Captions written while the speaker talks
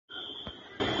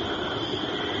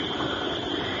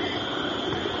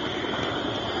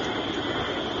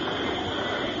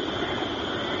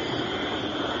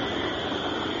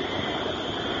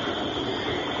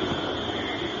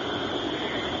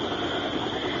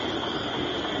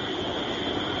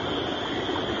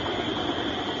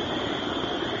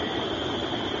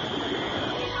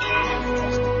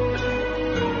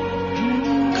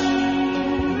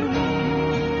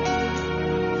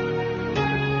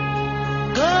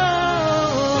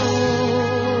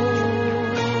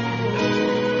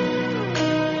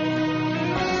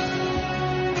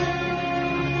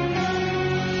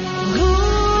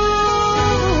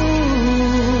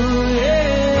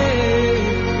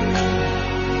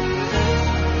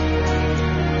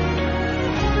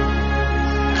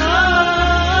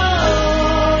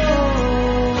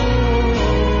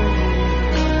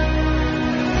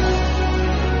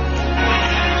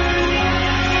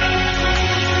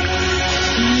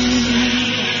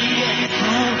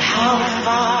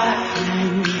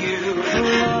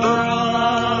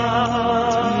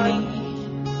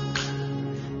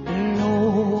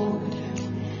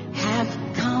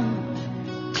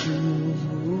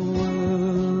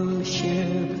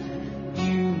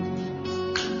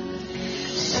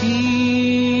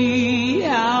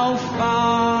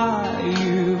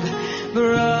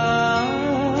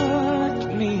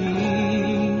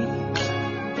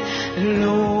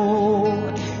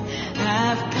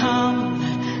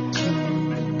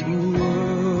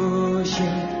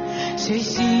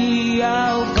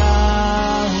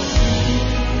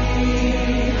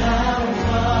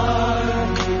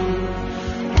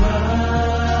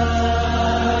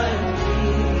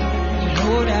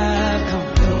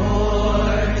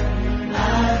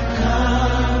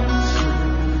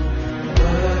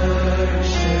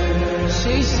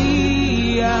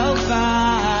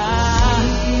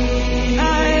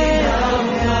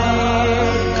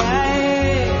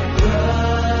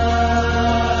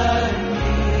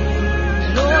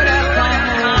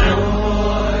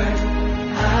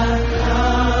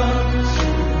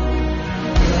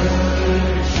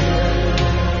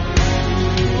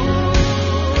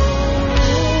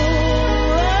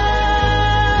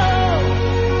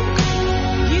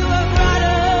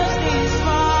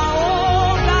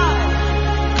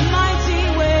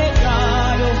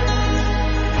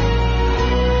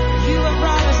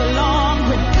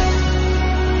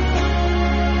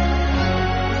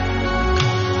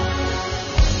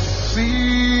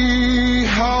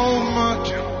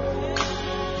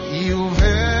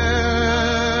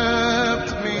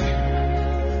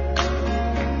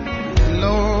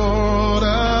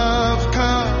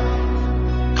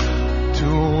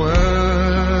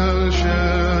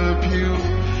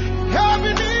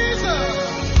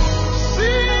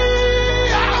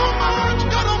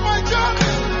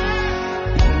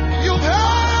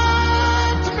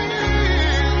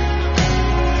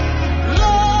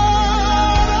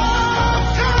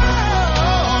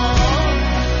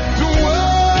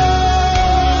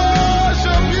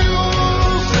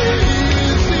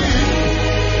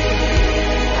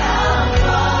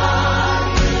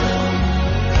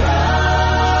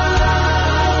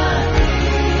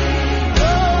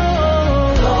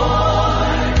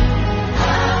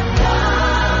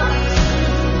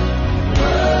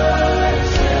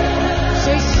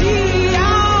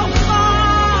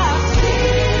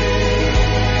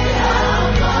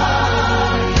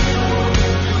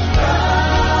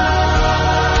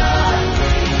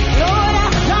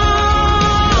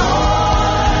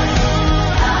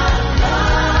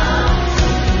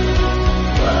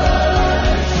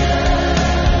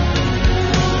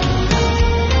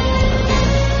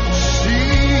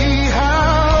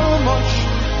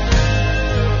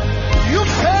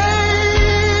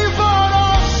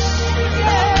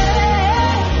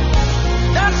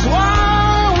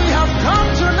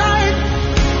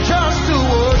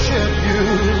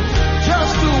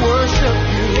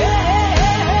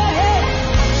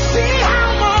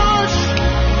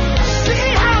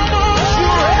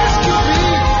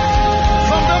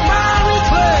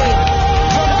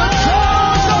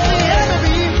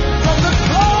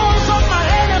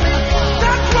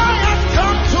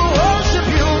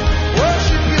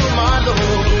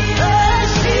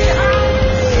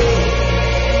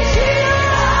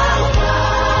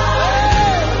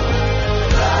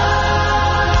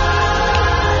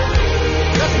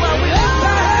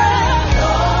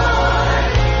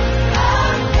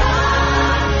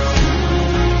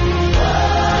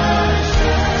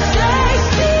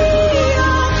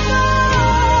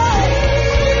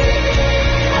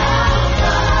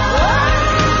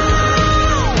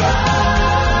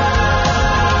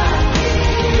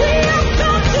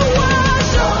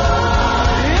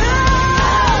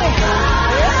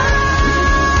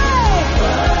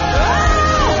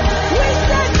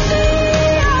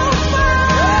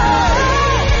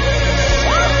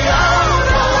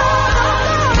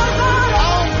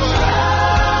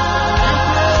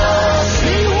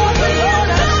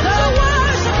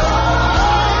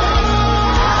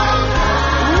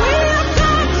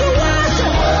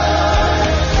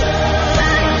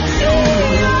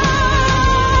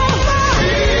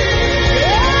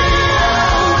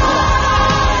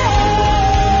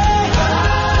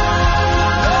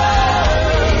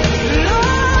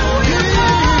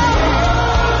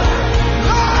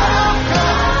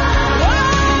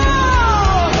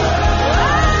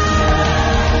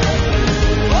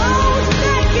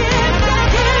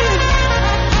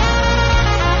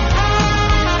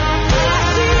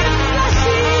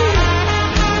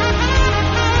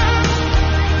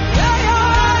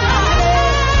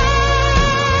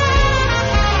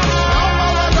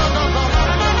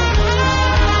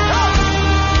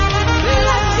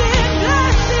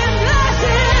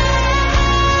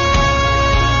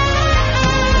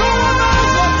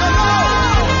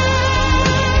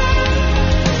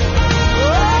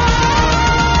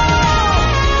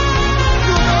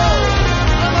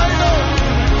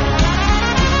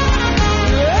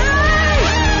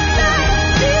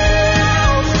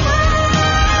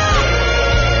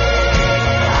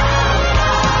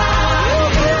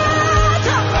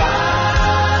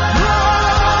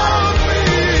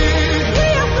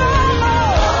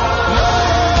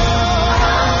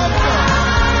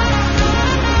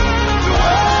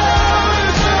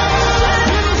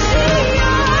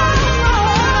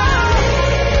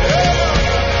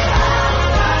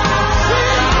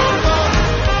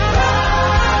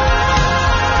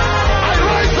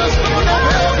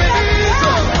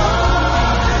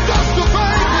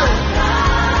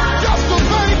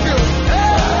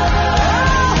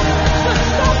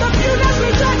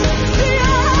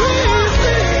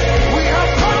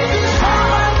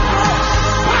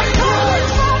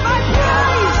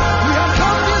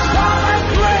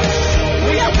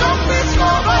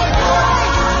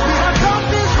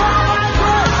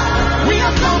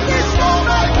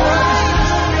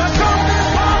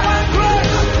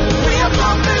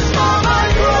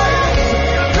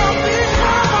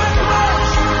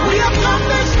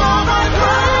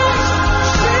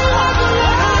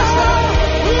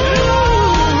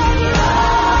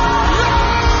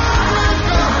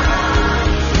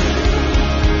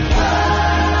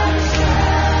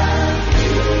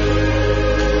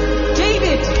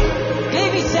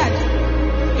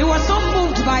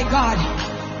God.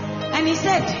 And he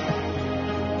said,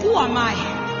 who am I?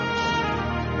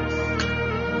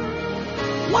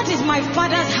 What is my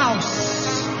Father's house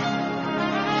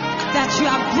that you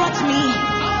have brought me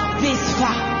this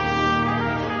far?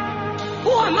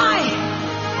 Who am I?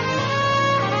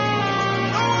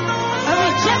 A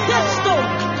rejected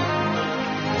stone.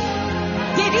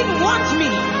 They didn't want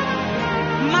me.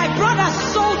 My brothers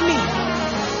sold me.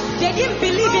 They didn't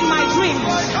believe in my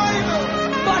dreams.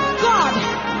 But God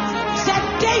said,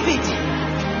 David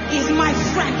is my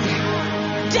friend.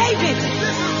 David,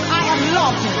 I am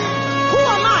loved. Who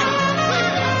am I?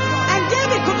 And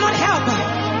David could not help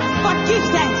but give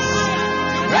thanks.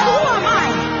 And who am I?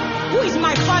 Who is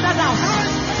my Father's house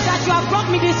that you have brought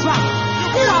me this far?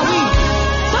 Who are we?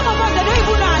 Some of us, they don't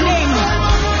even know our name.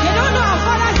 They don't know our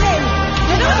Father's name.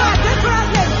 They don't know our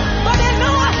grandfather's name. But they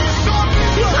know us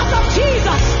because of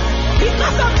Jesus.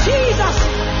 Because of Jesus.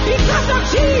 Because of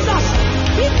Jesus.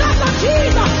 Because of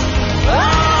Jesus.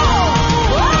 Oh!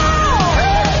 Oh!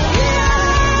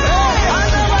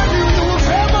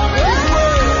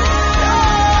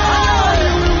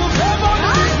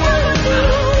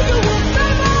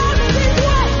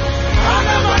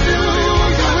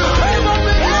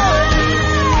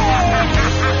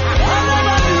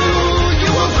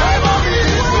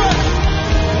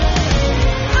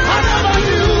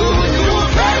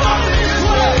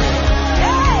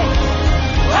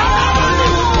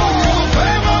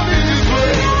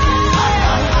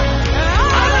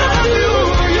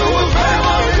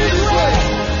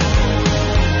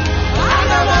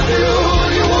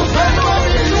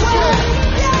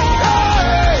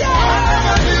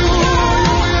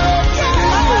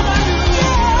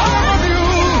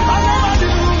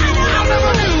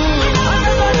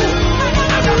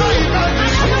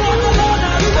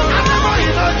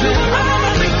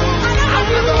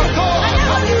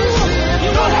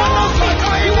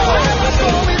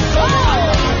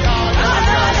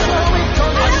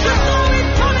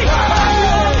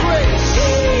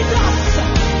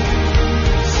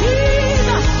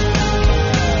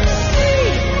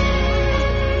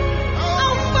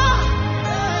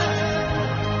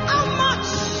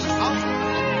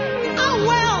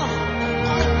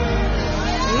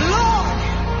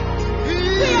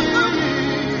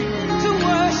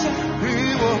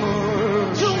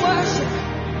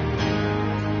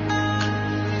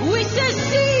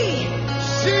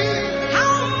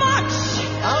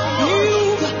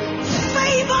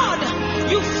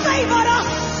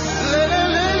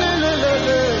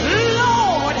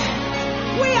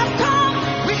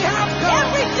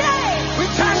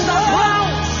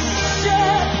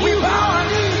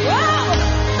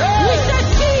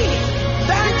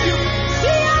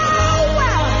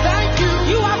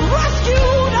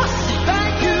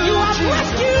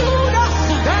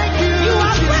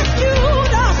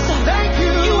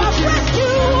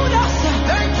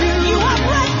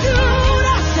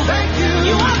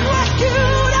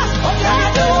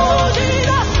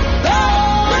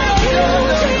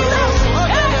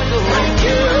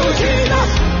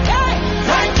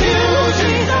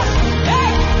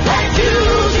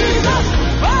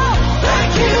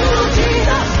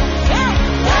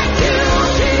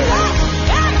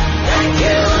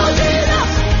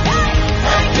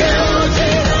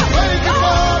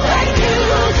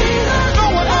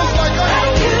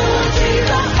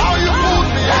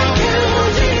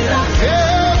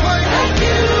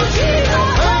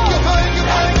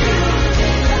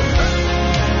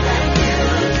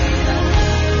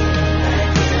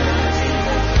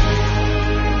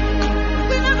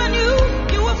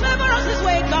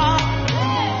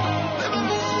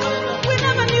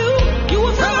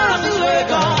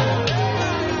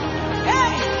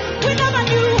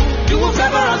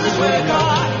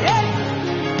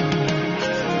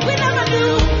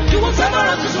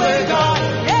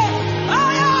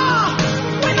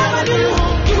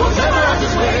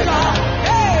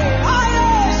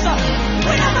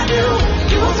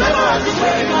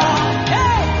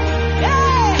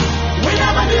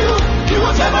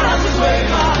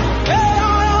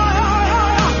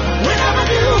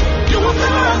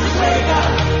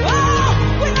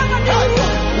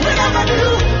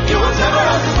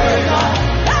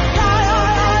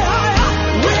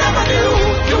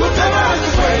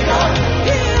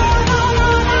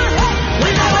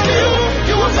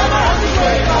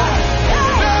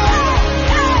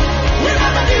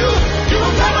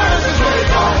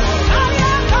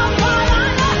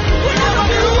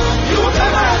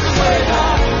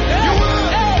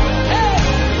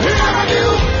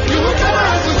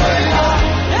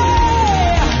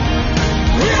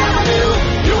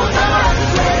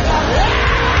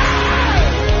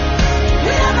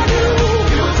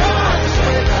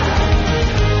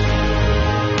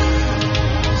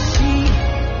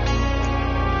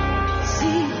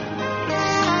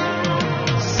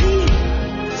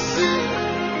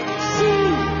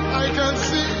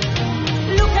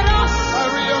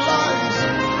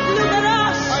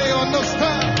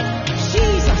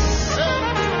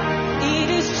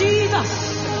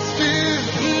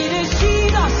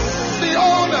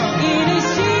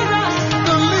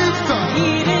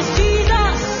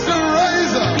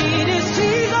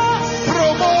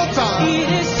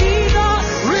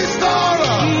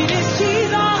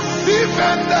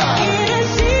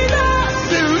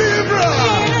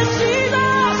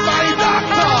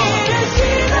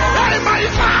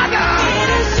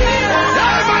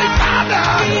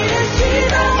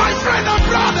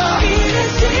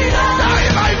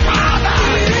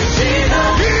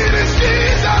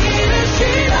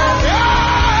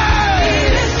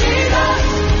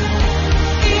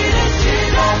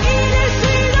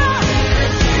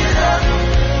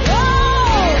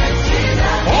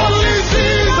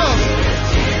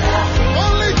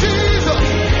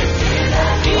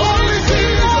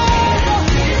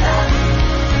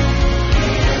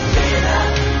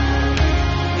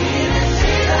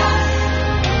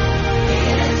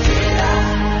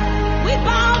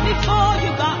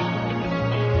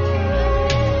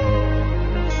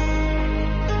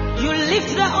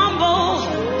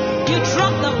 You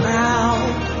drop the crown.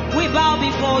 We bow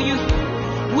before you.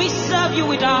 We serve you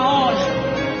with our all.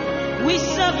 We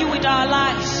serve you with our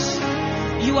lives.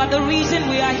 You are the reason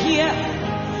we are here.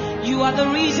 You are the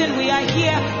reason we are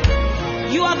here.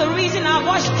 You are the reason our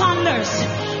voice thunders.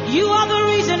 You are the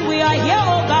reason we are here,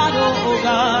 oh God, oh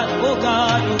God, oh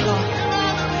God, oh God.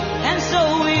 And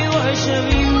so we worship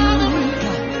you.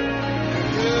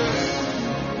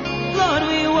 Lord,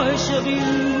 we worship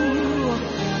you.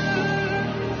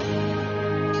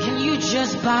 Can you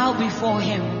just bow before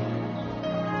him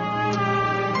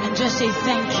and just say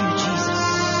thank you, Jesus?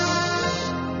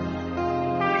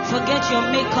 Forget your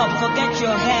makeup, forget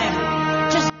your hair.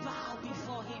 Just bow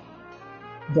before him.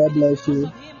 God bless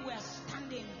you.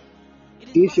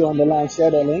 If you're on the line, share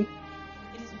the link.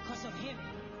 It is because of him.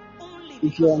 Only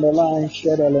If you're on the line,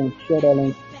 share the link. Share the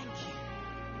link.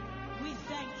 We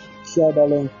thank you. Share the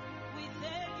link. We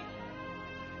thank you.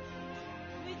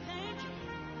 We thank you.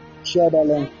 Share the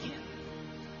link. Thank you.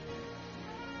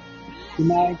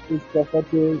 Tonight is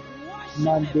prophetic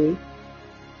Monday.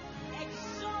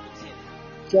 Exalt him.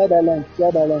 Share the link.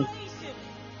 Share the link. Praise him.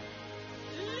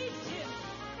 Lift him.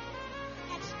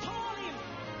 Extol him.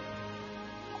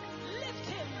 Lift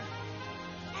him.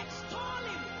 Extol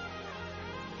him.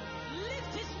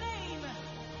 Lift his name.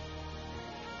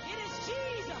 It is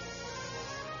Jesus.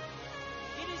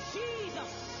 It is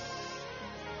Jesus.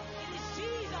 It is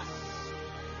Jesus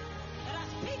that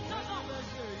has picked us up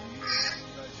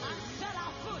and set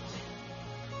our foot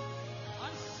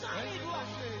on solid rock.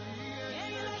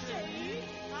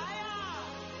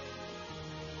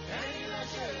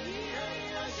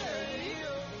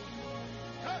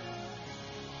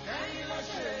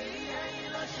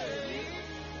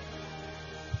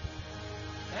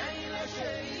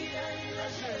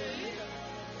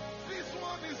 This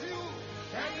one is you.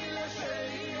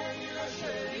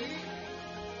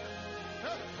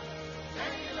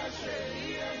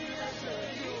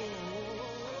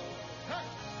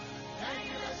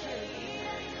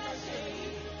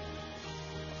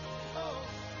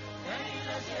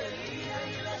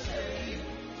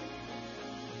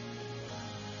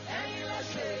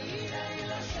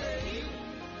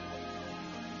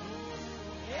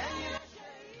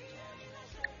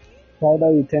 Father,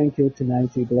 we thank you tonight.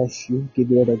 We bless you.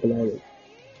 Give you the glory.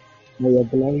 May your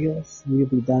glorious will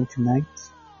be done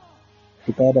tonight.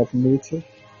 The God of nature,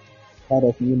 God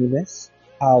of universe,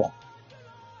 power,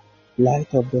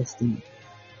 light of destiny.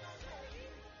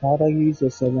 Father, use your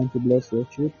servant to bless your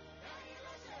children.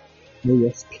 May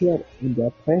your spirit in their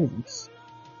presence.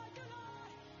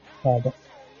 Father,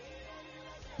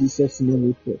 Jesus' name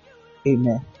we pray.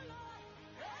 Amen.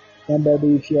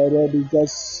 Somebody, if you are ready,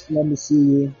 just let me see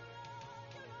you.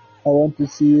 I want to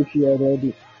see you if you are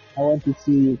ready. I want to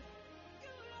see you.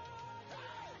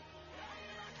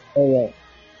 Alright.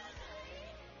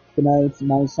 Tonight,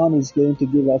 my son is going to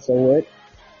give us a word.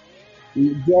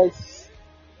 You just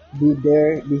be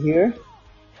here,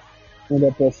 and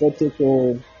the prophetic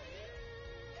will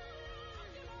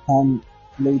come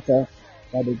later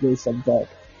by the grace of God.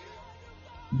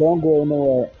 Don't go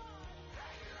anywhere.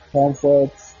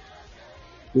 Comfort,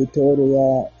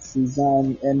 Victoria,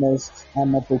 Suzanne, Ernest,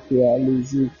 Anna Pokia,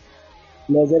 Lizzie,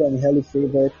 blessed and highly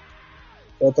favored,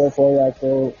 Dr.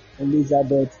 Foyako,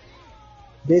 Elizabeth.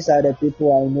 These are the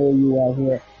people I know you are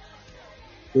here.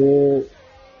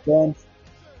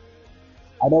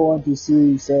 I don't want to see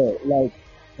you say, like,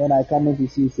 when I come in to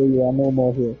see you say you are no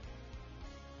more here.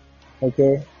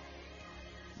 Okay?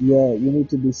 Yeah, you need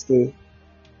to be stay.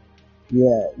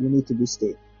 Yeah, you need to be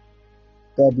stay.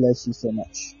 God bless you so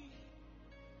much.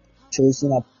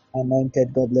 Chosen up,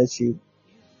 anointed, God bless you.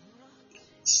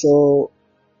 So,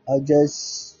 I'll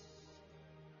just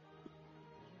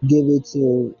give it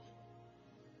to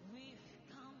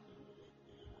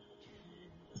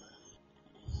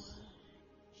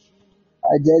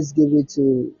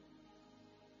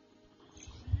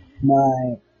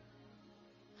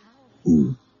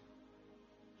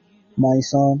my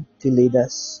son to lead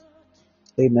us.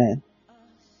 Amen.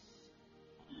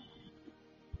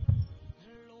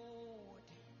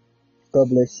 God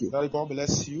bless you. Daddy, God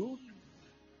bless you.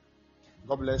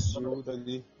 God bless you,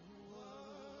 Daddy.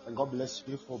 And God bless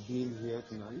you for being here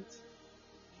tonight.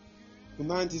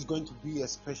 Tonight is going to be a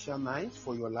special night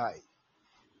for your life.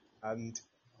 And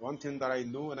one thing that I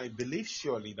know and I believe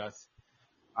surely that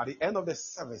at the end of the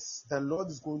service, the Lord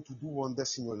is going to do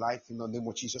wonders in your life in the name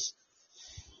of Jesus.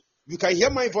 You can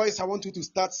hear my voice. I want you to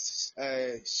start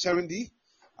sharing the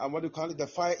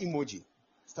fire emoji.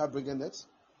 Start bringing it.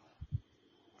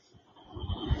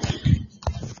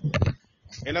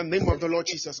 In the name of the Lord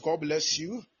Jesus, God bless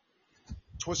you.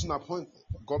 Chosen appointment,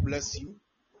 God bless you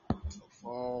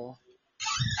for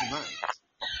tonight.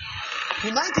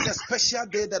 Tonight is a special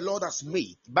day the Lord has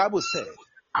made. The Bible said,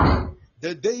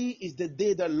 the day is the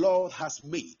day the Lord has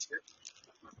made.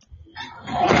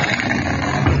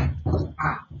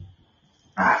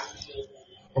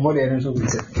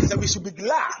 So we should be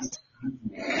glad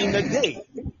in the day.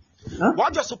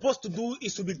 What you're supposed to do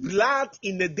is to be glad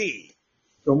in the day.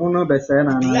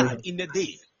 Glad in the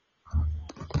day.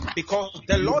 Because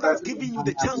the Lord has given you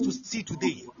the chance to see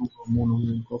today.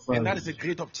 And that is a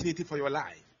great opportunity for your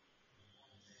life.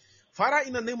 Father,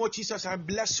 in the name of Jesus, I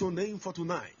bless your name for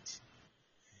tonight.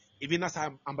 Even as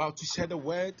I'm about to share the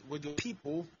word with your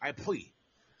people, I pray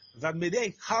that may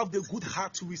they have the good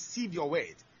heart to receive your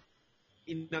word.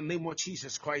 In the name of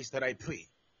Jesus Christ that I pray.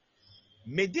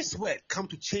 May this word come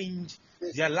to change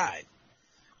their life.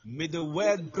 May the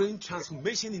word bring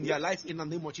transformation in their life in the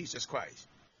name of Jesus Christ.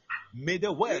 May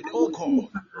the word, oh God,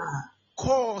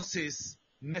 causes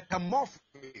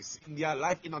metamorphosis in their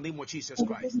life in the name of Jesus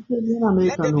Christ.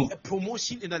 Let there be a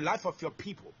promotion in the life of your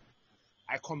people.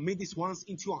 I commit these ones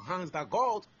into your hands that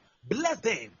God bless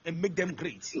them and make them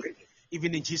great.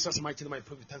 Even in Jesus' mighty name I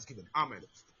pray with thanksgiving. Amen.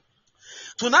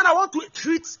 Tonight I want to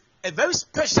treat a very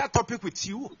special topic with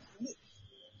you.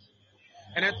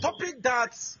 And a topic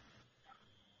that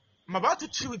I'm about to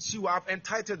treat with you, I've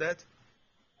entitled it,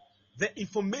 The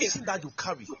Information That You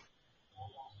Carry.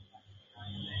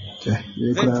 The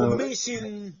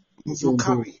information you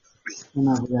carry.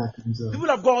 People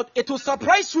of God, it will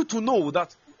surprise you to know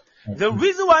that the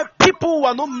reason why people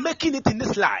are not making it in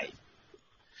this life,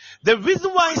 the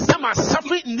reason why some are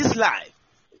suffering in this life,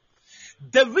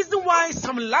 the reason why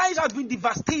some lives have been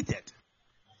devastated,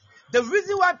 the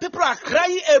reason why people are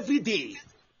crying every day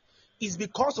is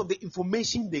because of the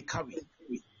information they carry.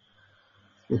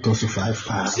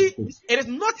 See, it is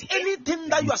not anything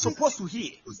that you are supposed to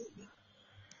hear.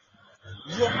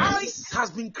 Your eyes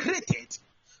has been created.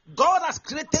 God has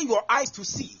created your eyes to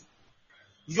see,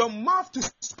 your mouth to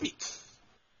speak,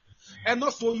 and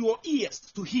also your ears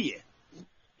to hear.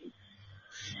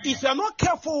 If you are not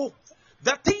careful,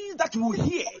 the things that you will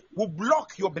hear will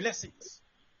block your blessings.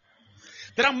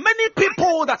 There are many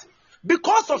people that,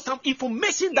 because of some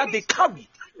information that they carry,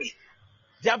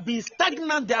 they have been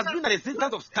stagnant. There has been an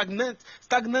existence of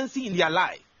stagnancy in their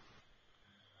life.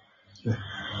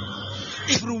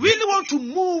 If you really want to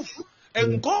move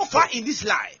and go far in this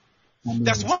life,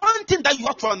 there's one thing that you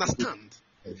have to understand.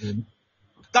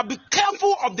 That be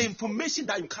careful of the information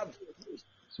that you carry.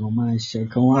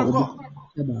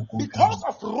 Because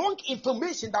of wrong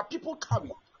information that people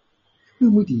carry.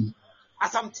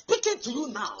 As I'm speaking to you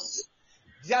now,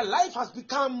 their life has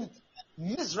become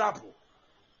miserable.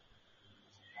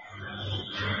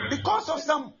 Because of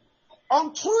some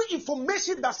untrue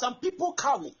information that some people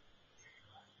carry,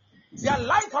 their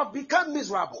life has become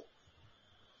miserable.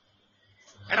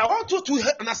 And I want you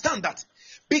to understand that.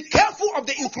 Be careful of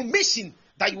the information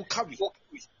that you carry.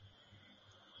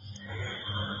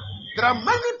 There are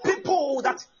many people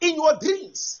that in your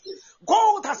dreams,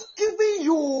 God has given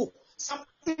you some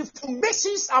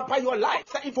information about your life.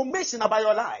 The information about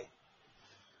your life.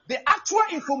 The actual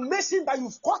information that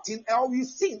you've gotten or you've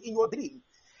seen in your dream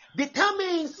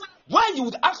determines what you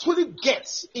would actually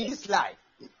get in this life.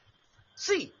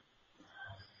 See,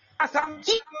 as I'm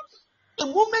giving the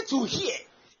moment you hear,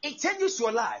 it changes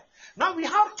your life. Now we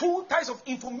have two types of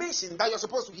information that you're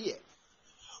supposed to hear.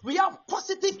 We have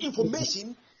positive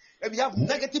information and we have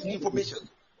negative information.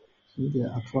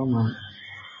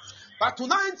 But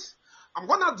tonight, I'm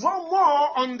going to draw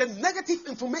more on the negative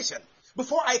information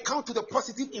before I come to the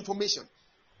positive information.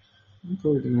 You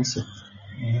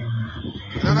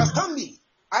understand me?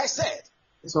 I said,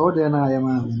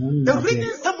 the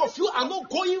reason some of you are not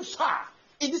going far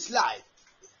in this life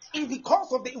is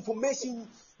because of the information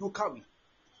you carry.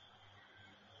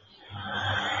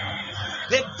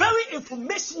 The very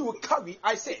information you carry,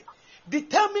 I said,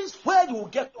 determines where you will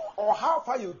get or how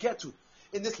far you get to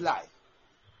in this life.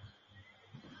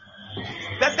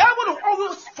 The devil will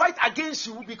always fight against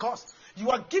you because you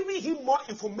are giving him more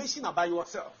information about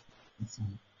yourself.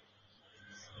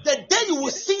 The day you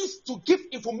will cease to give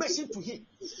information to him,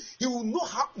 he will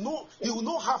have no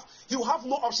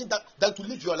option than to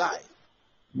live your life.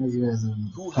 He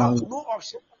will have no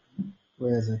option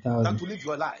than to live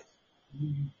your life.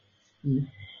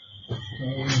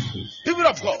 People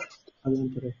of God,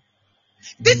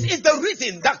 this is the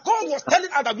reason that God was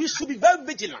telling us that we should be very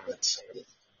vigilant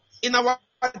in our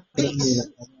days.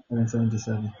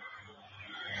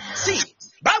 See,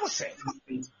 Bible says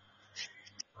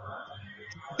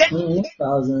the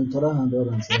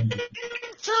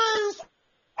entrance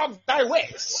of thy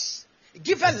ways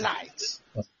giveth light,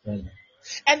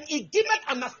 and it giveth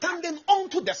understanding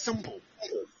unto unto the simple.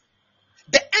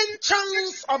 The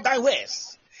entrance of thy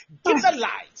ways giveth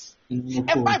light.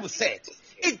 And Bible said,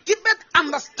 it giveth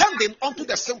understanding unto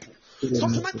the simple. So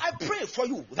tonight I pray for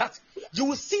you that you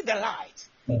will see the light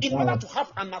in order to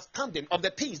have understanding of the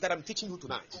things that I'm teaching you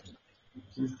tonight.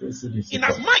 In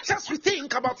as much as we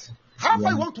think about how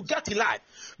I want to get in life,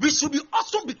 we should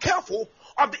also be careful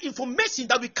of the information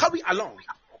that we carry along.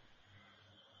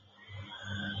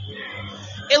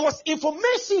 It was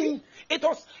information,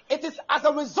 it is as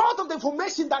a result of the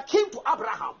information that came to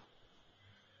Abraham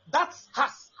that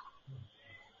has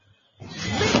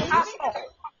made us all.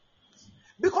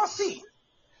 Because see,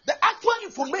 the actual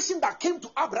information that came to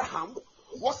Abraham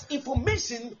was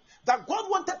information that God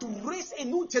wanted to raise a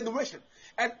new generation,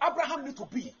 and Abraham needed to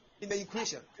be in the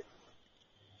equation.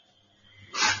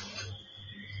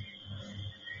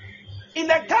 In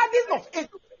the Garden of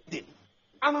Eden,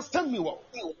 understand me well,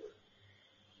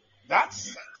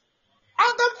 that's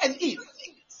Adam and Eve.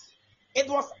 It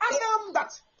was Adam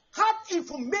that had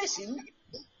information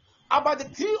about the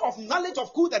tree of knowledge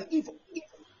of good and evil.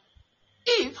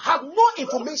 Eve had no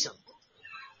information.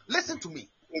 Listen to me.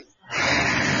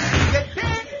 The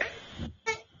day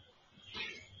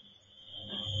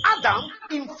Adam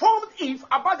informed Eve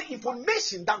about the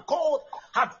information that God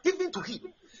had given to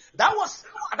him, that was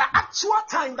at the actual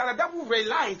time that the devil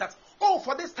realized that, oh,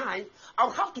 for this time,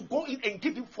 I'll have to go in and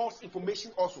give him false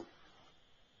information also.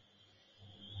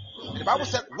 The Bible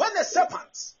said, when the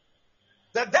serpent,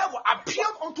 the devil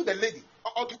appeared unto the lady,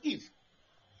 or to Eve,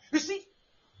 you see,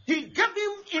 he gave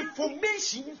him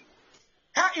information,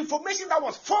 her information that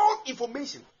was false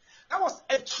information. That was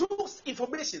a truth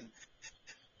information.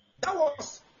 That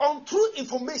was untrue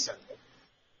information.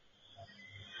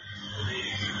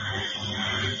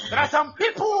 There are some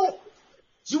people,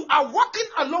 you are walking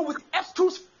along with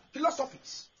abstruse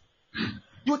philosophies.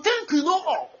 You think you know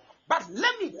all, but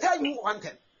let me tell you one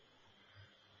thing.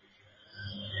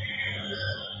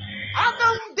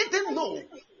 Adam didn't know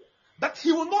that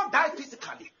he will not die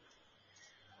physically.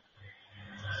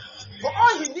 For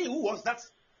all he knew was that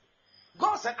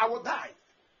God said, I will die.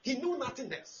 He knew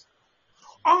nothing else.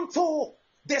 Until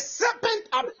the serpent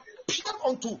appeared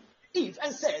unto Eve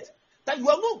and said that you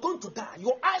are not going to die.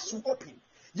 Your eyes will open.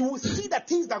 You will see the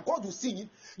things that God will see.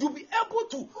 You'll be able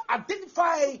to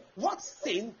identify what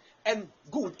sin and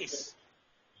good is.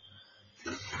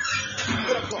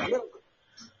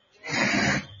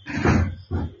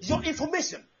 Your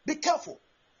information, be careful.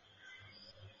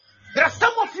 There are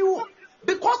some of you,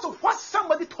 because of what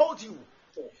somebody told you,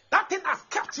 that thing has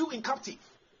kept you in captive.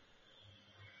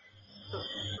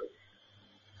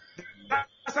 There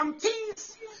are some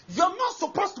things you're not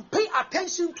supposed to pay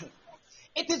attention to.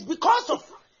 It is because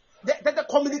of the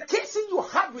communication you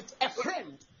had with a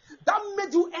friend that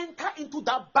made you enter into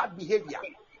that bad behavior.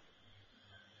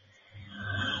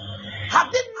 Had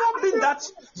it not been that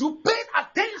you paid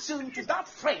attention to that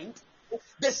friend,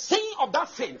 the saying of that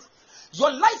friend,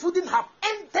 your life wouldn't have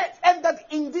ended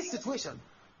in this situation.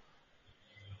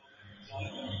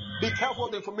 Be careful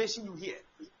of the information you hear.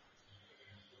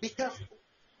 Be careful.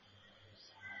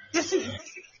 You see,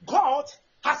 God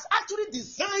has actually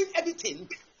designed everything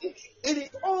in his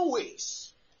own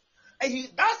ways. And he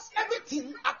does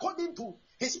everything according to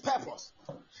his purpose.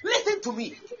 Listen to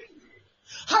me.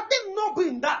 Had it not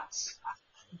been that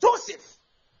Joseph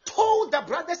told the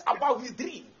brothers about his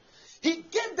dream, he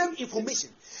gave them information,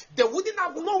 they wouldn't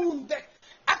have known the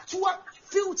actual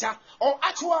future or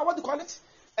actual, what do you call it,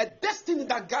 a destiny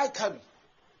that guy carried.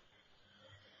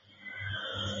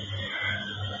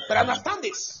 But understand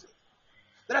this.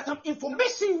 There are some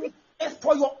information is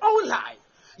for your own life.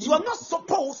 You are not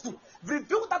supposed to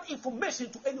reveal that information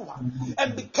to anyone.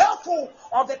 And be careful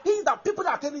of the things that people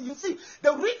are telling you. See,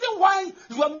 the reason why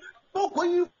you are not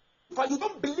going for, you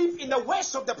don't believe in the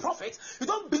words of the prophet, you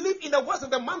don't believe in the words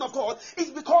of the man of God, is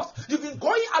because you've been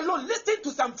going alone, listening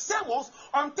to some sermons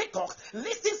on TikTok,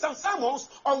 listening some sermons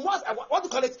on what do you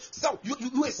call it? So you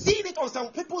were seeing it on some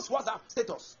people's WhatsApp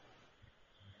status.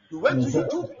 You went to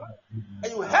YouTube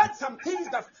and you heard some things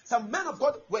that some men of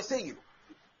God were saying.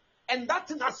 And that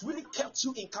thing has really kept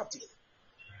you in captive.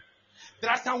 There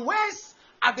are some words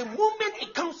at the moment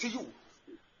it comes to you.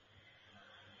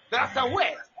 There are some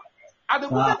words at the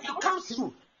moment it comes to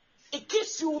you, it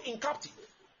keeps you in captive.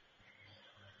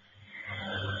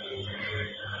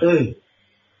 Hey.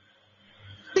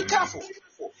 Be careful.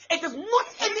 It is not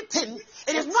anything,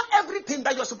 it is not everything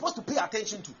that you're supposed to pay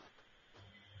attention to.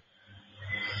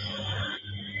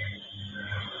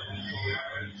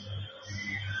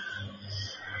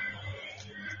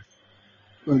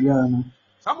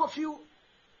 Some of you,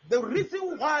 the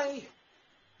reason why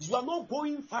you are not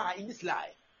going far in this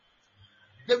life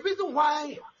The reason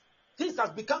why things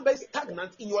have become very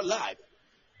stagnant in your life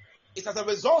is as a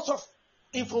result of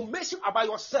information about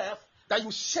yourself that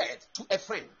you shared to a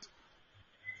friend.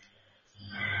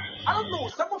 I don't know,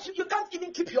 some of you can't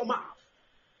even keep your mouth.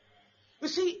 You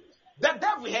see, the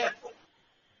devil here,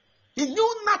 he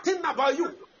knew nothing about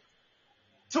you.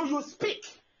 So you speak,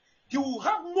 he will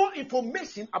have more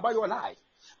information about your life.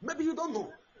 Maybe you don't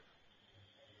know.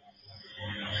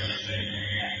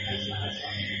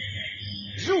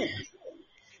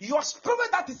 Your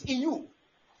spirit that is in you,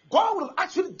 God will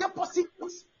actually deposit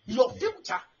your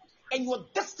future and your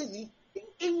destiny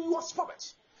in your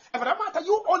spirit. And for that matter,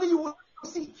 you will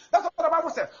see. That's what the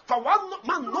Bible says. For one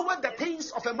man knoweth the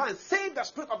things of a man, save the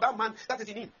spirit of that man that is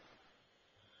in him.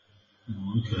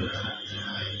 Okay.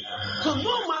 So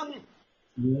no man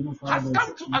has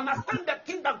come to understand the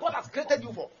thing that God has created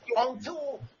you for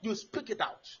until you speak it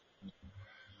out.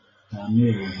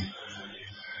 Amen.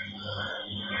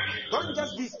 Don't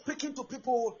just be speaking to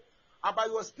people about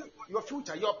your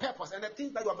future, your purpose, and the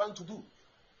things that you are going to do.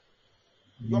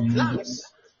 Your plans.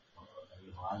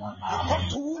 You talk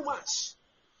too much.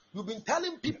 You've been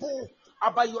telling people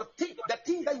about the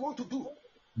things that you want to do.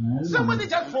 Somebody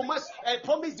just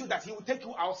promised you that he will take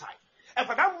you outside. And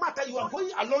for that matter, you are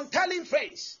going alone telling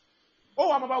friends,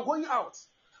 oh, I'm about going out.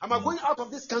 I'm going out of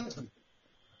this country.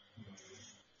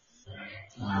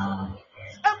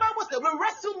 And Bible says, we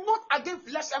wrestle not against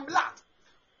flesh and blood.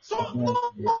 So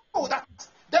know that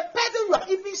the person you are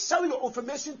even sharing your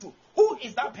information to, who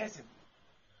is that person?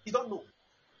 You don't know.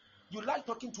 You like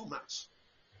talking too much.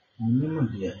 Until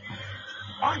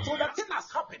the thing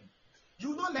has happened,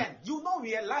 you don't learn. You don't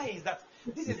realize that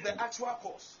this is the actual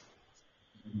cause.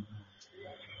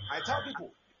 I tell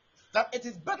people that it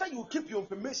is better you keep your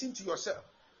information to yourself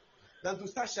than to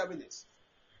start sharing it.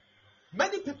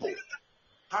 Many people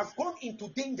have gone into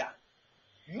danger.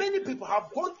 Many people have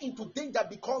gone into danger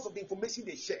because of the information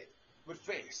they shared with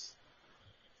friends.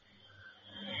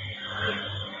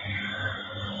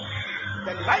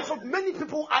 The life of many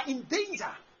people are in danger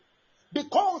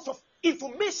because of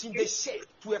information they shared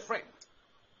to a friend.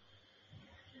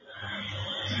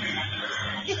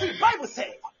 You see, the Bible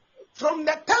says, from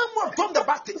the time of John the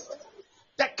Baptist,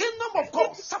 the kingdom of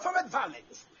God suffered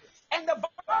violence, and the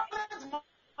violent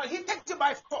man, he takes it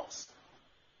by force.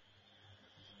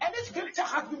 And this scripture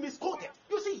has been misquoted.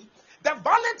 You see, the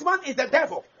violent man is the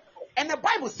devil. And the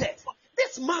Bible says,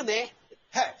 this man,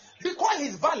 because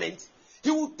he's violent,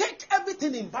 he will take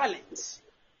everything in violence.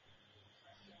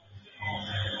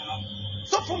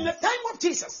 So from the time of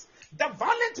Jesus, the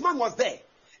violent man was there.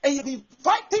 And he's been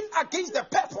fighting against the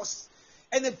purpose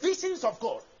and the visions of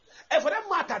God. And for that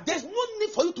matter, there's no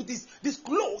need for you to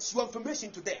disclose your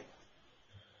information to them.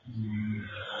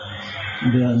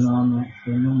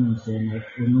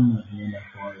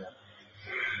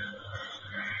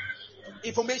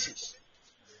 Information.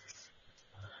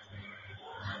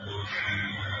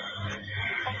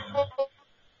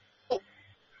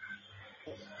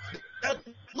 There's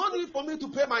no need for me to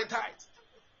pay my tithe.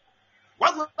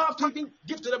 What will I have to even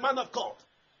give to the man of God?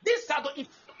 These are the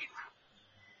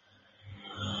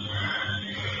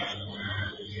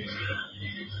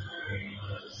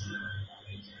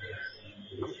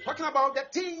I'm talking about the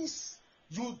things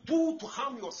you do to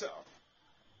harm yourself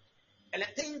and the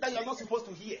things that you're not supposed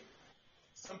to hear.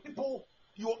 Some people,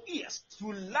 your ears,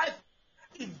 you like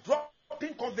is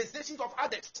dropping conversations of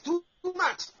others too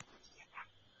much.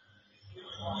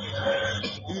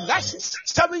 You like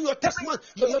sharing your testimony,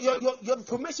 your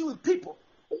information with people.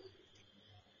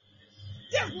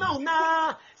 Yes,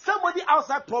 now, somebody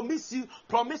outside promise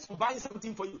to buy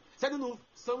something for you. Say,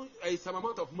 some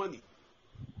amount of money.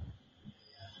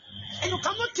 And you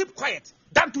cannot keep quiet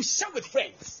than to share with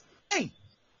friends. Hey,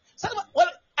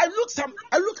 well, I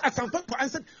look at some people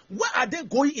and said, where are they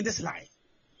going in this life?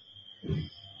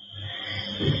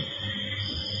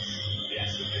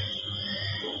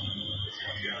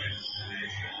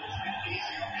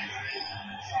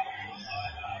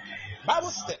 Bible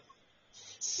says,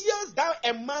 seest thou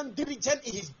a man diligent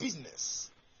in his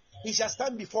business, he shall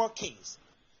stand before kings,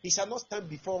 he shall not stand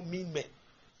before mean men.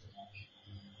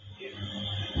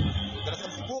 There are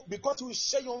some people, because you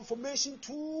share your information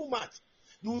too much,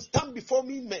 you will stand before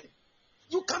mean men.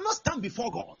 You cannot stand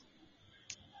before God.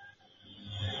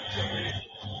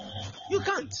 You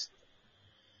can't.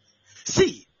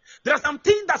 See, there are some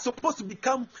things that's supposed to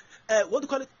become,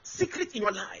 secret in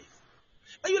your life.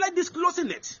 But you like disclosing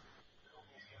it.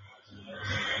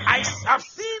 I have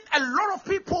seen a lot of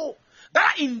people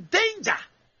that are in danger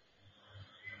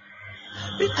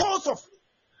because of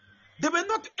they were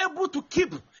not able to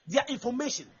keep their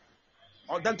information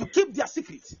or than to keep their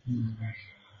secrets.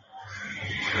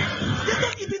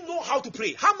 how to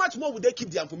pray, how much more would they keep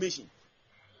their information?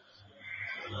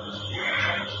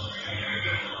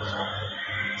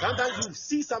 Sometimes you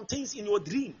see some things in your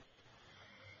dream.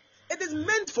 It is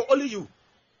meant for only you.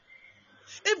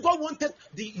 If God wanted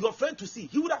your friend to see,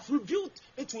 he would have revealed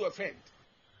it to your friend.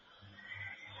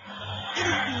 It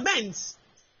is meant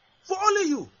for only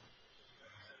you.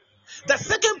 The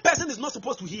second person is not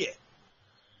supposed to hear.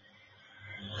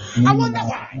 I wonder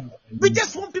why. We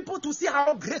just want people to see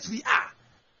how great we are.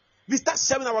 We start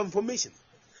sharing our information,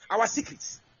 our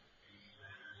secrets.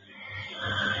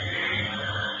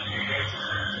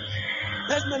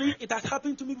 Personally, it has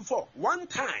happened to me before. One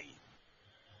time,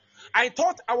 I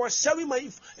thought I was sharing my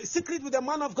secret with a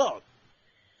man of God.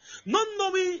 Not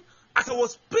knowing, as I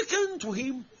was speaking to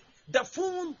him, the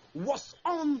phone was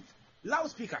on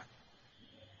loudspeaker.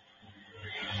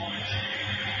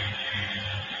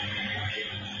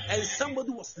 And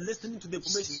somebody was listening to the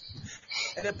information.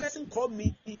 And the person called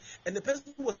me, and the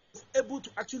person was able to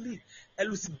actually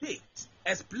elucidate,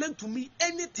 explain to me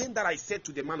anything that I said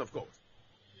to the man of God.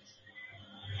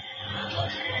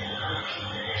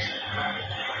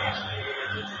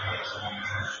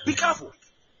 Be careful.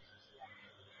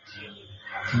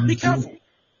 Be careful.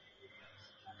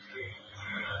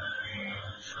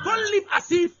 Don't live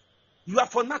as if you are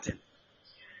for nothing.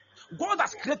 God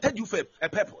has created you for a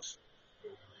purpose.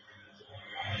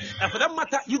 And for that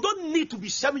matter, you don't need to be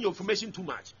sharing your information too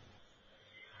much.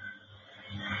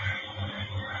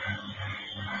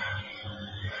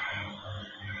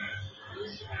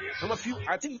 Some of you,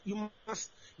 I think you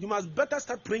must better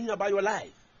start praying about your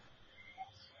life.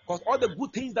 Because all the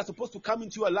good things that are supposed to come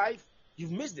into your life,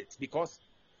 you've missed it because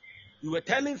you were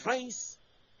telling friends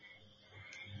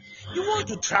you want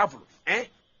to travel.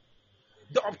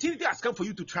 The opportunity has come for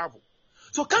you to travel.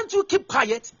 So can't you keep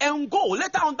quiet and go?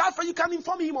 Later on that friend, you can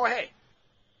inform him or her.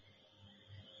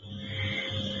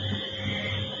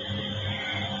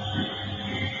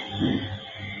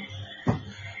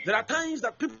 There are times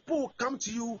that people will come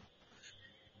to you,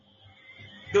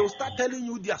 they will start telling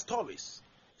you their stories.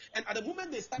 And at the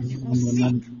moment they start, you will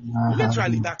see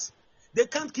literally that they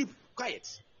can't keep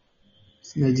quiet.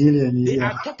 They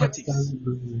are talkatives.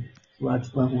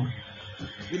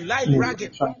 We like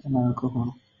bragging.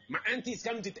 My auntie is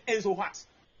coming to the end, so what?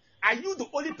 Are you the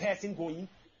only person going?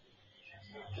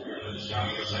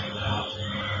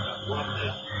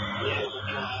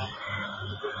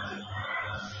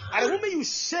 At the moment you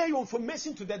share your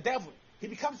information to the devil, he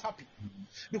becomes happy.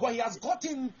 Because he has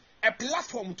gotten a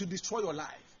platform to destroy your life.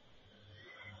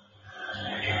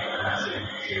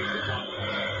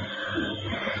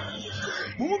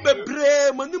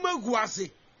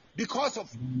 Because of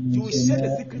you share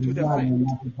the secret with a friend.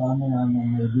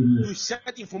 You share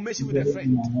information with a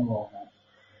friend.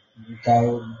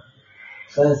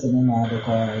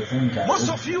 Most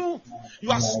of you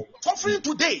are suffering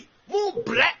today. More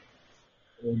black.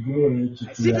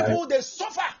 See people, they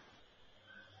suffer.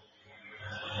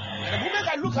 At the moment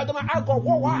I look at them, I go,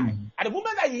 oh, why? At the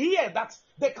moment I hear that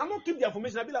they cannot keep the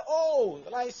information, I'll be like, oh,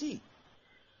 I see.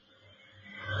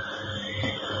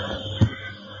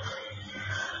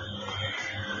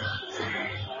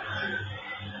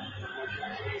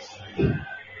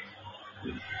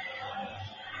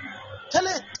 Tell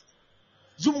it,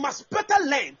 you must better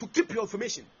learn to keep your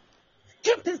information.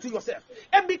 Keep things to yourself.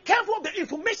 And be careful of the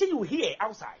information you hear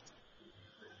outside.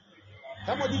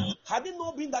 Somebody, had it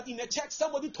not been that in a church,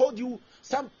 somebody told you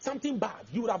something bad,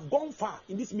 you would have gone far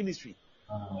in this ministry.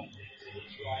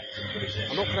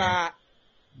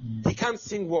 He can't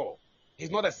sing well. He's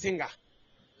not a singer.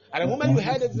 At the moment you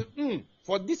heard it,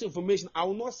 for this information, I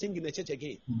will not sing in the church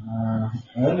again.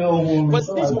 For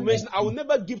this information, I will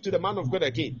never give to the man of God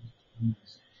again.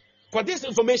 For this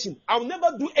information, I will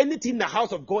never do anything in the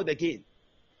house of God again.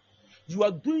 You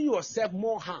are doing yourself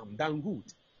more harm than good.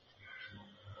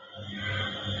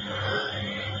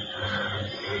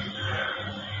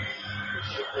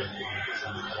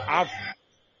 I've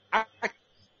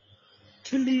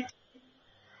actually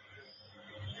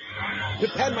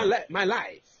prepared my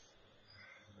life,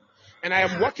 and I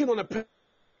am working on a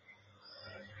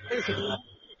principle.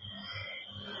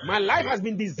 My life has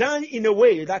been designed in a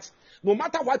way that no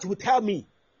matter what you tell me,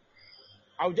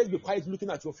 I'll just be quiet looking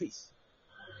at your face.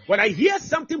 When I hear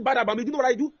something bad about me, you know what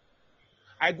I do?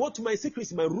 I go to my secrets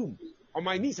in my room on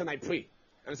my knees and I pray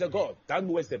and say, God, that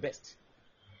knows the best.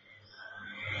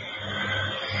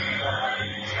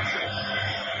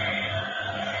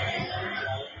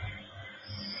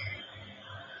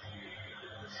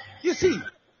 You see,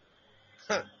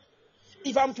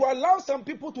 if I'm to allow some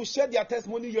people to share their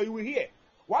testimony, you will hear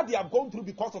what they have gone through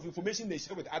because of information they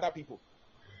share with other people.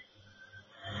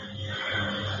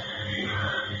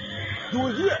 You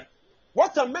will hear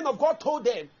what the men of God told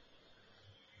them.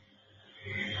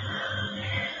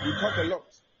 We talk a lot.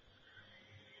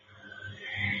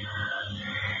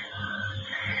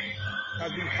 It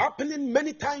has been happening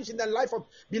many times in the life of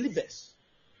believers.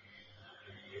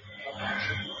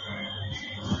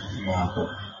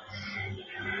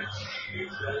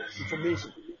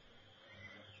 Information.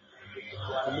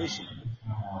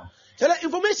 Tell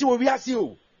information will be asked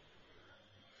you.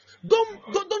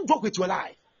 Don't joke with your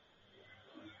life.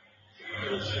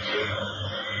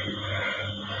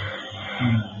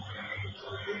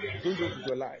 Don't joke with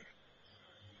your life.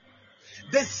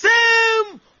 The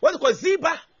same what called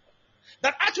Ziba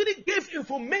that actually gave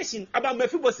information about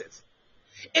Mephibosheth.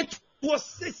 It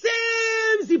was the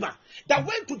same Ziba that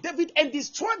went to David and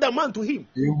destroyed the man to him.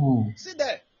 See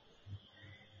there.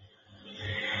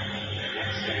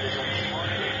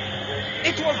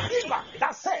 It was Ziba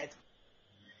that said,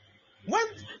 when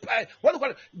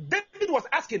David was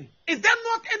asking, is there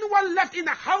not anyone left in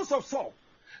the house of Saul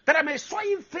that I may show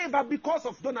him favor because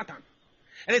of Jonathan?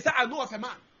 And he said, I know of a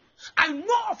man. I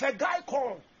know of a guy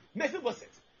called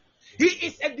Mephibosheth. He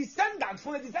is a descendant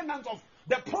from the descendants of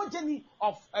the progeny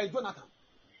of Jonathan.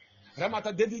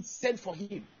 Ramata David sent for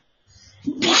him.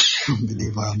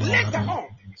 Later on,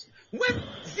 when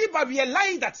Ziba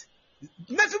realized that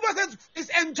Mephibosheth is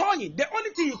enjoying, the only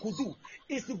thing he could do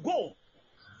is to go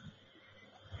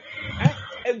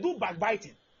and do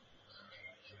backbiting.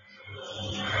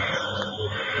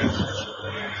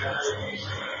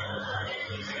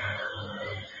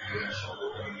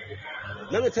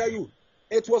 Let me tell you,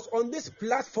 it was on this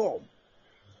platform,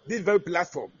 this very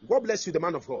platform. God bless you, the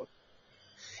man of God.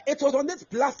 It was on this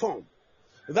platform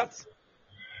that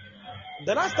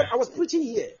the last time I was preaching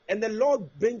here, and the Lord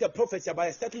bring a prophecy about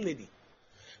a certain lady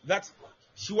that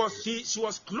she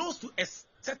was close to a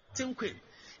certain queen,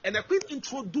 and the queen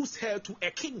introduced her to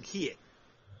a king here.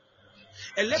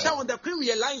 And later on, the queen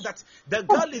realized that the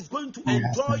girl is going to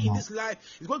enjoy in this life,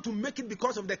 is going to make it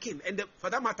because of the king. And for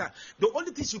that matter, the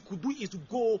only thing she could do is to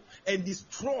go and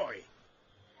destroy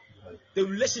the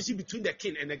relationship between the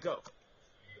king and the girl.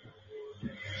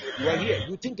 You are here.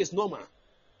 You think it's normal.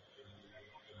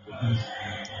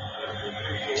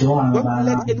 Don't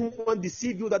let anyone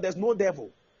deceive you that there's no devil.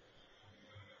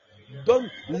 Don't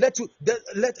let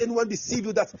anyone deceive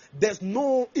you that there's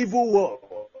no evil world.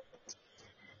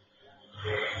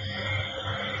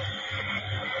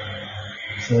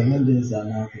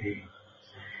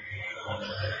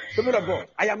 Spirit of God,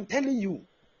 I am telling you,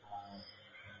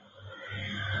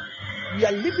 we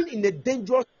are living in a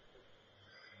dangerous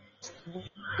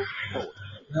world.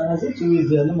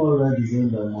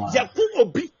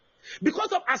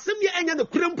 Because of assembly and the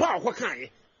Kurimpa, what kind?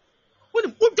 When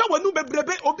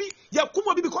Obi,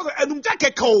 Yakumobi, because of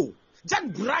Enumjakeko, Jack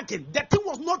bragging, that thing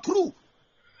was not true.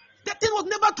 That thing was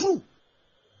never true.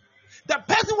 The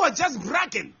person was just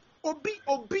bragging. Obi,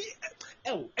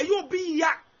 ya,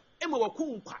 Emma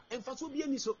Wakumpa, and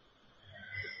Fasubi so.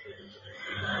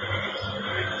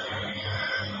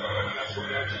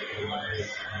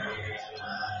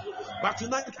 But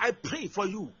tonight I pray for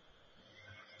you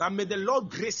that may the Lord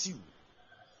grace you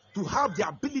to have the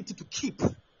ability to keep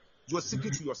your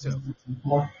secret to yourself.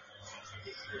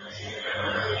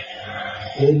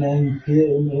 Amen.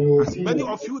 As many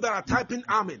of you that are typing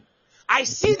amen, I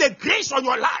see the grace on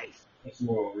your life.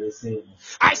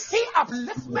 I see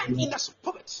upliftment in the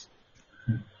spirit.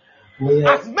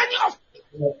 As many of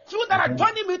you that are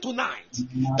joining me tonight,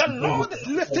 the Lord is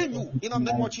lifting you in the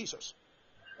name of Jesus.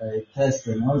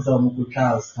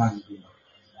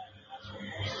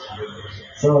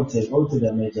 So go to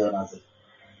the major answer.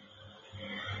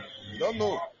 You don't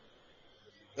know.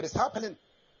 It is happening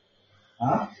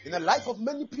in the life of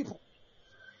many people.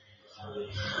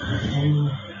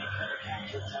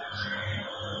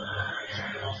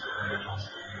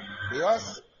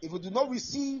 Because if you do not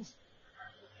receive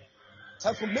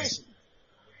transformation,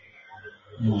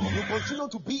 you continue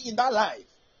to be in that life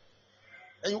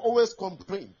and you always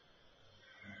complain.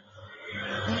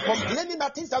 You complaining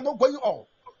that things are not going on.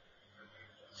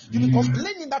 You be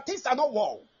complaining that things are not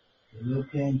well.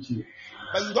 But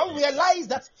you don't realize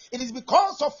that it is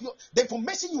because of the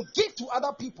information you give to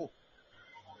other people.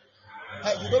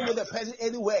 You don't know the person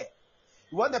anywhere.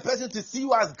 You want the person to see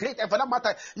you as great, and for that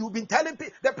matter, you've been telling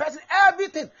the person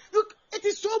everything. It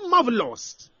is so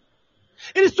marvelous.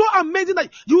 It is so amazing that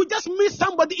you just meet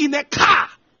somebody in a car.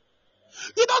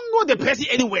 You don't know the person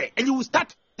anywhere, and you will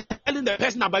start telling the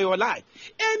person about your life.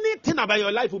 Anything about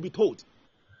your life will be told.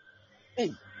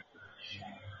 Hey.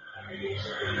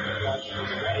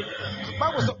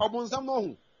 Bible says,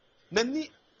 "Obonzamo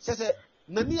nani says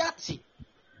nani ati."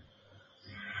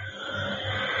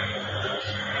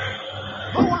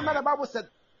 the Bible said,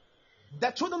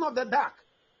 the children of the dark,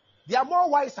 they are more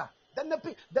wiser than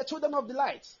the children of the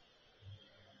light.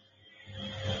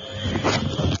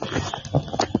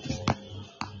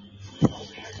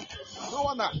 No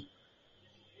wonder.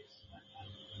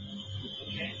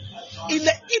 In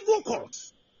the evil court,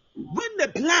 when they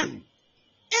plan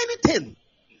anything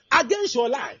against your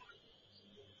life,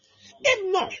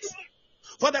 if not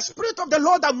for the Spirit of the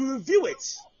Lord that will reveal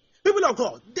it, people of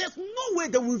God, there's no way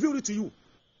they will reveal it to you.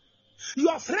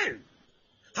 Your friend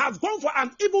has gone for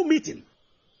an evil meeting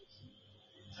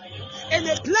and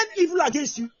they plan evil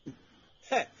against you.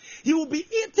 He will be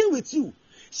eating with you.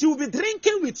 She will be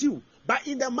drinking with you. But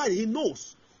in the mind, he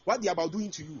knows what they are about doing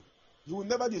to you. He will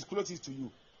never disclose it to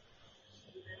you.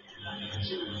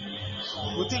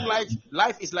 You think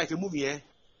life is like a movie, eh?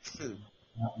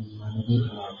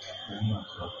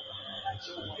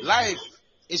 Life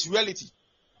is reality.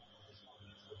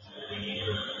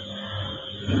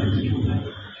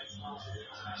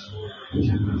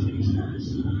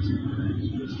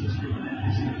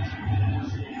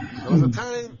 There was a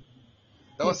time,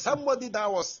 there was somebody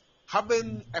that was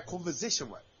having a conversation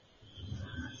with.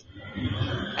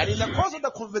 And in the course of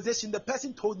the conversation, the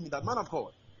person told me that, man of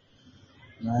God,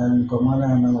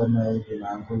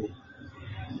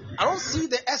 I don't see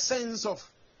the essence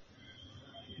of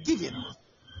giving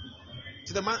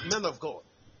to the man of God.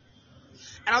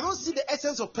 And I don't see the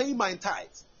essence of paying my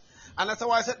tithes. And that's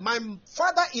why I said, my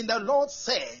father in the Lord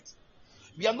said,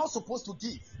 we are not supposed to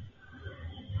give.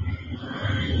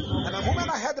 And the moment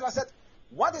I heard it, I said,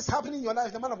 what is happening in your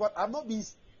life, the man of God? I've not been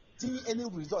seeing any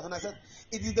results. And I said,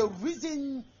 it is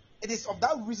of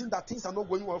that reason that things are not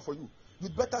going well for you.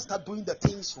 You'd better start doing the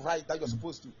things right that you're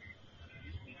supposed to.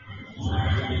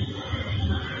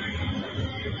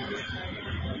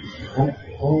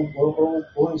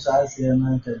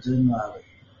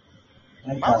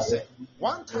 Bible said,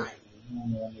 one time,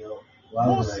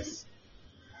 Moses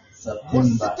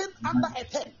was sitting under a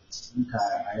tent.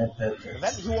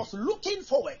 Then he was looking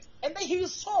forward, and then he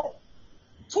saw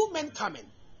two men coming.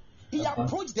 He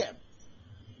approached them.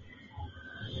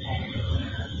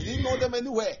 He didn't know them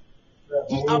anywhere.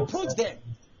 He approached them.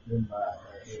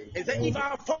 He said, if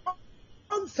I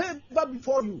found favor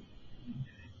before you,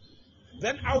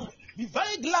 then I'll be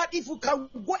very glad if you can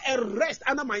go and rest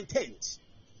under my tent.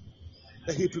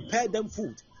 Then he prepared them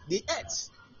food. They ate.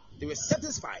 They were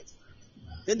satisfied.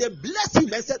 Then they blessed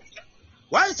him and said,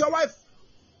 where is your wife?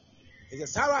 He said,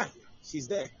 Sarah, she's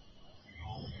there.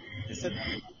 He said,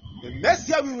 the next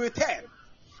year we return.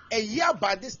 A year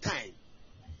by this time,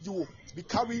 you will be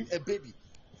carrying a baby.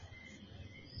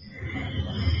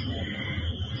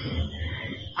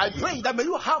 I pray that may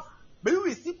you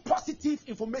receive positive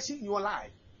information in your life,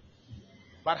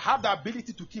 but have the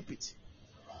ability to keep it.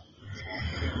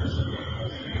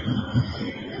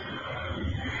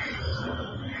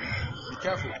 Be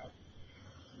careful.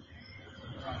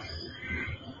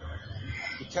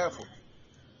 Be careful.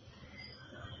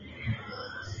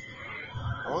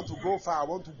 I want to go far. I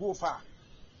want to go far.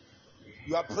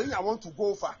 You are praying, I want to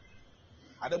go far.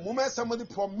 At the moment somebody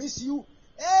promise you,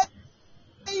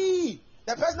 hey,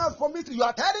 the person has promised you. You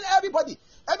are telling everybody.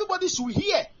 Everybody should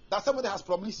hear that somebody has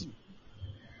promised you.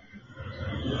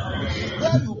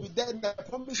 There you'll be there, and the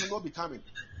promise will not be coming.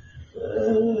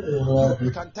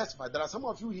 You can testify. There are some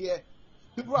of you here,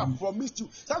 people have promised you.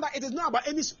 Sometimes it is not about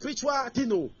any spiritual thing,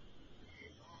 no.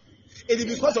 It is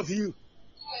because of you.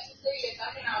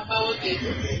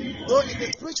 No, it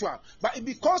is spiritual, but it's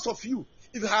because of you.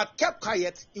 If you had kept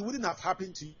quiet, it wouldn't have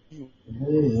happened to you.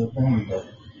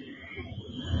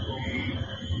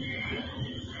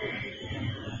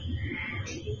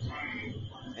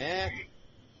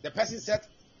 The person said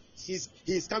he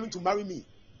is coming to marry me.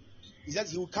 He said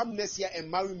he will come next year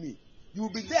and marry me. You will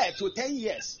be there till 10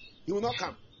 years. He will not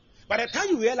come. By the time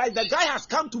you realize the guy has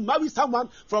come to marry someone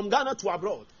from Ghana to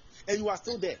abroad, and you are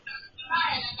still there.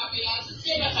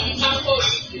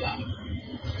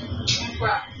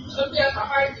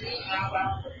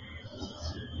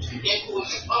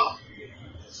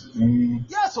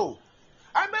 Yes, so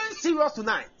I'm very serious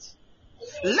tonight.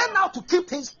 Learn how to keep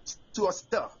things to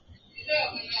yourself.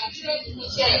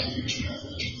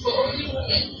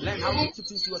 Learn how to keep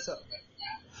things to yourself.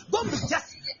 Don't be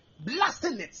just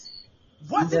blasting it,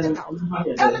 voicing it out,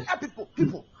 telling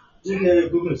people,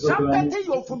 sharpening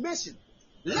your information,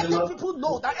 letting people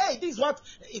know that hey, this is what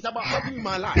is about happening in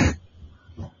my life.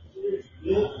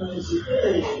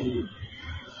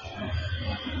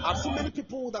 I've seen many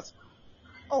people that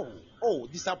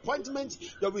disappointment.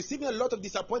 You're receiving a lot of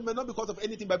disappointment, not because of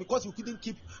anything, but because you couldn't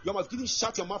keep your mouth, couldn't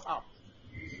shut your mouth up.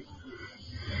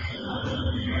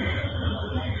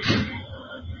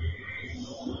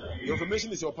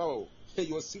 information is your power.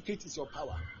 Your secret is your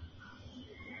power.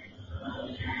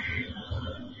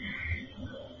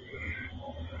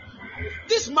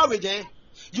 This marriage,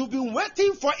 you've been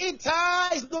waiting for it.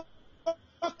 It's not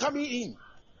coming in.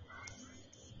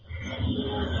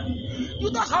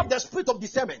 You don't have the spirit of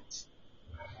discernment.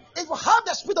 If you have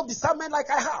the spirit of discernment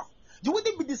like I have, you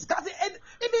wouldn't be discussing. And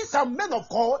even some men of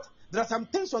God, there are some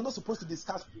things you are not supposed to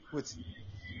discuss with.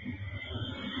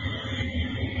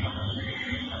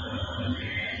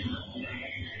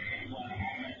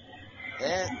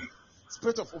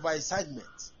 Spirit of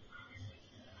overexcitement.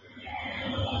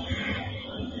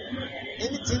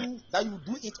 Anything that you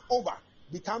do it over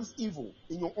becomes evil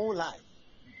in your own life.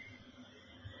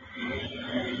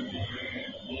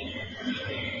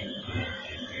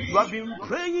 You have been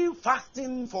praying,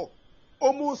 fasting for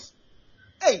almost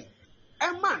a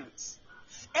month,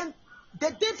 and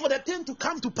the day for the thing to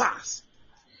come to pass,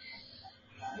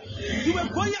 you were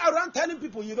going around telling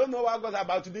people you don't know what God's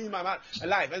about to do in my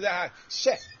life. And they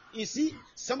share. You see,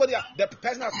 somebody, the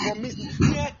person has promised me.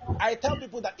 Yeah, I tell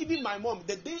people that even my mom,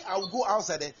 the day I'll go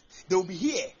outside, they will be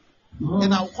here,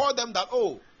 and I'll call them that,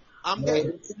 oh, I'm there.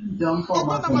 It's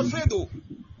not I'm afraid though,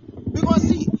 because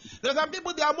see, there are some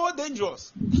people, they are more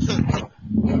dangerous.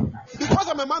 Because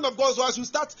I'm a man of God, so I should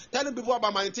start telling people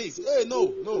about my things. Hey,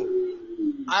 no.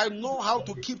 I know how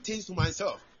to keep things to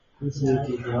myself.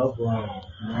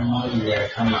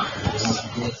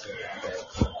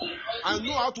 I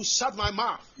know how to shut my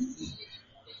mouth.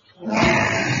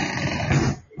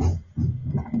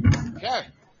 Yeah.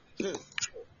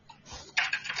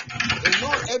 It's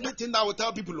not everything that I will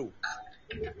tell people.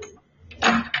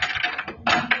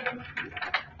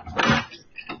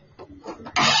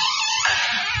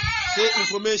 Say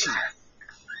information.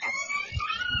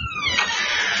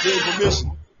 Say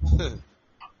information.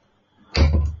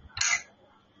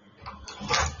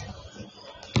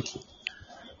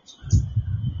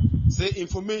 Say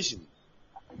information.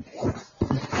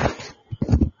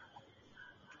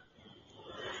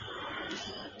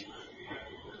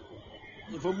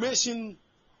 Information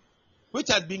which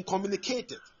has been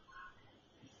communicated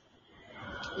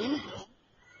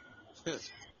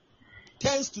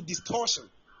tends to distortion.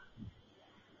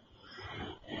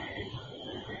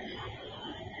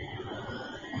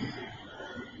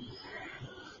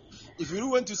 If you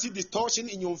want to see distortion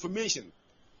in your information,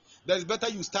 then it's better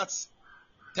you start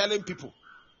telling people.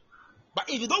 But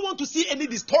if you don't want to see any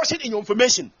distortion in your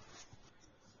information,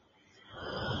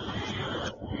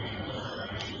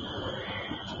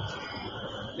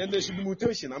 then there should be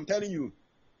mutation. I'm telling you.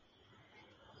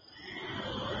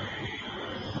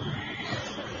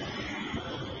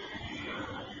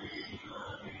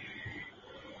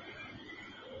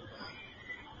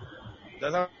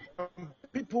 There are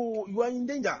people, you are in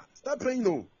danger. Start praying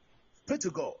now. Pray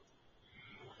to God.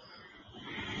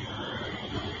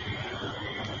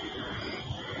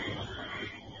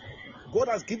 God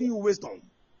has given you wisdom.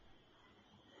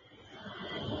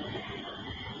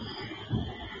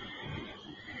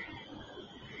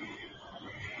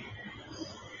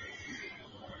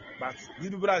 But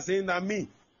you people are saying that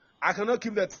I cannot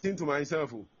keep that thing to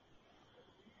myself.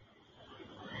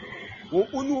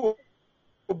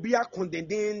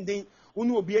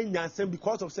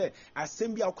 Because of say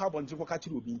assembly of carbon to catch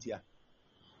you bintia.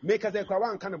 Make us a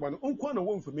crowd kind of one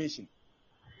information.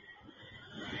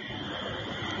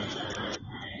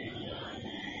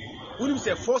 When you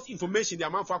say false information, the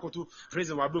amount of to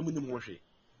praise our bloom in the morning.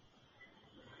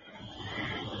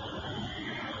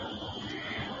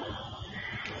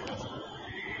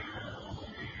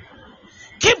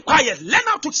 Keep quiet. Learn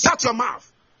how to shut your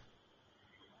mouth.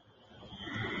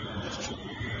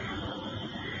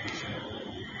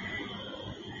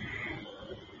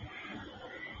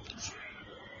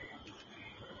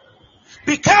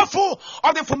 Be careful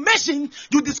of the information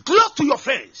you disclose to your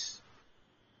friends.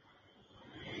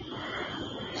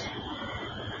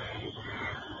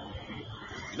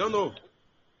 You don't know.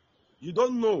 You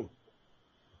don't know.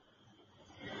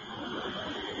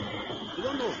 You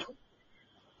don't know.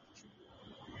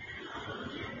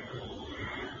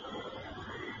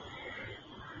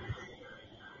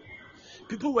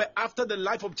 People were after the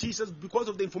life of Jesus because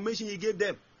of the information he gave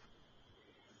them.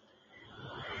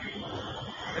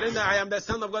 And then I am the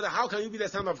Son of God. How can you be the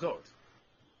Son of God?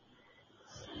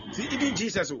 See, even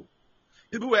Jesus,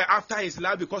 people were after his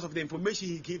life because of the information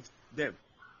he gave them.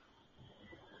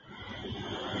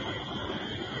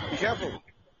 Be careful.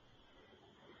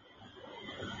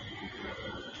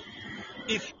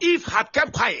 If Eve had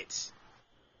kept quiet,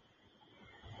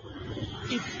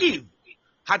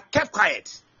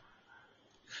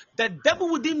 the devil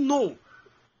wouldn't know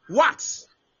what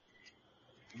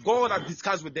God had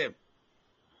discussed with them.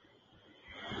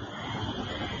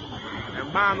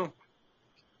 Man,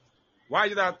 why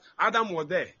is that? Adam was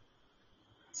there.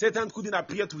 Satan couldn't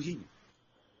appear to him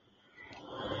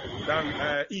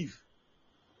than Eve.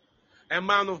 And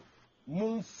man,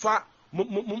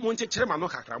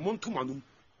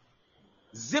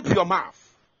 zip your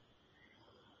mouth.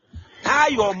 Tie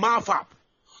your mouth up.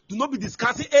 Do not be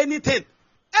discussing anything.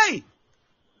 Hey!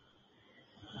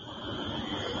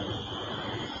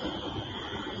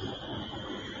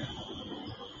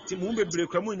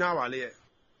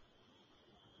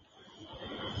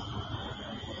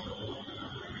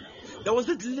 There was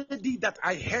this lady that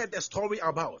I heard a story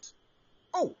about.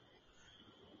 Oh,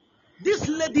 this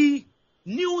lady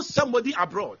knew somebody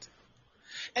abroad,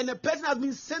 and the person has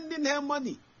been sending her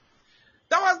money.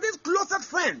 There was this closest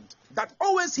friend that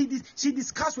always she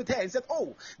discussed with her and said,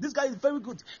 "Oh, this guy is very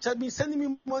good. She has been sending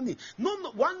me money."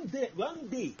 No, one day,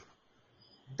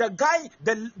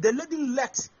 the lady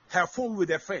left her phone with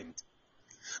a friend,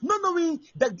 not knowing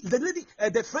that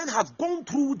the friend has gone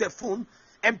through the phone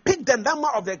and picked the number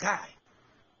of the guy.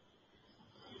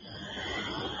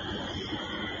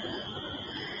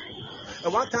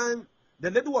 And one time,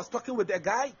 the lady was talking with the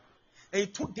guy, and he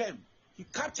took them, he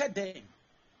captured them,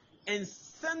 and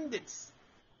sent it.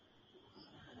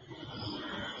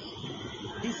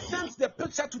 He sent the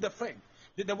picture to the friend,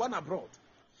 the one abroad.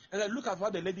 And I look at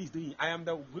what the lady is doing. I am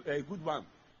the good one.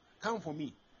 Come for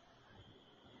me.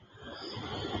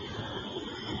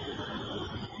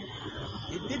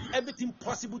 He did everything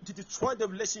possible to destroy the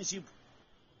relationship.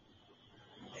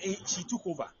 She took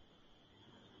over.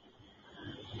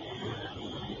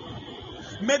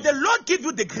 May the Lord give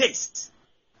you the grace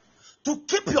to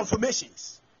keep your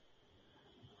informations.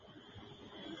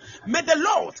 May the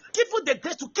Lord give you the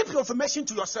grace to keep your information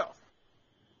to yourself.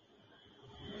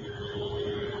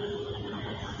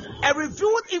 A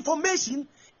revealed information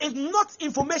is not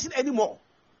information anymore.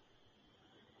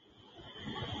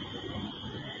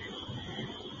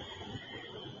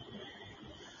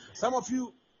 Some of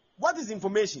you, what is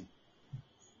information?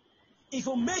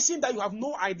 Information that you have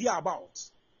no idea about.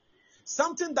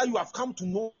 Something that you have come to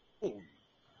know.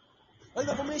 That is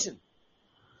information.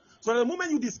 So the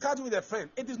moment you discuss with a friend,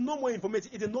 it is no more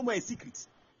information. It is no more a secret.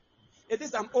 It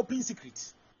is an open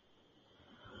secret.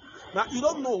 Now, you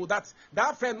don't know that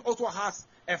that friend also has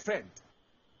a friend.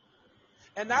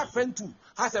 And that friend too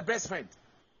has a best friend.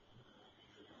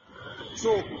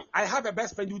 So, I have a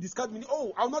best friend. You discuss with me.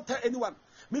 Oh, I'll not tell anyone.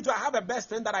 Me too, I have a best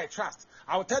friend that I trust.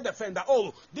 I'll tell the friend that,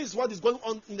 oh, this is what is going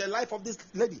on in the life of this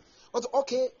lady. But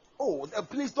okay, oh,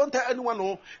 please don't tell anyone.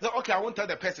 No. Okay, I won't tell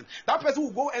the person. That person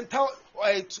will go and tell,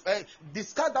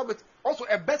 discuss that with also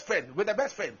a best friend, with a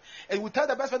best friend. And we tell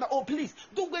the best friend that, oh, please,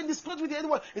 don't go and discuss with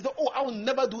anyone. He said, oh, I will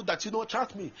never do that.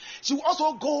 Trust me. She will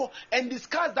also go and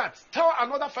discuss that. Tell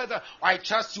another friend that, I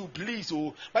trust you, please.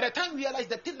 Oh. By the time you realize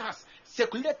the thing has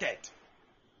circulated.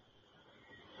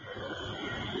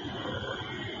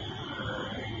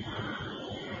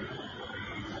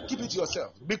 Keep it to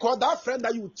yourself. Because that friend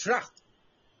that you trust,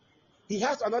 he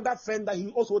has another friend that he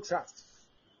also trusts.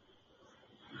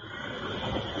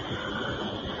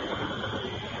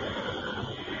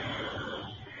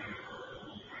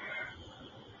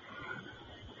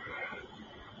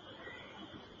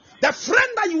 The friend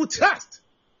that you trust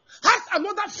has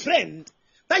another friend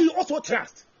that you also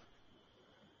trust.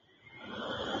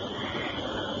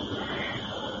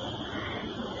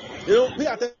 Pay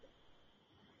attention.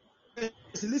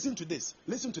 Listen to this.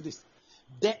 Listen to this.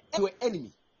 Your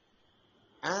enemy.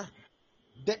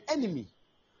 The enemy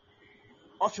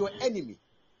of your enemy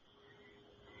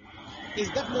is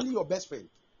definitely your best friend.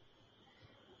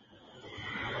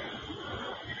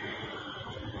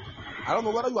 I don't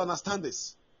know whether you understand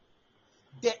this.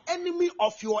 The enemy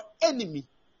of your enemy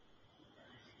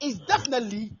is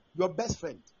definitely your best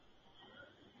friend.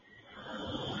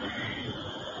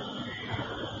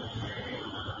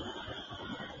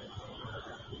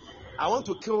 I want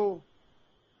to kill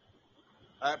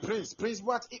Prince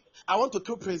Boat. I want to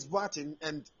kill Prince Boatin,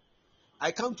 and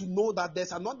I come to know that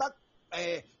there's another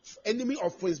enemy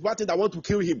of Prince Boatin that want to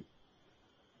kill him.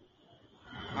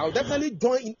 I'll definitely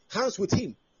join in hands with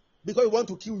him because he want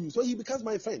to kill you, so he becomes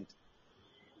my friend.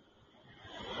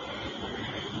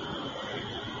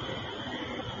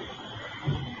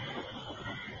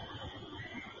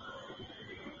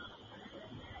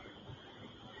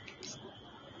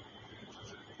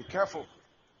 Be careful.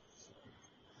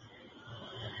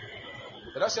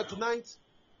 But I said tonight,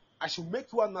 I should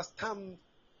make you understand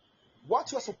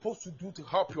what you are supposed to do to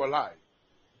help your life.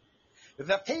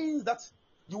 The things that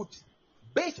you would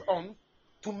base on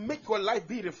to make your life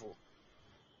beautiful.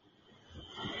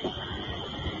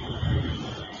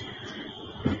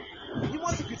 You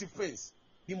want security, friends.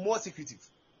 Be more secretive.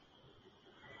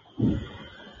 Be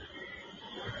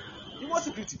more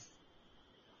secretive.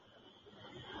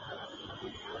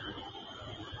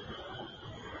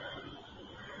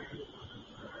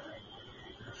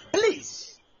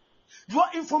 Please, your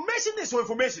information is your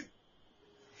information.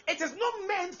 It is not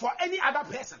meant for any other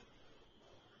person.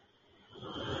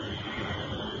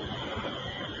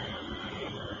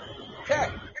 Okay.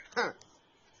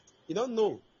 You don't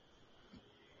know.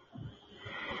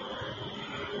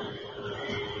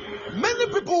 Many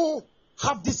people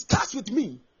have discussed with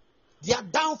me their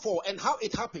downfall and how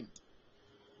it happened.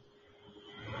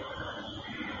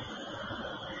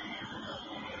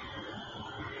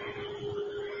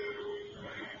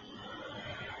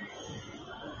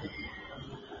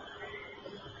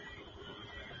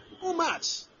 Too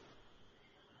much.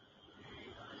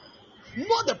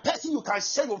 Not the person you can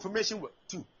share your information with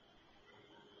too.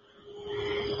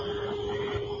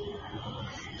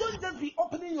 Don't just be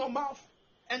opening your mouth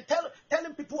and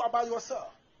telling people about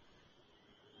yourself.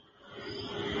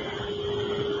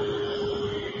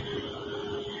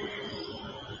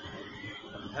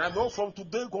 And I know from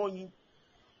today going,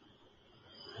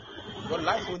 your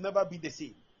life will never be the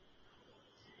same.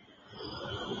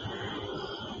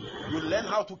 You learn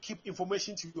how to keep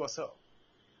information to yourself.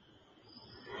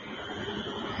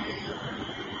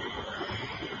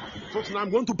 So tonight I'm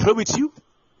going to pray with you.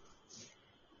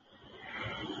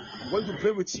 I'm going to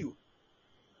pray with you.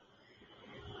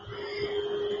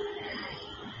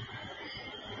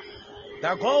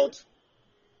 That God,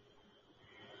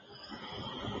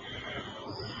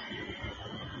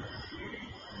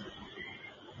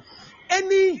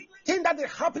 anything that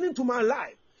is happening to my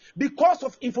life because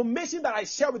of information that I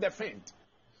share with a friend,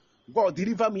 God,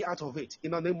 deliver me out of it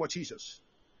in the name of Jesus.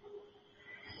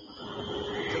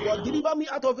 So God, deliver me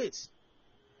out of it.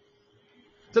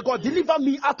 So God, deliver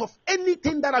me out of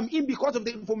anything that I'm in because of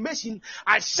the information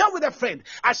I share with a friend,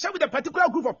 I share with a particular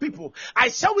group of people, I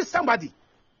share with somebody.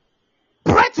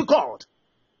 Pray to God.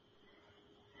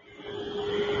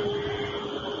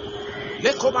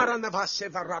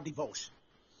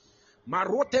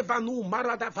 Marote vanu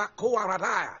marada vako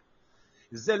aradaya.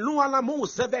 Zeluanamu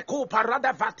zeveko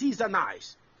parada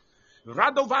vatizanais.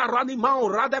 Radova ranimao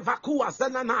rada vakua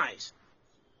zenanais.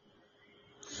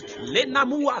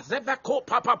 Lenamua zeveko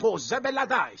papapo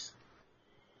zebeladais.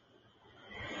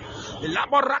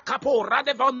 Laborakapo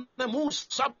radevonemu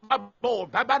sababo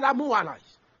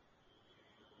babalamualais.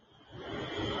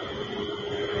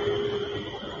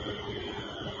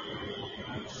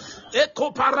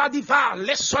 Eko paradiva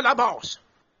lesolabos.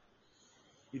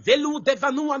 Velu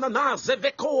devanu ananas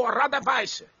eveko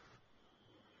radavais.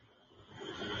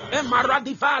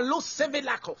 Emaradiva los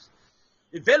sevelacos.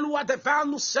 Velu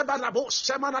adevanu sebalabos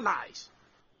semanalais.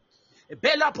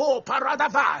 Belapo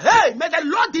paradava. Hey, may the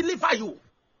Lord deliver you.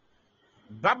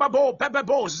 Bababo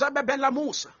bebebo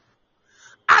zabebelamusa.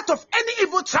 Out of any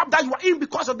evil trap that you are in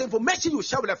because of the information you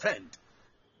share with a friend.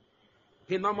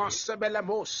 Pinama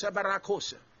sebelamo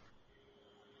sebarakose.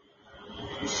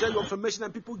 You share your information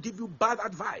and people give you bad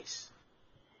advice.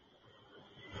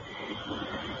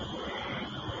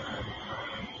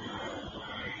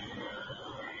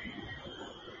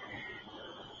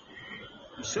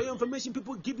 You share your information,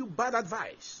 people give you bad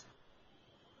advice.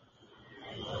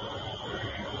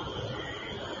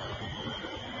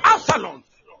 Absalom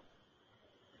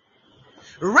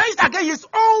raised against his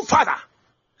own father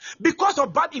because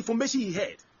of bad information he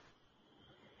heard.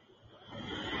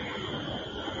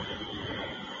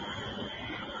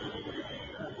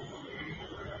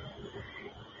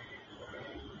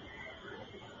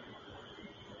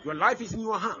 Your life is in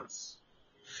your hands.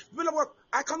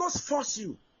 I cannot force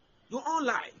you. Your own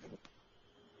life.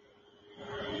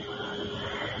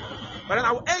 But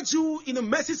I will urge you in the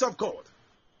mercies of God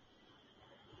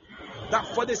that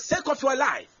for the sake of your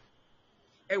life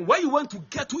and where you want to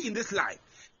get to in this life,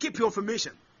 keep your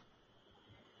information.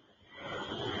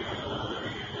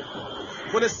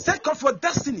 For the sake of your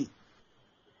destiny,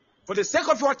 for the sake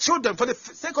of your children, for the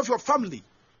sake of your family,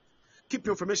 keep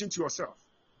your information to yourself.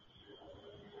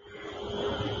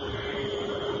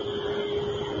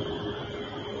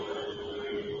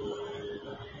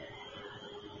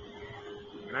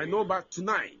 And I know about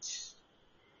tonight,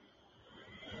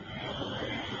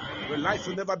 your life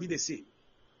will never be the same.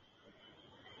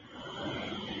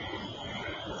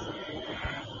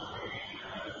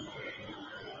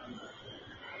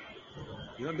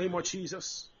 In the name of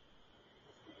Jesus.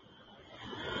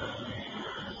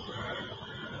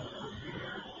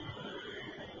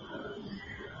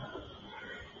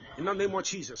 In the name of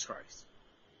Jesus Christ.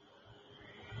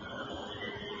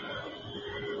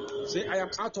 Say, I am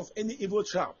out of any evil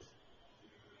trap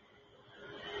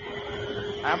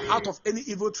I am out of any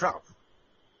evil trap.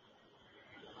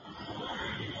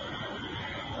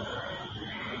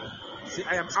 See,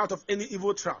 I am out of any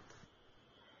evil trap.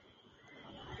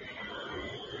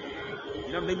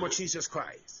 In the name of Jesus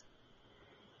Christ.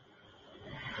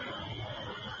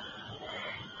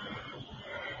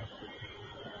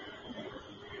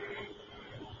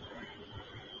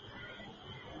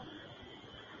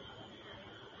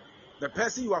 The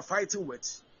person you are fighting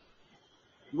with,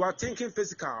 you are thinking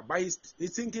physical, but he's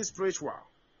thinking spiritual.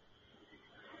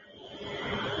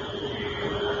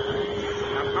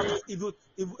 I'm out of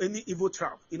any evil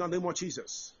trap in the name of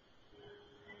Jesus.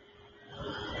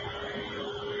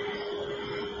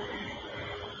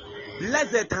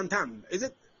 Blessed Tantan. Is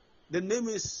it? The name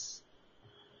is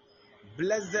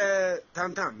Blessed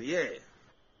Tantan. Yeah.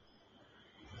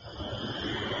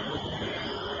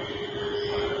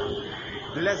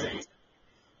 Blessed.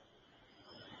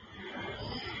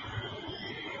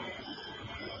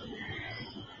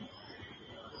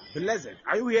 Blessed.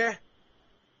 Are you here?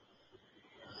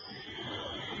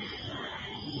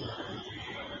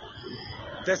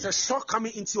 There's a shock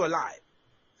coming into your life.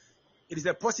 It is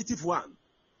a positive one.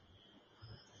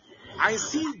 I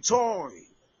see joy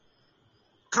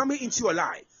coming into your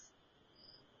life.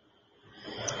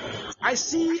 I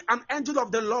see an angel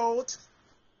of the Lord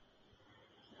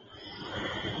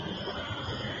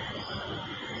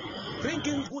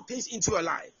bringing good things into your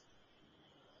life.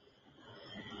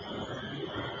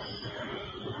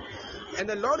 And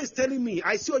the Lord is telling me,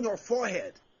 I see on your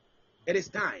forehead, it is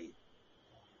time.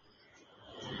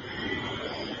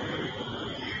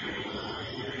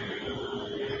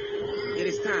 It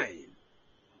is time.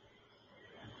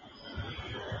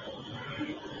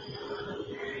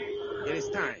 It is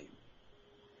time.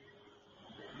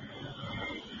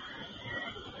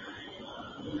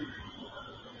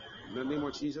 In the name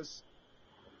of Jesus.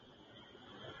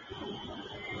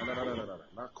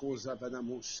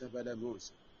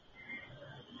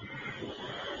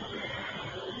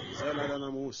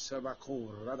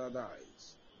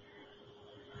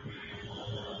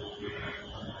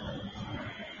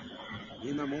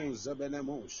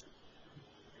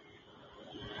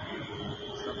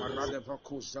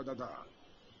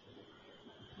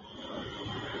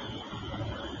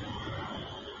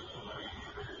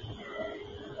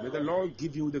 May the Lord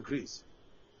give you the grace.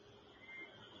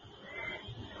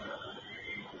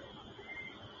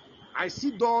 I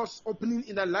see doors opening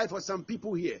in the life of some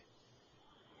people here.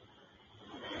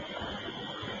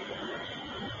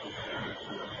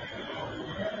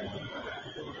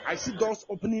 I see doors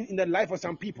opening in the life of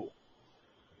some people.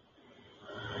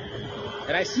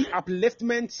 And I see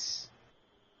upliftments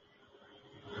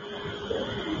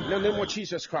in the name of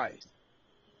Jesus Christ.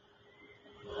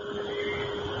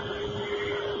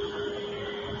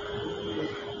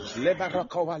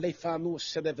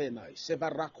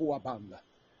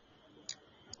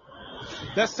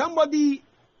 There's somebody,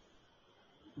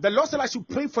 the Lord said I should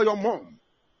pray for your mom.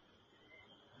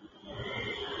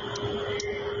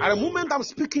 At the moment I'm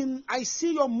speaking, I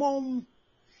see your mom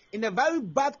in a very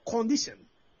bad condition.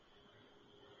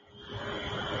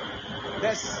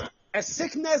 There's a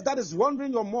sickness that is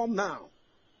wandering your mom now.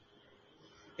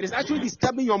 It is actually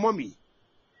disturbing your mommy.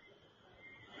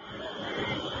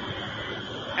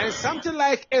 And something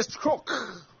like a stroke.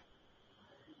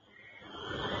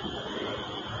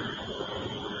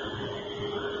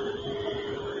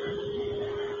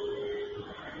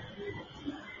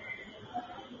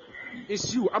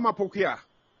 It's you, Amapokia.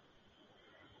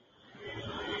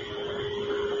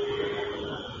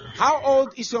 How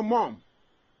old is your mom?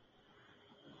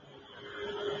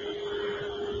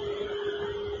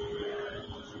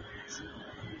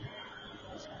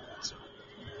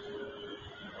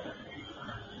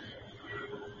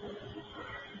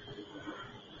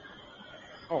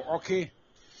 Oh, okay.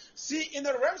 See, in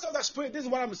the realms of the spirit, this is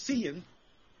what I'm seeing.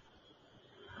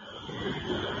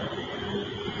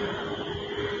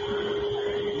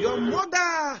 Your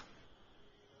mother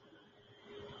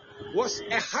was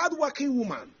a hard-working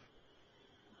woman.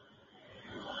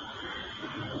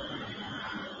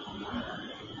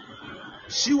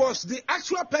 She was the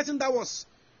actual person that was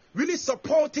really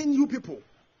supporting you people.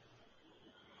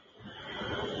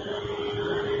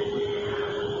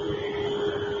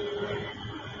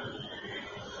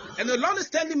 And the Lord is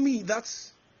telling me that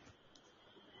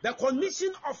the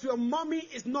condition of your mommy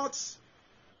is not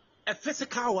a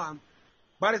physical one,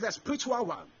 but it's a spiritual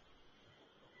one.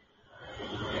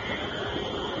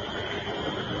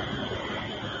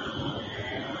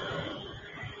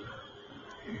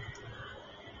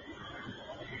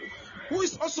 Who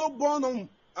is also born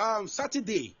on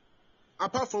Saturday,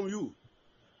 apart from you?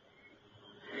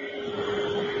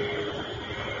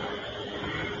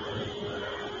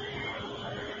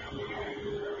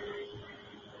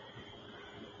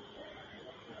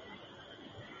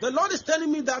 The Lord is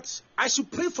telling me that I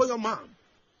should pray for your mom.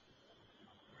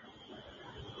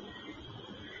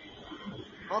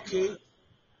 Okay.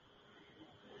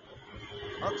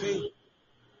 Okay.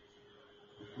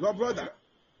 Your brother.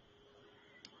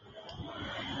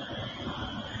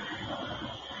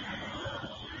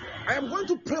 I am going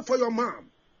to pray for your mom.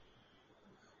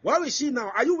 Where is she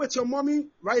now? Are you with your mommy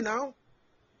right now?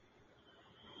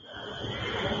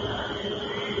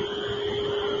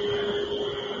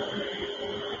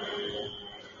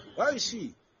 Where is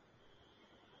she?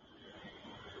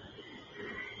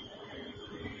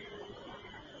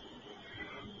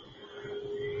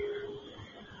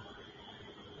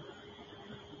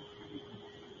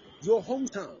 Your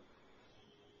hometown.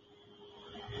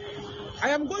 I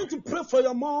am going to pray for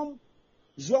your mom.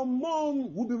 Your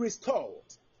mom will be restored.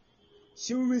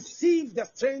 She will receive the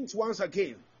strength once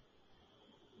again.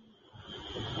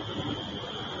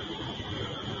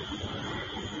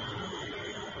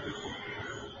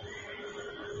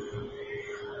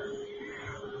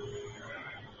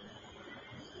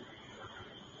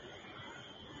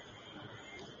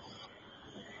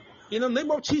 In the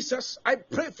name of Jesus, I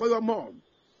pray for your mom.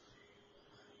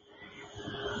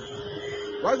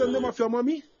 What is the name of your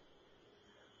mommy?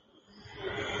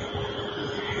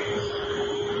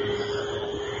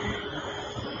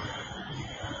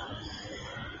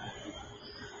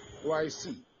 Oh, I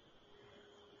see.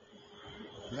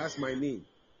 That's my name.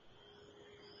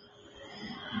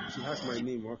 She has my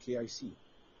name. Okay, I see.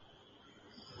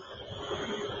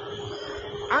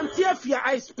 Auntie Efia,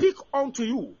 I speak unto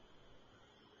you.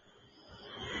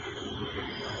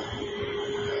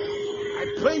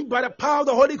 I pray by the power of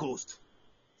the Holy Ghost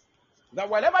that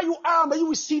wherever you are, may you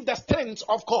receive the strength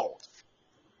of God.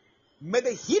 May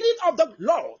the healing of the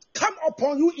Lord come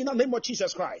upon you in the name of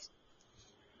Jesus Christ.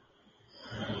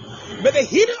 May the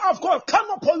healing of God come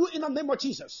upon you in the name of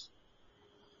Jesus.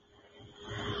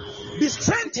 Be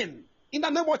strengthened in the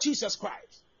name of Jesus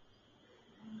Christ.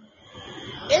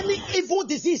 Any evil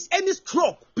disease, any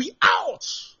stroke, be out.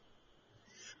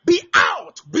 Be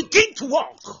out. Begin to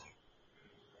walk.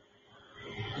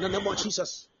 In the name of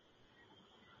Jesus.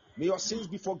 May your sins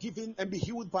be forgiven and be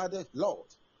healed by the Lord.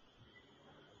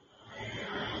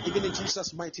 Even in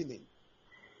Jesus' mighty name.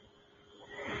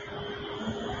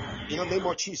 In the name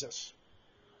of Jesus.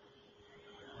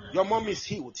 Your mom is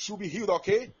healed. She'll be healed,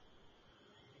 okay?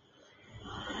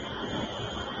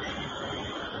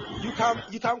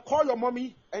 You can call your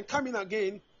mommy and come in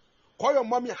again. Call your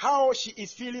mommy how she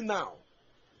is feeling now.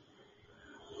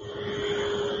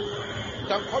 You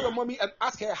can call your mommy and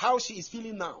ask her how she is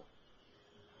feeling now.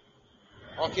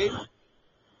 Okay?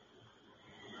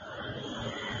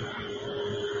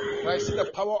 But I see the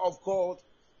power of God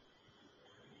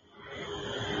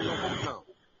in your hometown.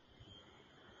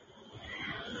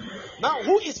 Now,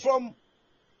 who is from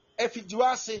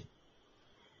Efijasi?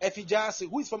 Efijasi.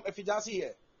 Who is from Efijasi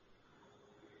here?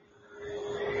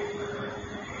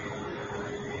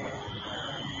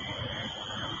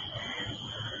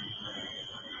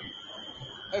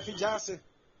 Efijasi.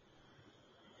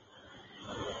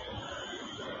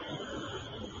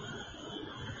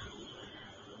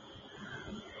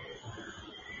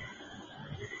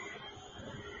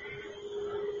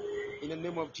 In the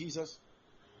name of Jesus.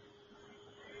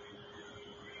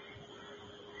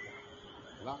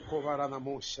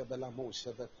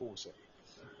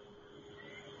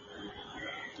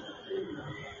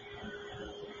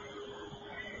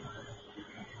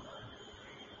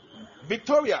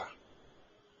 Victoria.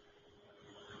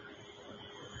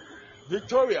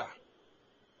 Victoria.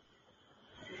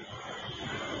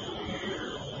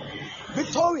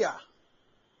 Victoria.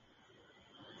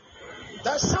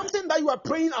 There's something that you are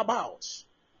praying about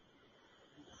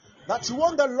that you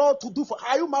want the Lord to do for.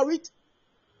 Are you married?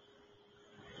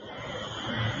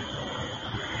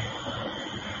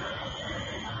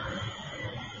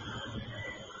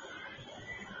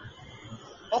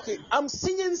 Okay, I'm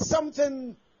seeing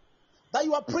something that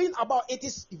you are praying about. It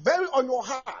is very on your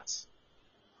heart.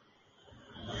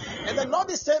 And the Lord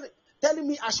is telling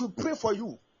me I should pray for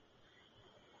you.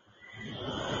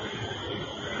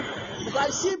 Because I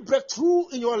see breakthrough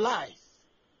in your life.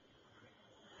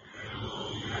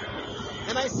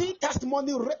 And I see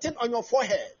testimony written on your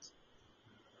forehead.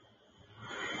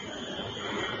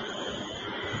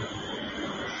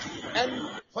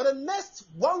 And for the next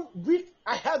 1 week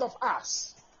ahead of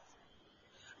us,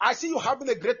 I see you having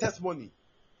a great testimony.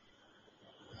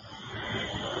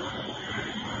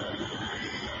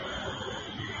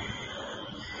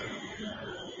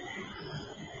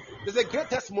 There's a great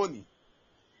testimony.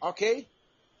 Okay?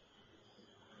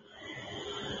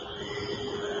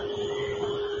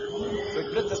 There's a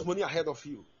great testimony ahead of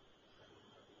you.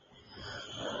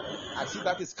 prophecy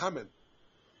that is coming.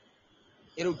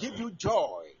 It will give you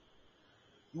joy.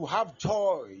 You have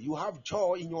joy. You have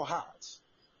joy in your heart.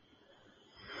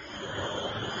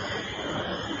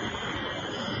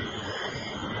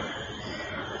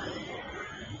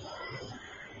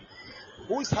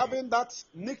 Who is having that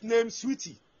nickname,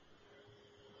 Sweetie?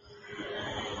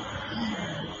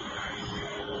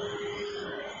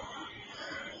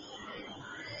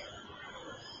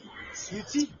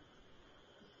 Sweetie?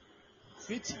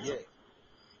 Sweetie, yeah.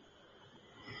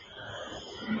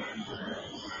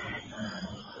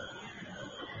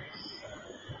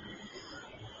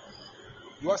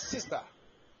 Your sister.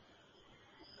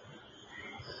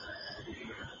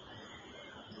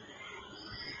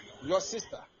 Your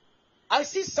sister. I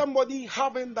see somebody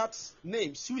having that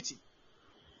name, Sweetie.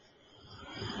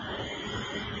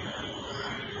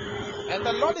 And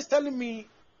the Lord is telling me,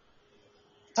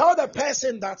 tell the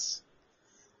person that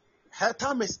her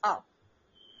time is up.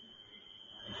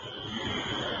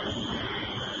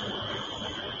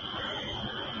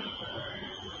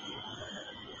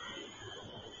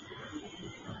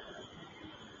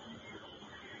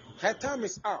 Her time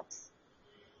is up.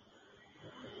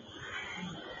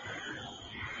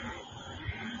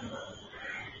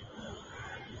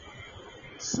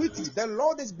 Sweetie, the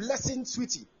Lord is blessing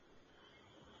Sweetie.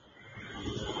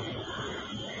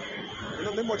 In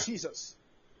the name of Jesus.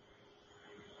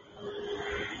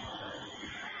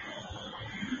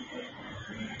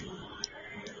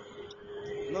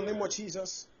 In the name of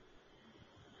Jesus.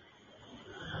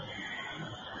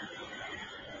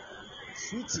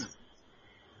 Sweetie.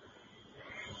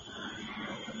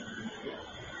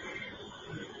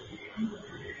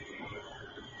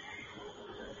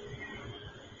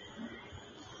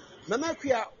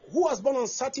 Nanakia, who was born on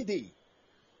Saturday?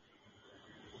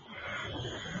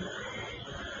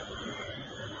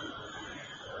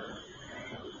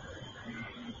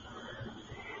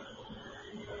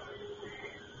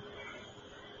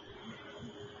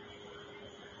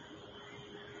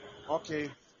 Okay.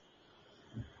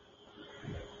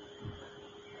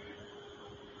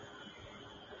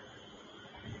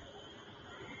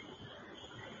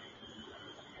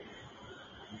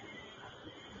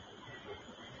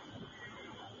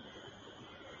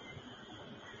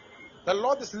 The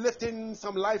Lord is lifting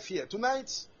some life here.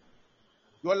 Tonight,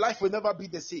 your life will never be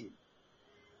the same.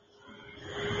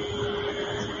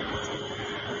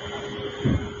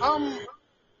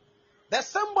 There's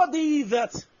somebody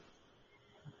that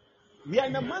we are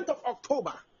in the month of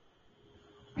October.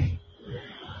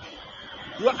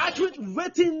 You are actually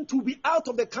waiting to be out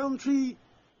of the country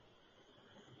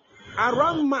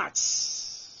around March.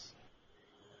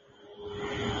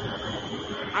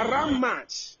 Around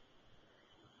March.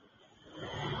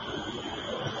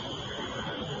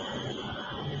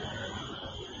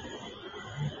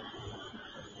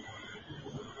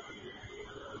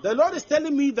 The Lord is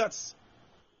telling me that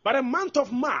by the month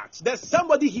of March, there's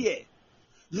somebody here.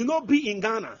 You know, be in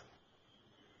Ghana.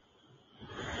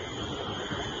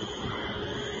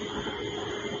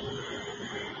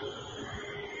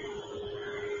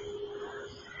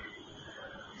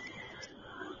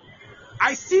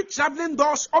 I see traveling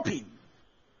doors open.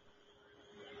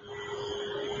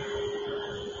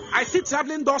 I see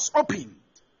traveling doors open.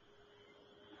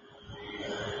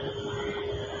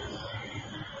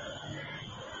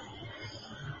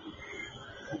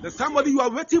 There's somebody, you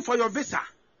are waiting for your visa.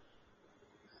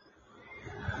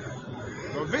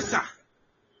 Your visa.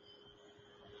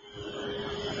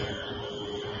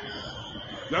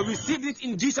 You have received it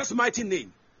in Jesus' mighty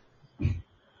name.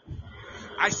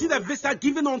 I see the visa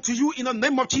given unto you in the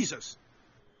name of Jesus.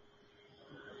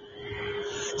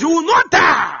 You will not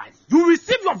die. You will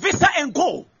receive your visa and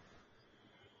go.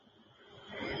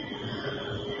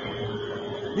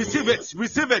 Receive it.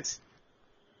 Receive it.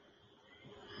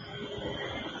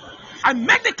 I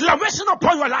make declaration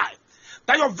upon your life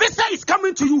that your visa is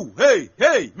coming to you.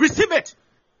 Hey, receive it.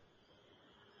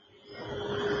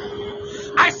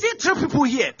 I see 3 people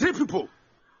here. 3 people.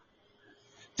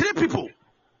 3 people.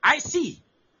 I see.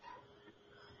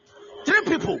 3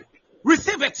 people.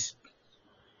 Receive it.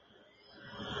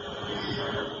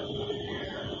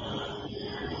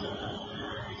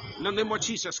 In the name of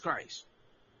Jesus Christ.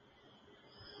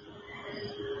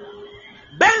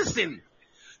 Benson,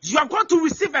 you are going to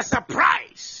receive a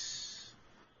surprise.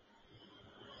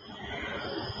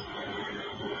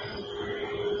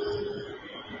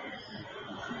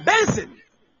 Benson,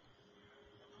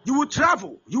 you will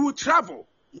travel. You will travel.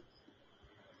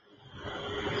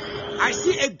 I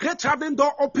see a great traveling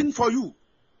door open for you.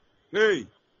 Hey.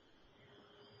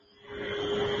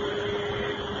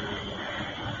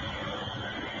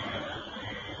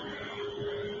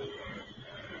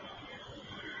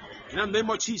 In the name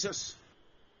of Jesus.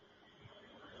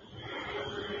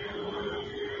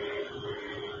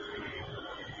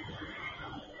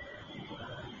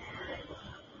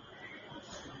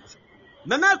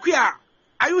 Nana Kuya,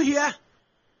 are you here?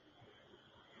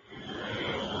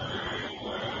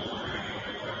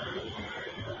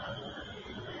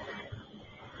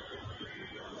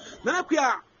 Nana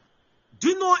Kuya, do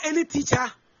you know any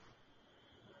teacher?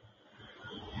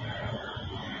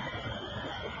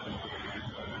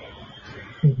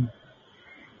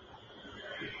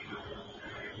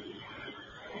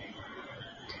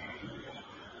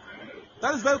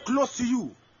 That is very close to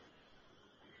you.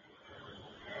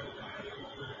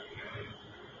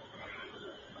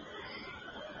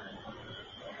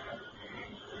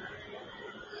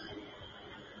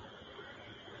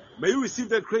 May you receive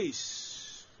the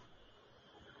grace.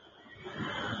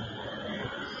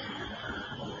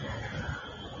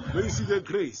 May you receive the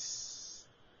grace.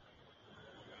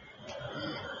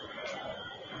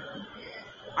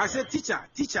 I said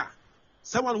teacher,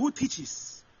 someone who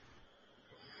teaches.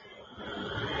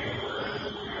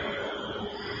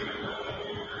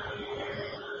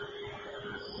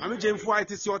 Mami Jemfua,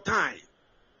 it is your time.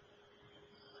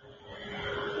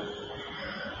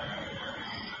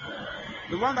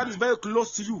 The one that is very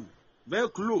close to you. Very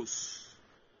close.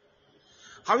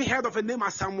 Have you heard of a name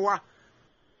as Samoa?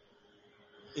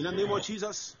 In the name of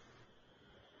Jesus.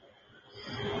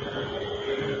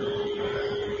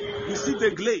 Receive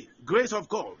the grace of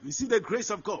God. Receive the grace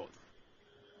of God.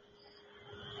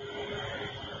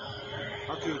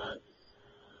 Okay.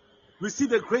 Receive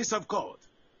the grace of God.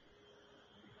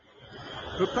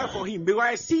 Prepare for him. Because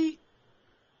I see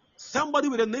somebody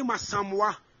with the name of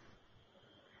Samoa,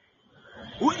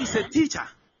 who is a teacher.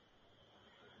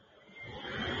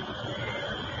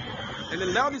 And the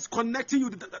Lord is connecting you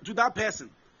to that person.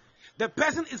 The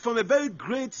person is from a very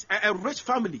great, a rich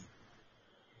family.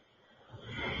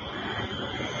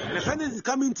 And the person is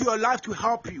coming into your life to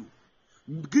help you,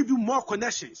 give you more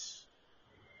connections.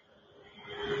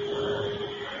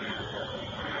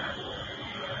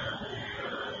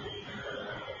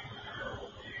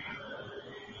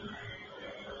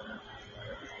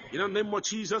 In the name of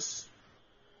Jesus.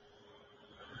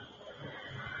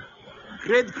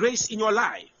 Great grace in your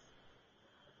life.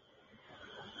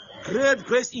 Great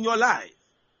grace in your life.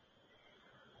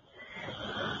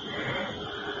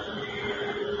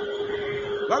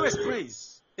 Where is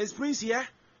Prince? Is Prince here?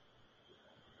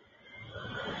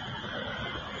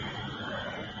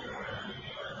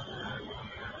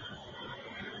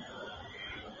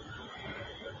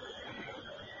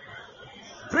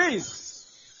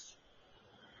 Prince,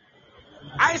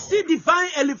 I see divine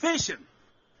elevation.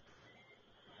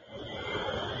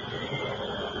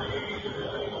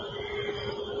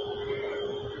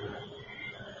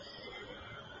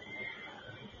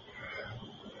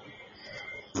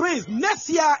 Prince, next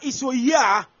year is your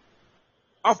year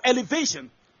of elevation.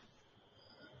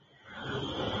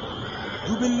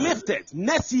 You'll be lifted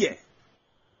next year.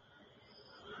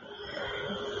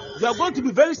 You are going to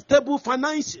be very stable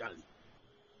financially.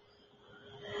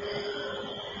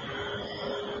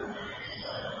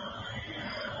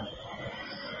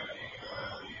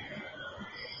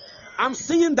 I'm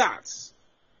seeing that.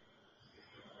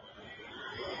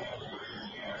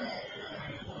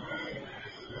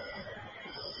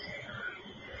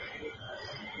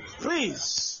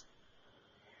 Please,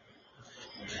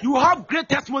 you have great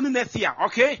testimony next year,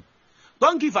 okay?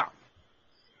 Don't give up.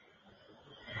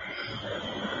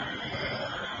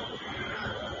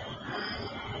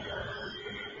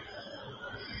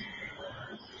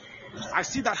 I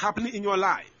see that happening in your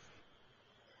life.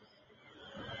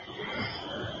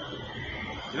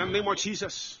 In the name of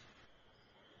Jesus.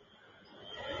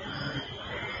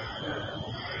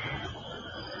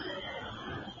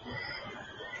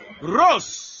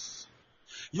 Rose,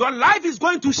 your life is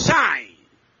going to shine.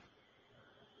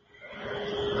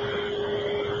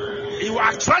 You will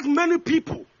attract many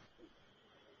people.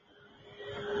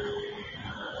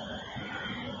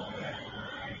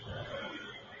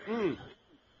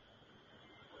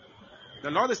 The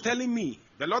Lord is telling me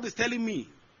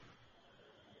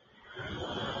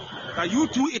that you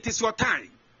too, it is your time.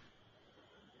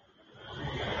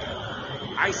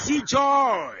 I see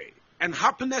joy and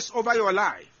happiness over your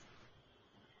life.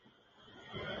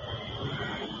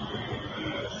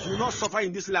 You will not suffer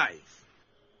in this life.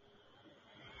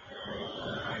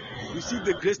 Receive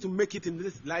the grace to make it in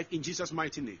this life in Jesus'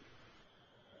 mighty name.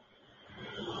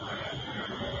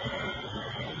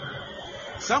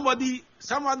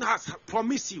 Someone has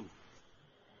promised you.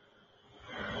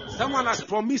 Someone has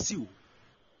promised you.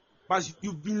 But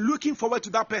you've been looking forward to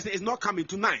that person. It's not coming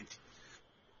tonight.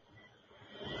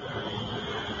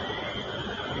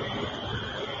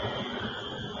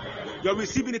 You're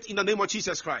receiving it in the name of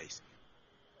Jesus Christ.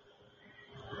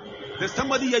 There's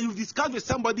somebody here, you've discussed with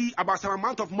somebody about some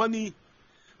amount of money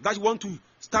that you want to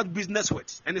start business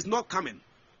with, and it's not coming.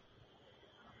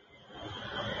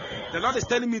 The Lord is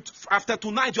telling me after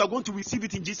tonight you are going to receive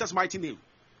it in Jesus' mighty name.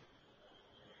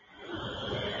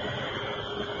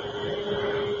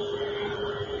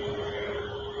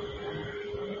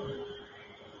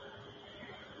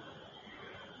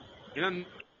 In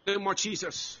the name of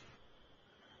Jesus.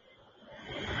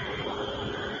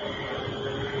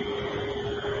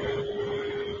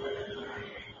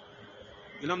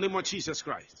 In the name of Jesus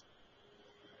Christ.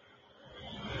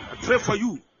 I pray for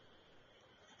you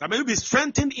that may you be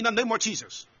strengthened in the name of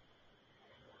Jesus.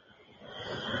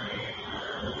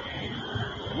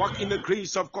 Walk in the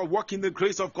grace of God. Walk in the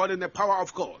grace of God and the power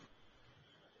of God.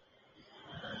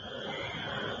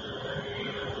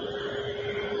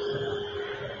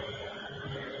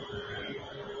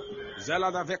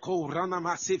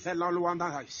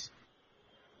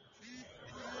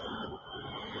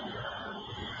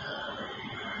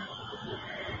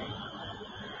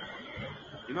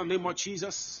 In the name of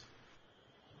Jesus.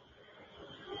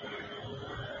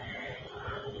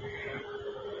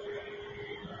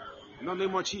 In the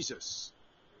name of Jesus.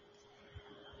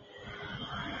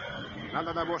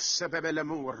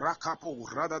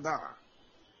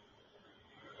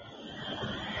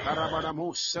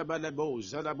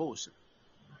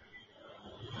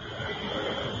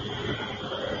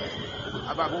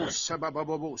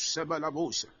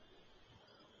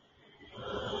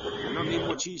 In the name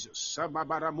of Jesus.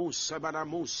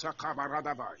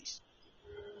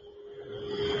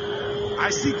 I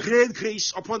see great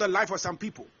grace upon the life of some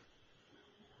people.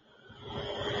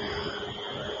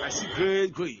 I see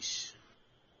great grace.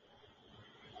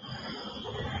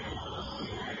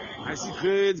 I see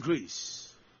great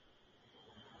grace.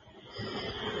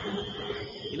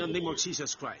 In the name of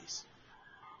Jesus Christ.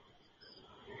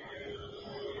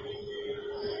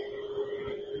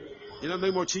 In the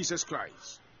name of Jesus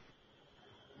Christ.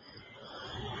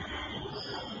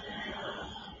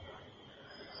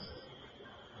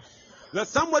 There's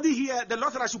somebody here, the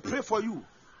Lord said I should pray for you.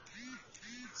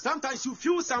 Sometimes you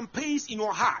feel some pains in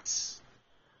your heart.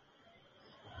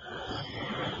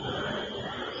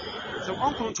 Some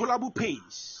uncontrollable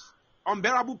pains,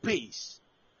 unbearable pains.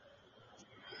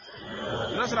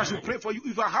 The Lord said I should pray for you.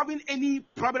 If you are having any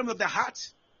problem with the heart,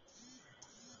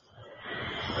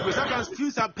 if you sometimes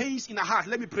feel some pains in the heart,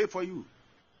 let me pray for you.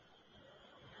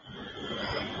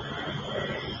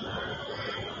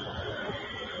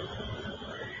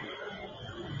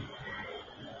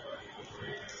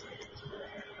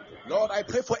 Lord, I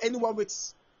pray for anyone with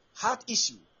heart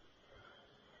issue,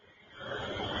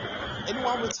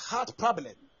 anyone with heart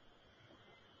problem,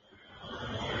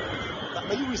 that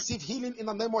may you receive healing in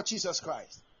the name of Jesus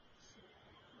Christ.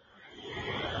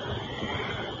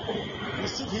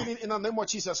 Receive healing in the name of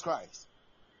Jesus Christ.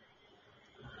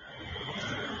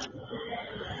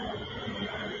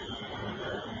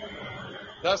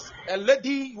 There's a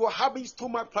lady who are having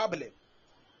stomach problem.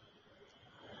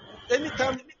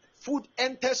 Anytime food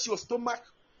enters your stomach,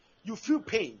 you feel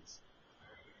pains.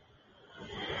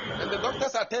 And the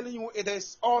doctors are telling you it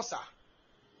is ulcer.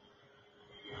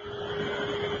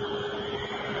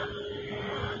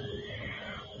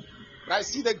 But I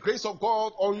see the grace of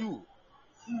God on you.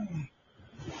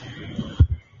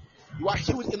 You are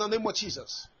healed in the name of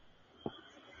Jesus.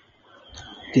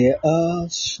 The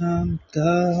awesome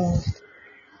God.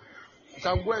 You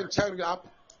can go and check it up.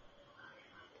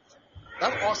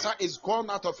 That ulcer is gone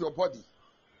out of your body.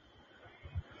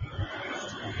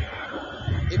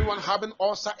 Anyone having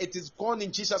ulcer, it is gone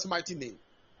in Jesus' mighty name.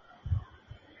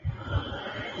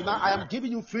 Now I am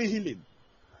giving you free healing.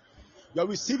 You are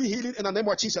receiving healing in the name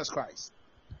of Jesus Christ.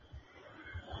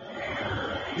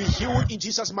 Be healed in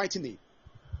Jesus' mighty name.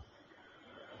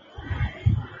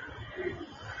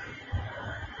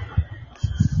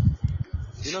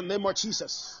 In the name of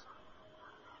Jesus.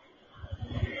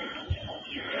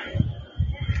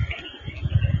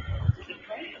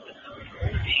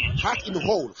 Heart in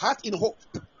whole. Heart in whole.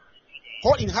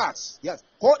 Heart in hearts. Yes.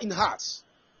 Heart in hearts.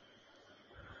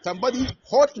 Somebody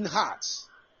heart in hearts.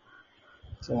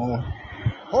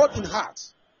 Heart in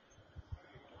hearts.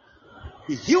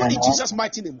 Be healed in Jesus'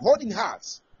 mighty name. Heart in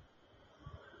hearts.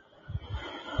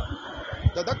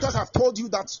 The doctors have told you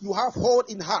that you have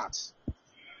heart in hearts.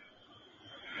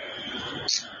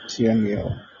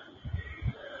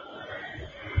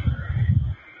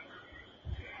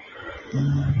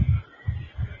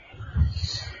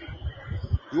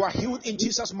 You are healed in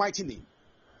Jesus' mighty name.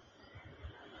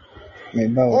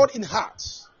 Heart in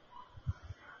hearts.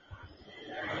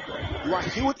 You are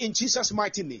healed in Jesus'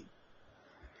 mighty name.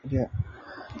 Yeah.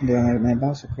 The my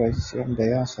boss Christ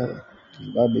they are sorry.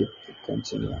 Baby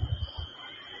continue.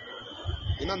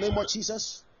 In the name of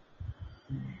Jesus.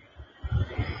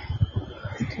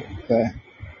 Okay.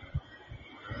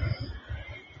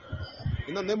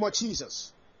 In the name of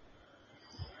Jesus.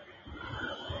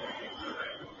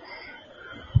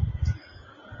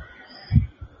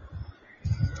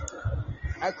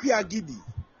 Akuya Gidi.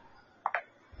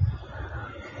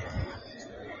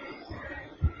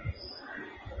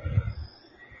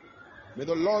 May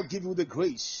the Lord give you the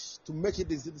grace to make it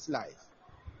in this life.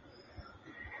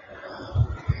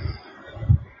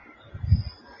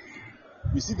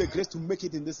 Receive the grace to make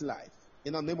it in this life.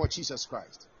 In the name of Jesus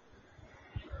Christ.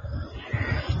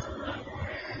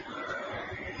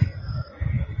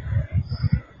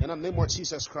 In the name of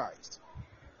Jesus Christ.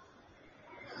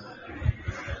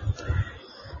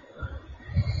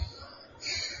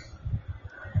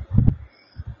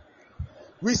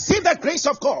 Receive the grace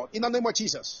of God in the name of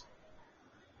Jesus.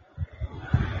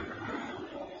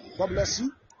 God bless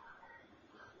you.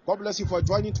 God bless you for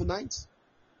joining tonight.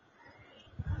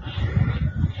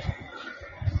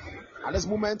 At this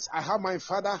moment, I have my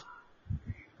father,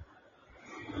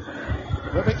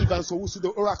 Reverend Ivan Sowusu, the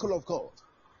Oracle of God.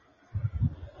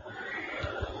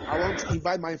 I want to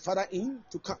invite my father in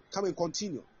to come and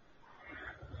continue.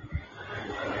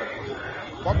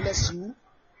 God bless you.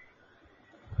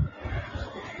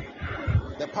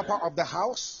 The papa of the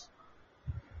house,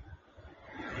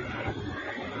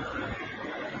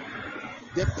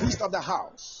 the priest of the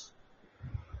house.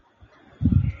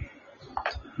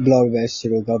 Glory bless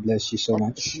you. God bless you so God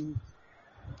much. bless you.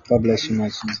 God bless you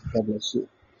much. God bless you.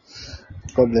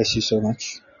 God bless you so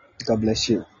much. God bless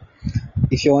you.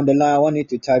 If you're on the line, I want you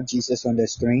to type Jesus on the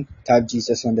screen. Type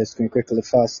Jesus on the screen quickly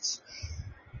fast.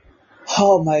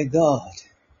 Oh my God.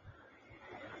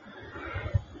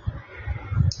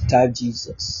 Type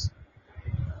Jesus.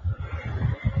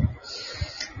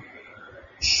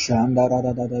 Type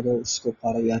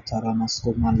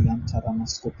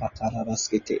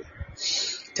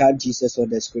Jesus on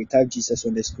the screen. Type Jesus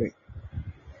on the screen.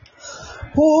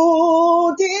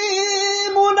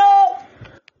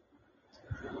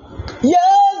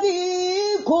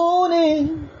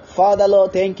 Father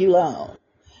Lord, thank you, Lord.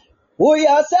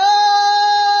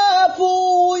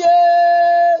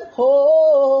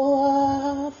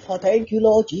 Thank you,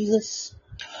 Lord Jesus.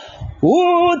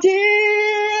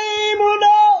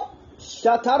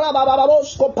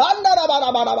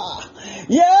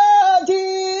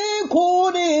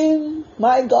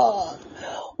 My God.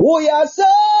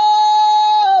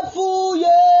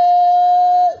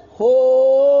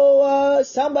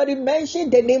 Somebody mention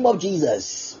the name of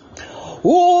Jesus.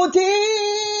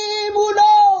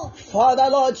 Father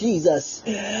Lord Jesus.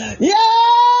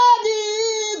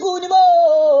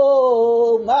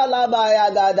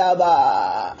 Malabaya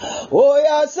Gadaba.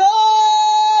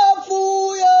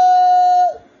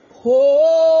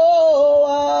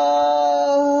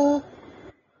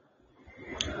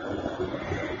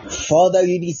 Father,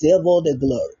 you deserve all the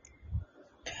glory.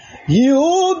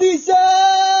 You deserve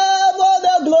all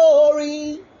the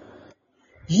glory.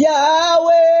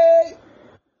 Yahweh,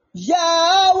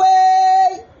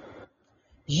 Yahweh,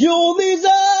 you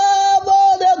deserve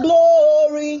all the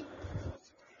glory.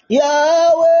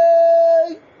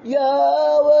 Yahweh,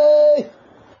 Yahweh,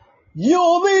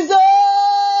 you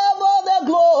deserve all the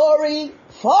glory.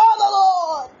 Father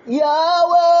Lord,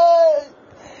 Yahweh,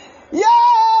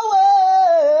 Yahweh,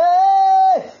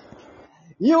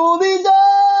 you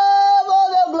deserve all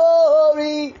the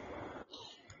glory.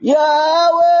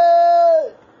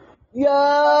 Yahweh,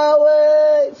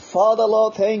 Yahweh. Father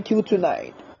Lord, thank you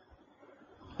tonight.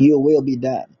 Your will be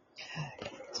done.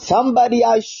 Somebody,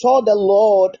 I saw the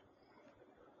Lord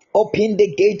open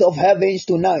the gate of heavens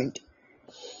tonight.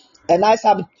 And as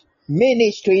I'm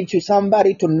ministering to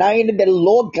somebody tonight, the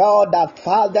Lord God, our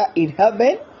Father in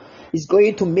heaven, is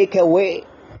going to make a way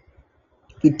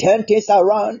to turn things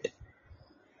around.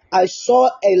 I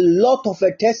saw a lot of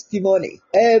a testimony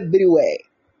everywhere.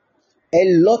 A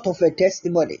lot of a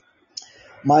testimony.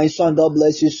 My son, God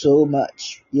bless you so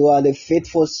much. You are the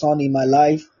faithful son in my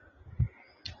life.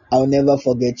 I'll never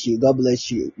forget you. God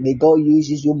bless you. May God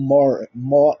use you more and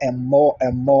more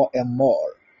and more.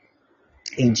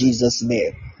 In Jesus'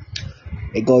 name.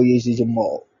 May God use you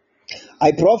more.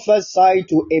 I prophesy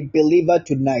to a believer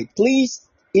tonight. Please,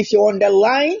 if you're on the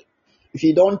line, if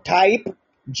you don't type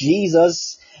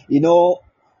Jesus, you don't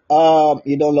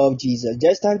love Jesus,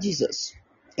 just type Jesus.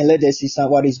 And let us see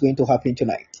what is going to happen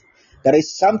tonight. There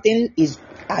is something,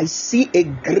 I see a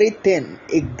great thing,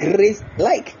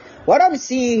 what I'm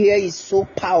seeing here is so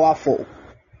powerful.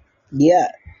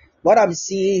 Yeah. What I'm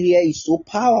seeing here is so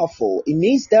powerful. It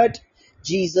means that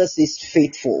Jesus is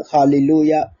faithful.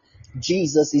 Hallelujah.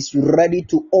 Jesus is ready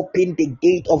to open the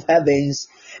gate of heavens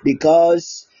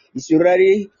because he's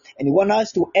ready and he wants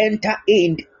us to enter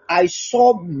in. I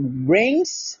saw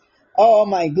rings. Oh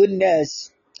my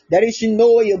goodness. There is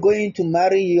no way you're going to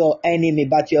marry your enemy,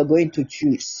 but you're going to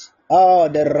choose. Oh,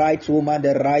 the right woman,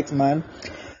 the right man.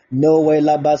 No way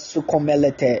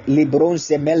labasukomelete. Libron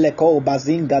semeleko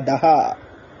bazinga daha.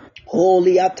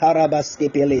 Holy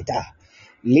atarabaskepeleta.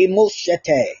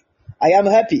 Limoshete. I am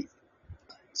happy.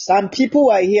 Some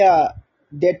people are here.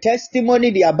 The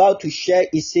testimony they're about to share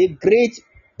is a great,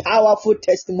 powerful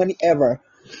testimony ever.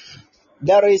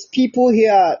 There is people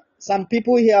here, some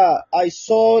people here, I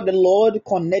saw the Lord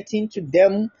connecting to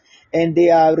them and they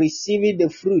are receiving the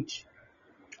fruit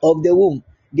of the womb.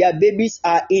 Their babies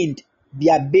are in.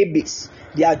 Their babies,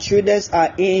 their children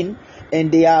are in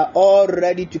and they are all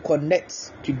ready to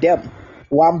connect to them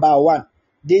one by one.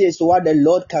 This is what the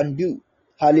Lord can do.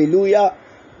 Hallelujah.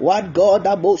 What God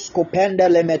abosko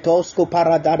pendele metosko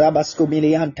paradarabasko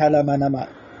miliantalamanama.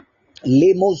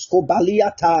 Lemosko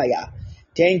baliataya.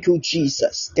 Thank you,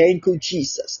 Jesus. Thank you,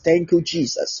 Jesus. Thank you,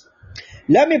 Jesus.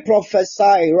 Let me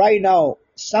prophesy right now.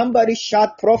 Somebody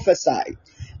shout prophesy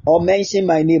or mention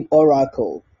my name,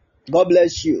 Oracle. God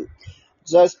bless you.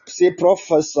 Just say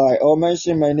prophesy or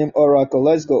mention my name, Oracle.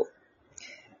 Let's go.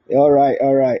 All right.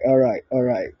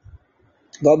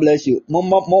 God bless you.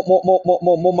 Mama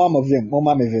vim.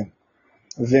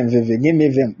 Give me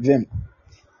vim.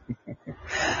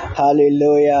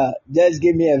 Hallelujah. Just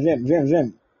give me a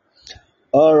vim.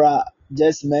 Alright.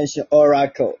 Just mention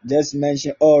Oracle.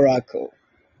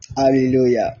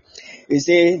 Hallelujah. You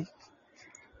see,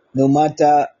 no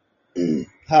matter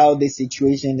how the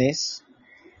situation is,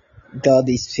 God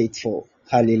is faithful.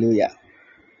 Hallelujah.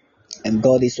 And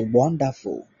God is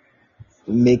wonderful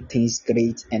to make things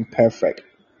great and perfect.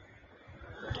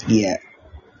 Yeah.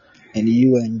 And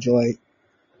you enjoy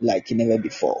like never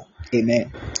before.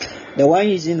 Amen. The one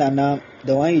using Ama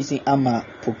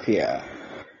Pokia.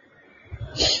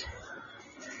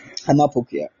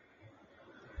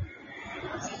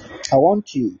 I want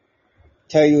to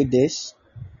tell you this.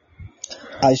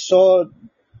 I saw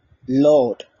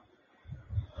Lord.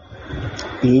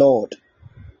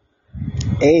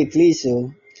 Hey, please,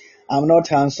 I'm not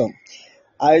handsome.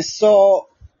 I saw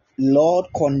Lord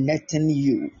connecting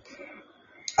you.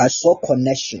 I saw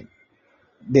connection.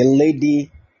 The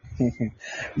lady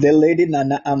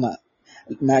Nana Ama.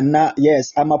 Ama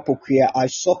Pokia. I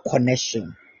saw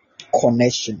connection.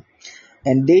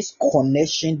 And this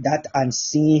connection that I'm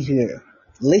seeing here,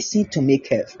 listen to me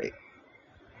carefully.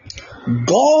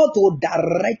 God will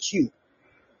direct you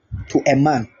to a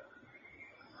man.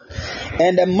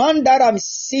 And the man that I'm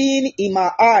seeing in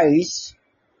my eyes,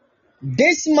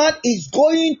 this man is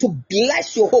going to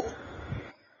bless your home.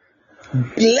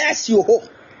 Bless your home.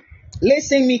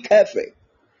 Listen me carefully.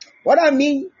 What does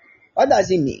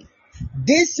it mean?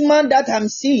 This man that I'm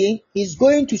seeing is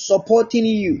going to supporting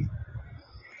you.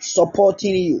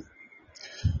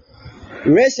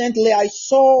 Recently, I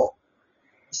saw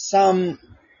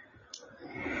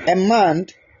a man,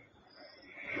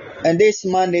 and this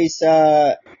man is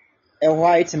a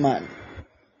white man.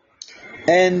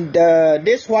 And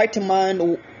this white man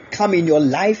will come in your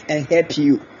life and help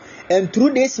you. And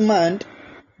through this man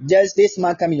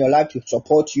come in your life to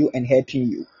support you and helping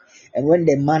you. And when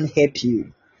the man help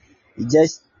you, he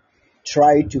just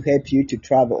try to help you to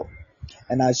travel.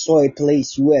 And I saw a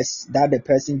place, US, that the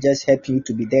person just helped you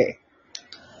to be there.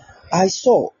 I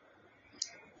saw.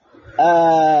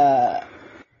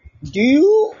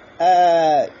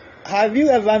 Have you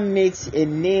ever met a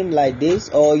name like this,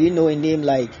 or a name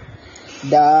like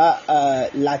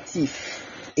Latif?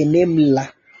 A name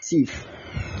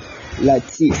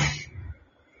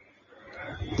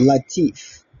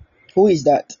Latif. Who is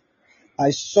that? I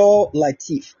saw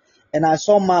Latif, and I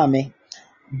saw Mami.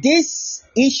 This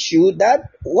issue,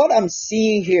 that what I'm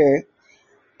seeing here,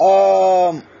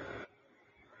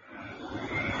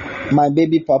 my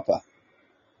baby papa,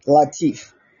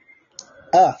 Latif.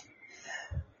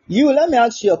 Let me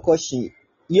ask you a question.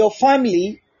 Your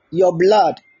family, your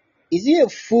blood, is it a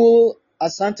full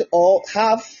Asante or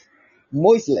half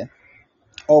Muslim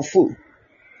or full?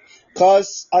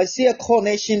 Because I see a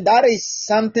connection that is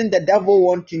something the devil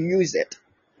want to use it.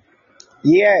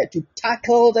 Yeah, to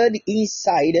tackle the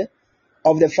inside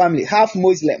of the family. Half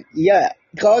Muslim. Yeah,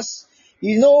 because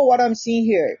you know what I'm seeing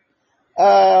here.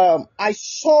 I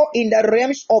saw in the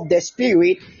realms of the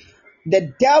spirit,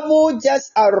 the devil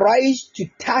just arise to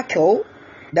tackle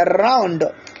the round,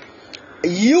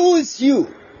 use you.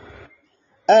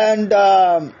 And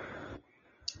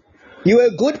You're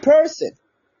a good person.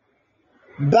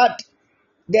 But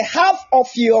the half of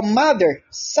your mother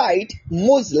side,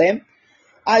 Muslim,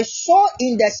 I saw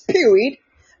in the spirit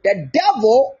the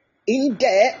devil in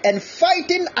there and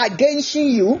fighting against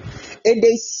you. And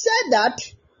they said that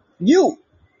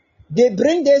they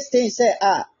bring this thing, say,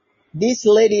 this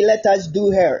lady, let us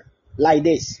do her like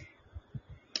this.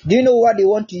 Do you know what they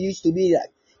want to use to be like?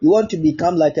 You want to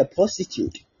become like a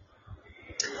prostitute.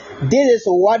 This is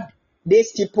what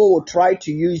these people will try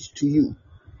to use to you.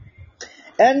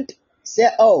 And say,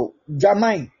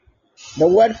 Jermaine, the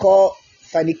word called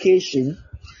fornication,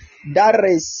 that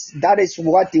is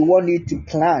what they want you to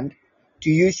plan to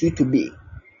use you to be.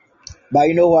 But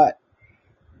you know what?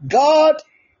 God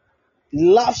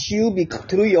loves you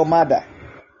through your mother,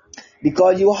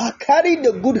 because you have carried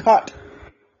the good heart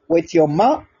with your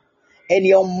mom, and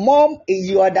your mom,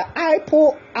 you are the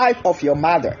apple eye of your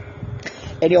mother,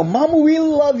 and your mom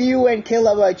will love you and care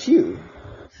about you.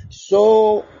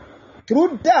 So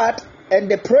through that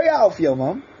and the prayer of your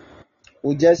mom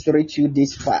will just reach you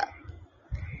this far,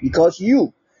 because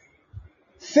you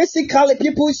physically,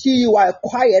 people see you are a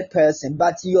quiet person,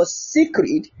 but your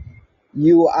secret,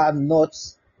 you are not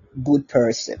good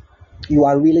person. You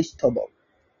are really stubborn.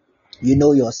 You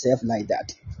know yourself like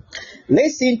that.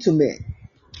 Listen to me.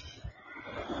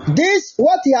 This,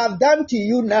 what he have done to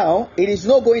you now, it is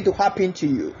not going to happen to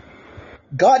you.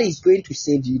 God is going to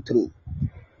save you through,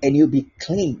 and you'll be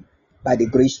clean by the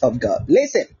grace of God.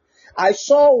 Listen, I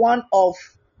saw one of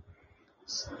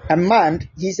a man,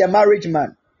 he's a married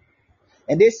man,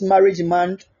 and this married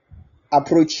man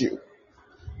approach you.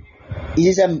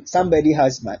 He's somebody's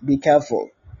husband. Be careful.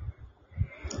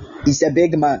 He's a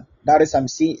big man. That is I'm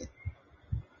seeing.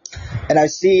 And I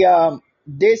see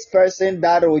this person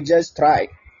that will just try.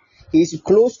 He's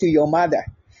close to your mother.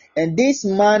 And this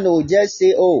man will just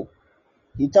say,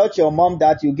 he told your mom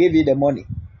that you give you the money,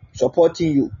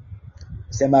 supporting you.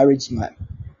 It's a marriage man.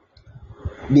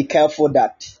 Be careful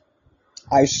that.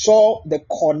 I saw the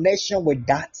connection with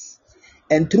that.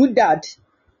 And through that,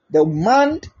 the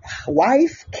man's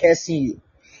wife cursing you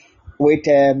with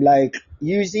like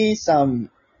using some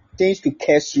things to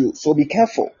curse you. So be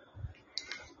careful.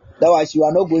 Otherwise, you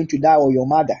are not going to die or your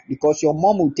mother, because your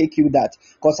mom will take you that.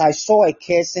 Because I saw a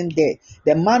cursing there.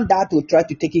 The man that will try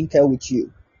to take care with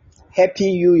you,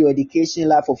 helping you your education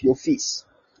life of your fees.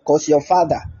 Because your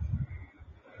father,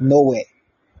 nowhere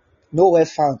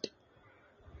found.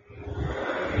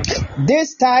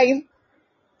 This time,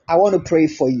 I want to pray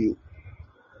for you.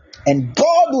 And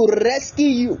God will rescue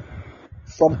you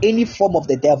from any form of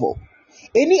the devil.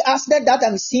 Any aspect that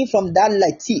I'm seeing from that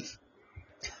like thief,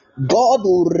 God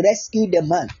will rescue the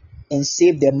man and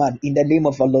save the man in the name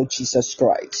of our Lord Jesus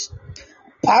Christ.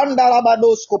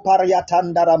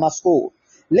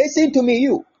 Listen to me,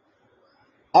 you.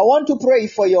 I want to pray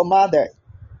for your mother.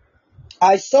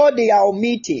 I saw they are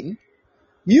meeting.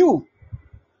 You,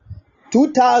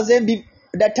 2000,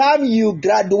 the time you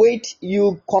graduate,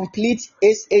 you complete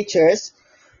SHS,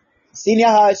 senior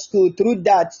high school, through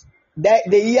that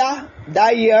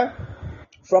year,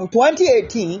 from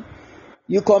 2018,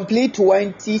 you complete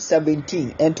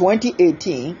 2017 and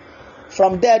 2018.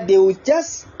 From there, they will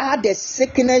just add a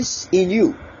sickness in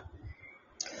you,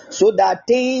 so that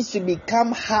things will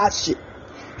become hard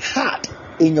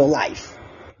in your life.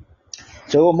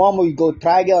 So mom will go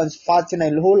trial and fasting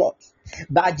and a whole lot.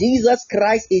 But Jesus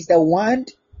Christ is the one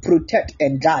to protect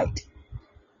and guide.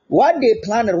 What they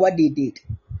planned and what they did.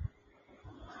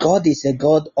 God is a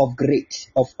God of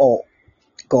great, of all.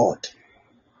 God.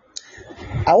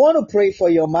 I want to pray for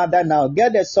your mother now.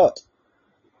 Get the sword.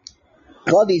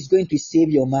 God is going to save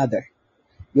your mother.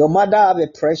 Your mother have a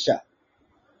pressure.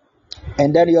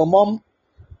 And then your mom,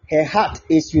 her heart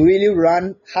is really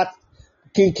run, heart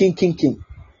king.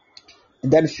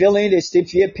 And then feeling the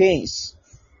severe pains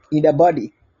in the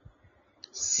body.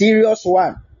 Serious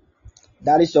one.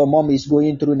 That is your mom is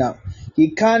going through now. He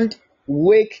can't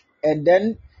wake and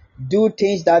then do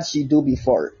things that she do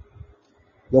before.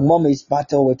 Your mom is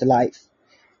battle with life,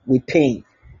 with pain,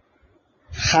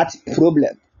 heart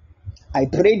problem. I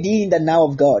pray thee in the name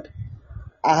of God.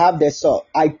 I have the sword.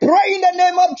 I pray in the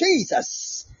name of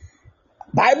Jesus.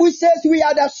 Bible says we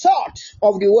are the salt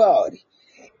of the world.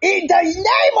 In the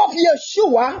name of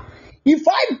Yeshua, if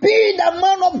I be the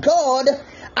man of God,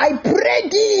 I pray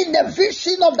thee in the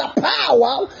vision of the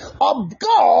power of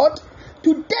God.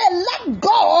 Today, let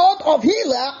God of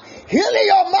healer heal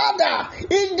your mother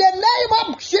in the name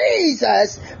of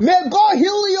Jesus. May God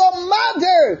heal your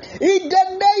mother in the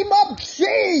name of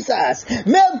Jesus.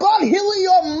 May God heal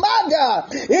your mother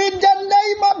in the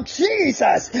name of of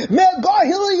Jesus. May God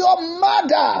heal your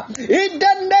mother in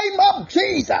the name of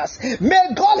Jesus.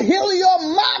 May God heal your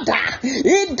mother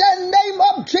in the name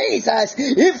of Jesus.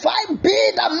 If I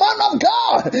be the man of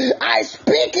God, I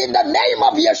speak in the name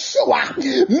of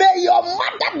Yeshua. May your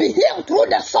mother be healed through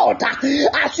the salt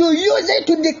as you use it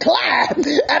to declare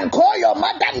and call your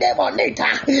mother name on it,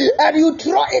 and you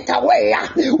throw it away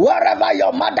wherever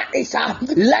your mother is.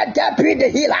 Let that be the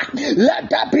healer. Let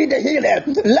that be the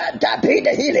healing. Let that be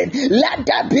the healing. Let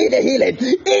that be the healing.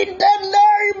 In the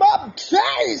name of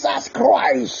Jesus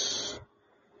Christ.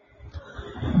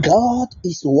 God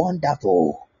is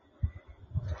wonderful,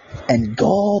 and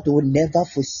God will never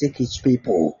forsake his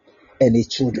people and his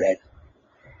children.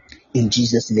 In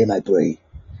Jesus' name I pray.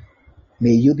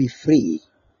 May you be free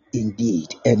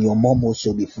indeed, and your mom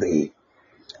also be free.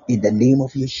 In the name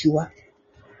of Yeshua,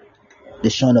 the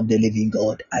Son of the living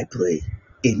God, I pray.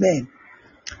 Amen.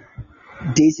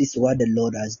 This is what the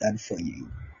Lord has done for you.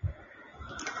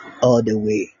 All the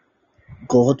way,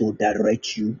 God will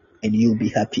direct you and you'll be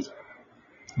happy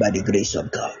by the grace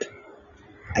of God.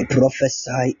 I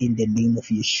prophesy in the name of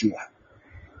Yeshua.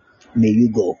 May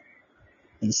you go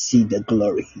and see the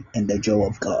glory and the joy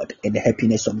of God and the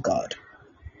happiness of God.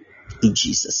 In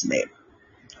Jesus' name.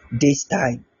 This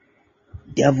time,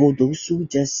 devil, those who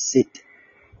just sit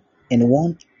and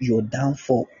want your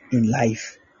downfall in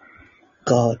life,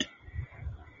 God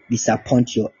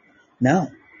disappoint you. Now,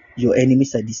 your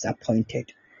enemies are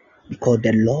disappointed because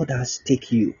the Lord has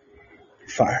taken you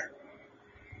far.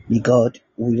 May God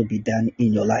will be done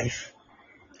in your life.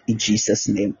 In Jesus'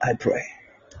 name I pray.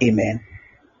 Amen.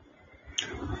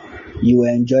 You are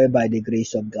enjoyed by the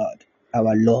grace of God.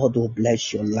 Our Lord will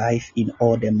bless your life in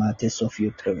all the matters of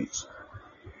your dreams.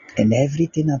 And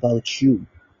everything about you,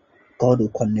 God will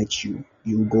connect you.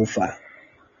 You will go far.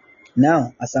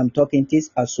 Now, as I'm talking,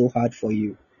 things are so hard for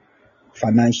you.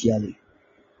 Financially,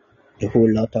 a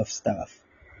whole lot of stuff.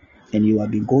 And you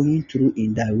have been going through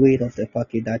in that weight of the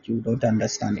pocket that you don't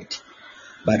understand it.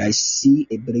 But I see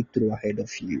a breakthrough ahead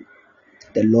of you.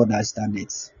 The Lord has done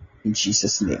it. In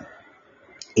Jesus' name.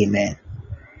 Amen.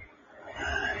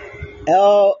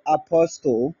 El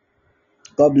Apostle,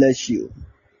 God bless you.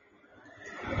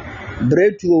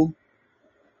 Breakthrough.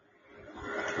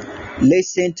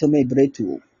 Listen to me,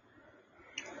 breakthrough.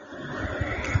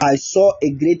 I saw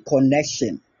a great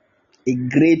connection. A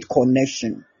great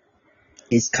connection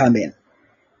is coming.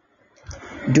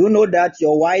 Do you know that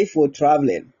your wife was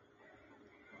traveling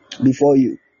before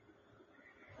you?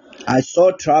 I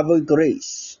saw travel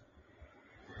grace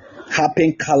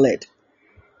happen colored.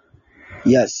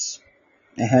 Yes.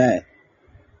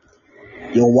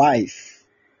 Your wife.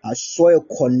 I saw a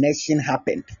connection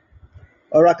happen.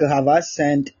 Oracle, have I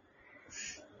sent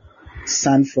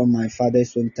son from my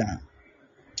father's hometown?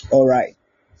 All right.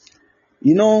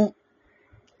 You know,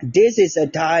 this is a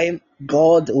time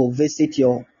God will visit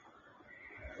your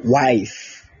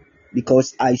wife,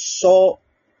 because I saw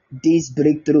this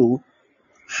breakthrough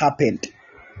happened.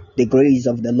 The grace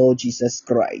of the Lord Jesus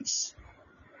Christ.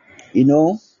 You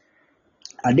know,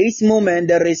 at this moment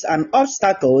there is an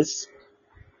obstacles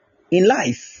in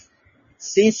life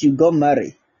since you got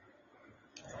married.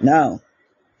 Now,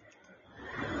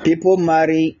 people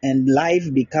marry and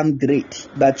life become great,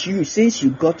 but you, since you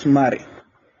got married,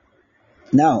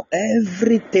 now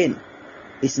everything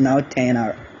is now turned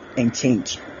out and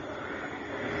changed,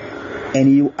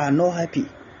 and you are not happy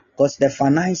because the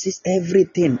finances,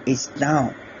 everything is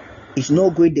down. It's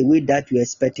not going the way that you're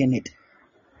expecting it.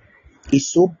 It's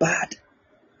so bad.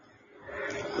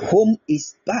 Home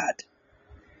is bad.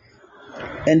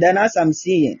 And then as I'm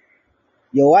seeing,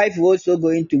 your wife is also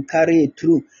going to carry a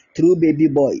true baby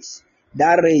boys.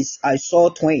 That is, I saw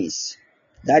twins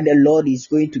that the Lord is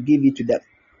going to give it to them.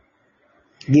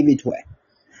 Give it to her.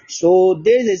 So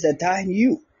this is the time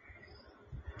you.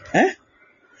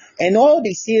 And all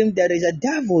the same, there is a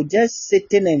devil just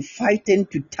sitting and fighting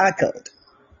to tackle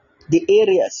the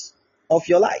areas of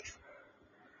your life.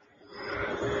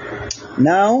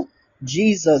 Now,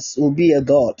 Jesus will be a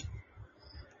God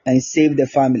and save the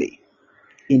family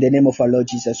in the name of our Lord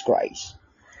Jesus Christ.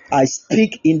 I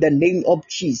speak in the name of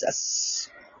Jesus.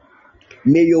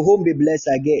 May your home be blessed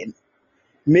again.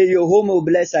 May your home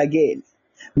be blessed again.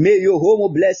 May your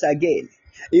home be blessed again.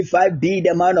 If I be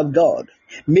the man of God,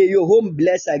 may your home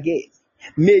bless again.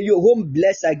 May your home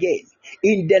bless again.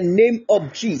 in the name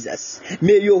of Jesus.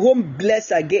 May your home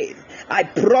bless again. I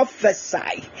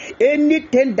prophesy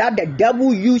anything that the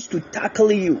devil used to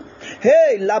tackle you.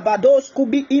 Hey, labados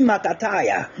kubi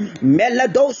imakataya,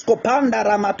 melados kopanda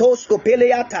ramatos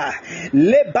kopeleata,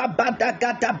 le babada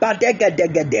gada badega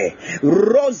degede,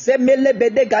 rose mele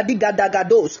bedega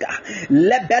digadagadoska,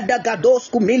 le bedagados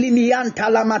kumilimianta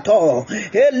lamato,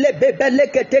 le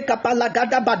bebeleke teka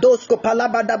palagada badosko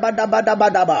palabada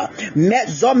badabadabadaba,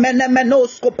 mezomene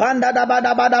menosko panda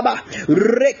badabadaba,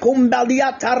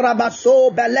 rekumbaliata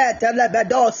rabaso belete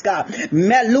lebedoska,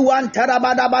 meluanta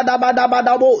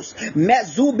rabadabadabadabadabos,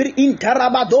 mezubri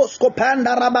intarabadosko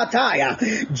panda rabataya.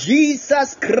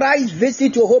 Jesus Christ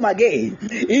visit your home again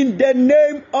in the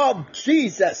name of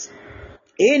Jesus.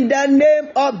 In the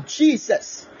name of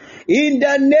Jesus. In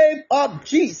the name of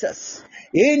Jesus.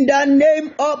 In the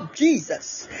name of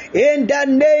Jesus. In the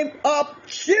name of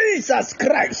Jesus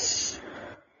Christ.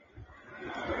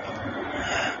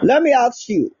 Let me ask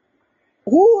you,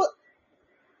 who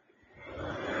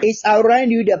is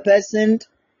around you? The person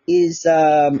is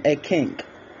a king,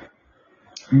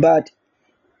 but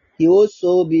he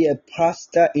also be a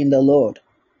pastor in the Lord.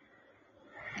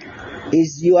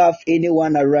 Is you have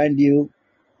anyone around you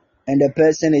and the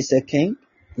person is a king,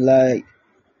 like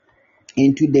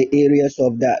into the areas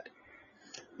of that?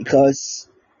 Because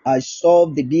I saw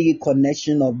the big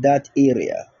connection of that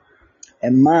area.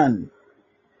 A man,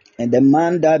 and the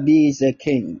man that be is a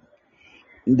king.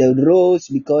 The roles,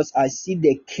 because I see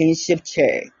the kingship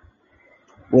chair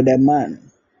with a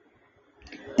man.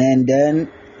 And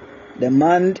then the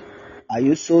man, I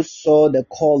also saw the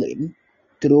calling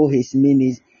through his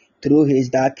ministry, through his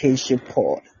that kingship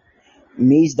pod.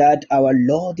 Means that our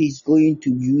Lord is going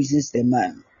to use the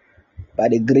man by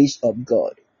the grace of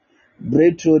God.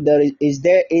 Breakthrough, is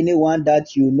there anyone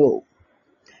that you know?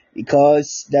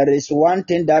 Because there is one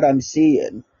thing that I'm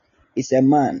seeing, is a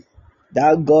man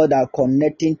that God are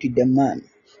connecting to the man,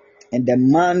 and the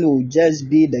man will just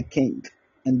be the king,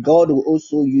 and God will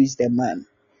also use the man.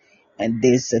 And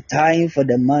there's a time for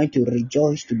the man to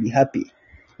rejoice, to be happy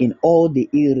in all the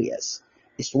areas.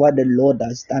 It's what the Lord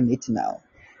has done it now.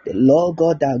 The Lord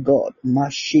God our God,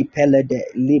 Mashi Pelede,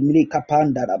 Limri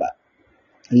Kapandaraba,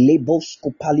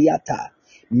 Lebosco Paliata,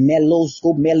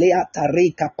 Melosco Meleata,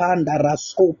 Rekapanda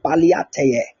Rasco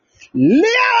Paliate,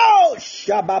 Leo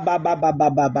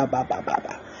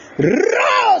Shabababababababababa,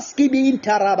 Roski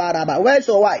Bintarabaraba. Where's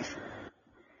your wife?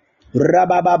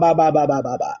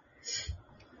 Rabababababababa.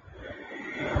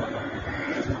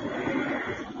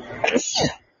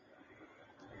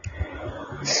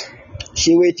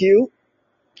 She with you?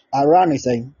 Around is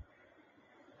saying.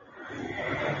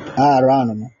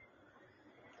 Around.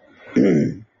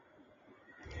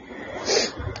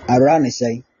 Around is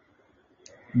saying.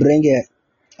 Bring it.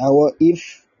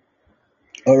 If.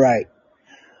 Alright.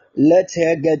 Let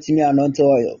her get me anointed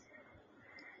oil.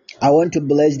 I want to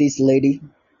bless this lady.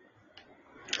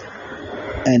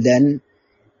 And then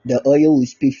the oil will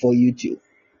speak for you too.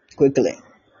 Quickly.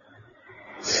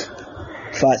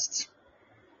 Fast.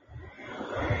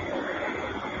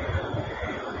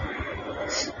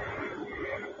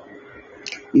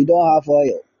 You don't have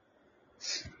oil.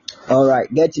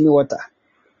 Alright, get me water.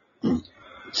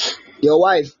 Your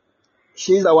wife,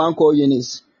 she's the one called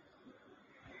Eunice.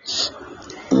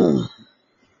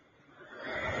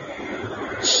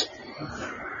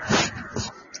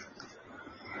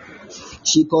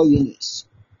 She called Eunice.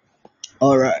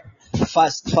 Alright,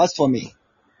 fast for me.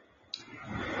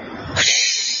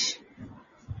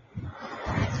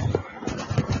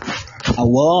 I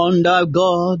wonder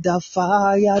God the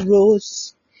fire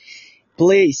rose.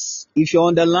 Please, if you're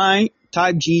on the line,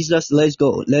 type Jesus. Let's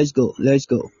go. Let's go. Let's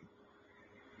go.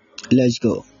 Let's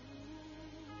go.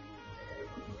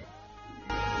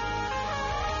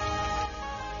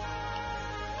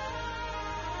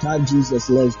 Type Jesus.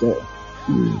 Let's go.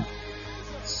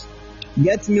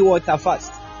 Get me water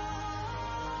fast.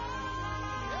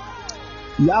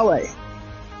 Yahweh,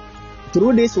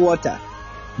 through this water,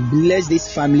 bless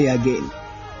this family again.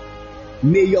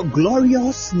 May your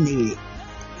glorious name,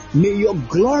 may your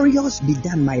glorious be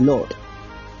done, my Lord.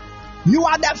 You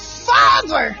are the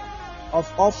Father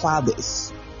of all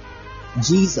fathers.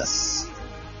 Jesus,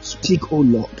 speak, O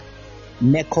Lord.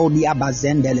 Mekodia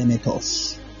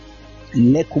bazendelemetos.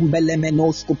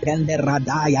 Lekumbelemenos kupende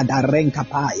radaya da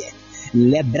renkapaye.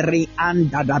 Lebri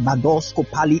anda rabadosko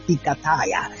pali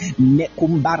ikataya.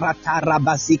 Nekumbarata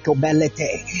rabasiko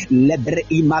belete. Lebre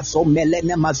imazo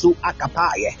melene mazu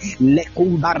akapaye.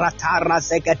 Lekumbarata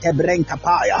razekete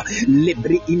brenkapaya.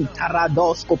 Libri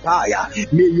intaradosko paya.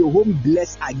 May your home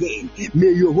bless again.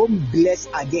 May your home bless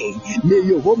again. May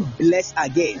your home bless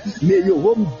again. May your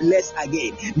home bless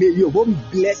again. May your home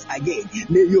bless again.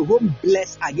 May your home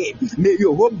bless again. May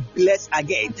your home bless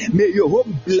again. May your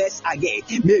home bless again.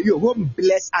 May your home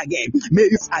bless again. May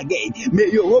you again.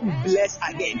 May your home bless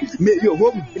again. May your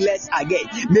home bless again.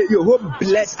 May your home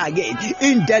bless again.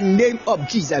 In the name of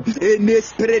Jesus. Any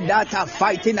spirit that are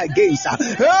fighting against us.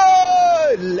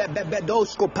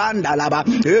 Lebebedosko panda laba.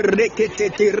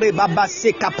 Rekete rebaba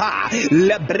sekapa.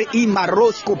 Lebre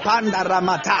imarosko panda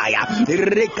ramataya.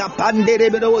 Rekapande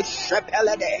rebedo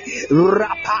shepelede.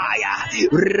 Rapaya.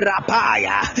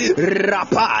 Rapaya.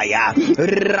 Rapaya.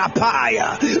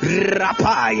 Rapaya.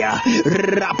 Rapaya.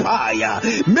 Rapaya.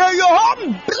 May your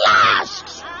home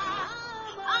blast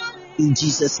in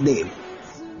Jesus' name.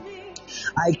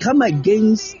 I come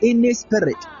against any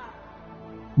spirit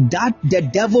that the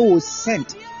devil will send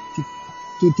to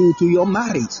your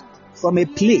marriage from a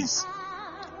place.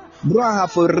 Bro,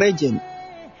 for region.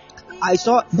 I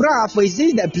saw, bro, is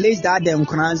it the place that the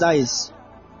Nkranza is?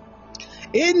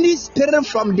 Any spirit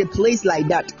from the place like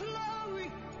that,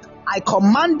 I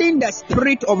commanding the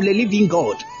spirit of the living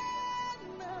God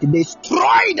to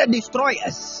destroy the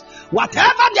destroyers.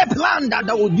 Whatever the plan that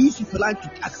they would use to plan to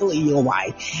tackle in your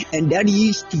wife, and that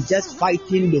is to just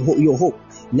fighting your hope.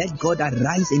 Let God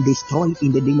arise and destroy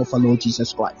in the name of our Lord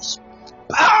Jesus Christ.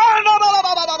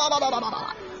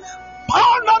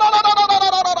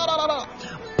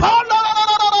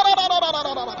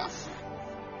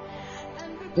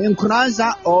 In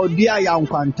Kranza or Dia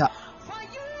Yankwanta,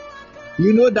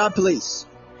 you know that place.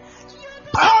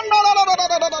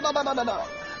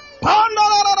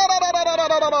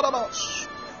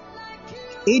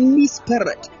 Any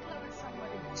spirit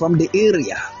from the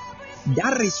area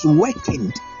that is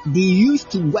working, they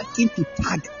used to working to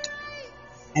target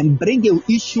and bring the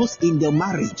issues in their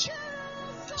marriage,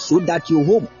 so that your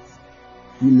home,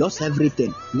 you lost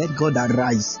everything. Let God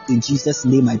arise in Jesus'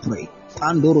 name, I pray.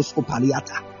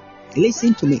 Pandoroskopaliata.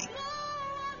 Listen to me.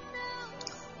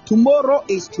 Tomorrow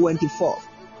is 24th.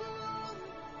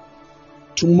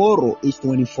 Tomorrow is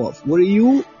 24th. Will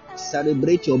you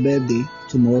celebrate your birthday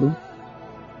tomorrow?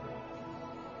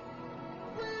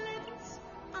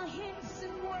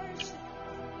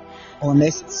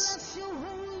 Honest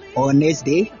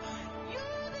day.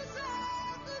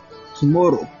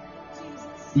 Tomorrow.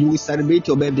 You will celebrate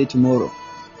your birthday tomorrow.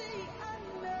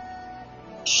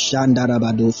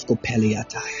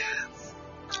 Shandarabadoskopeliataya.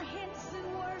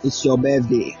 It's your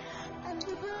birthday.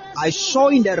 I saw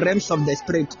in the realms of the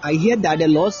spirit, I hear that the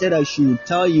Lord said I should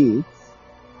tell you,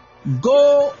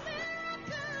 go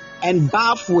and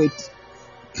bath with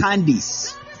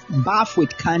candies. Bath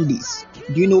with candies.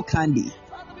 Do you know candy?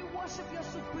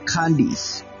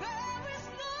 Candies.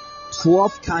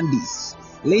 12 candies.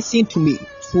 Listen to me.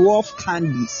 12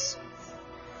 candies.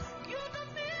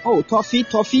 Oh, toffees.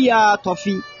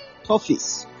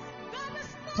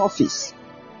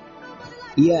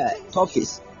 Yeah,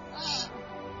 toffees.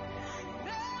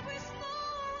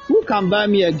 Who can buy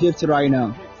me a gift right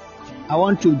now? I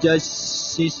want to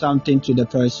just say something to the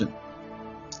person.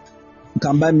 You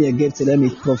can buy me a gift. Let me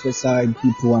prophesy in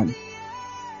people one.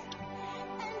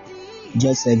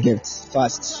 Just a gift,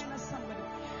 fast.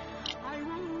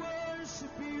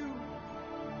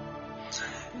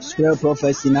 Spirit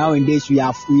prophecy nowadays we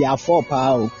have 4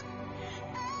 power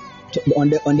on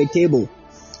the table.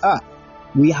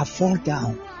 We have 4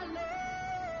 down.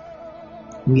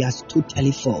 We are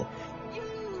totally 4.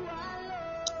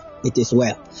 It is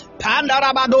well.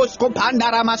 Pandarabadosko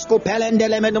pandaramasko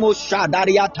pelendelemenemo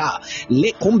shadariata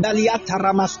lekumbaliata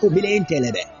ramasko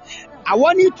bilentelebe. I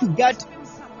want you to get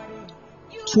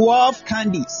 12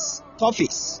 candies,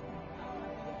 toffees.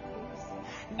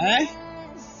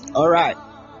 All right.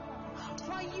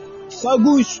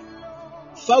 Fagus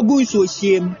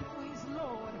oshim.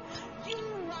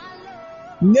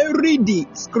 Read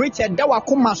scripture that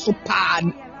wakuma so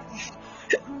pan.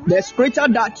 The scripture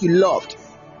that you loved.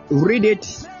 Read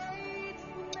it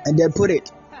and then put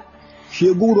it.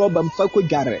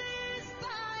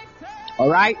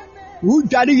 Alright? Who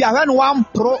got you have one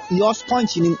pro your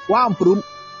sponge in one pro.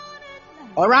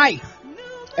 Alright?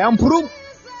 And prove.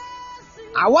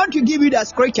 I want to give you the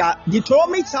scripture.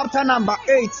 Deuteronomy chapter number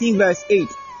 18 verse 8.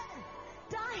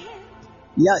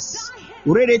 Yes.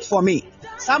 Read it for me.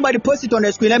 Somebody post it on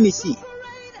the screen. Let me see.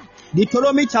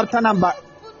 Deuteronomy chapter number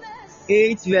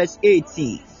 8 verse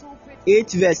 18.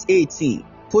 8 verse 18.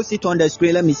 Post it on the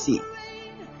screen. Let me see.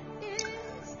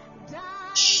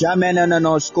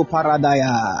 Shamenanosko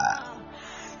paradaya.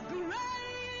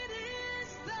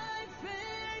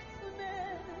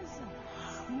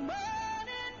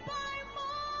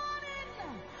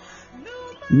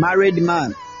 Married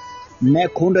man. I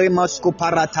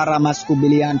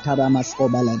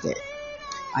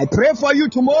pray for you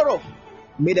tomorrow.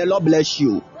 May the Lord bless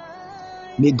you.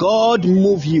 May God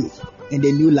move you in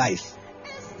the new life.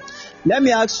 Let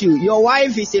me ask you, your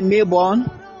wife is a Mayborn?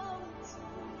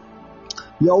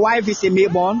 Your wife is a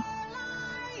Mayborn?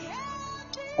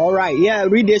 All right, yeah,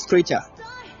 read this scripture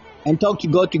and talk to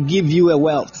God to give you a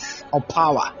wealth of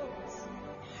power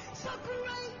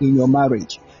in your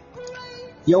marriage.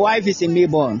 Your wife is a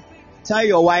Mayborn. Tell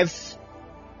your wife,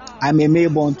 I'm a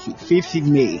Mayborn too. 5th of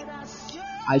May.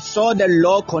 I saw the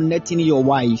Lord connecting your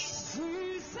wife,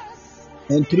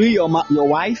 and through your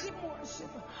wife,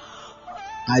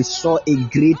 I saw a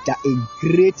great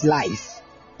life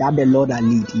that the Lord will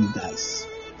lead you guys,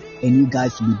 and you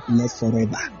guys will be blessed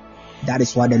forever. That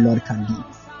is what the Lord can do.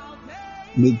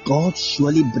 May God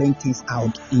surely bring things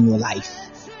out in your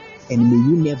life, and may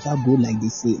you never go like the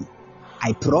same.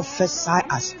 I prophesy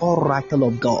as oracle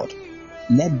of God.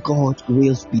 Let God's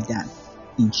wills be done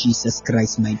in Jesus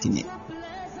Christ's mighty name.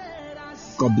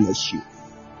 God bless you.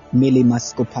 Mele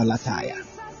maskopalataya.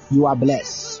 You are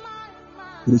blessed.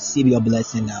 Receive your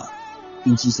blessing now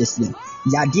in Jesus' name.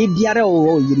 Yade biara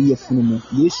o yiri yefunumu.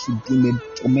 Yesu dime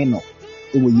omeno.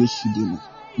 Ewo Yesu dime.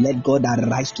 Let God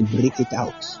arise to break it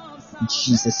out in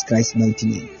Jesus Christ's mighty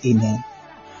name. Amen.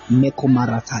 Meko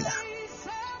marataya.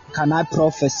 Can I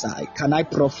prophesy? Can I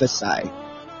prophesy?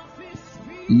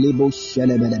 Lebo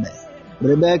shelebelebe.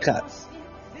 Rebecca.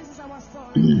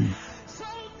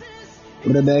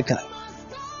 Rebecca,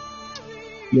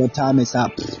 your time is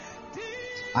up.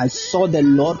 I saw the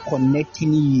Lord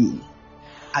connecting you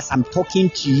as I'm talking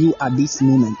to you at this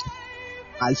moment.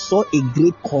 I saw a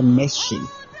great connection.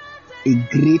 A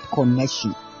great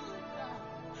connection.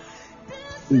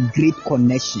 A great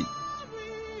connection.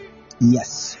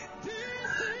 Yes.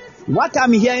 What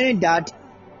I'm hearing that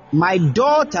my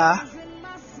daughter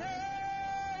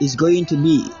is going to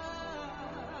be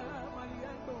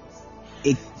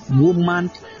a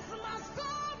woman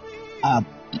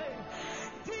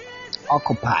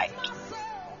occupied.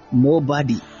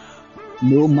 Nobody,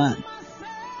 no man.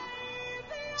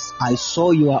 I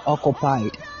saw you are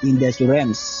occupied in the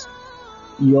realms.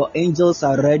 Your angels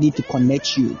are ready to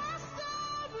connect you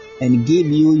and give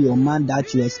you your man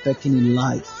that you're expecting in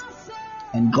life.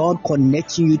 And God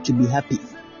connecting you to be happy.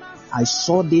 I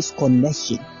saw this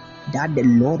connection that the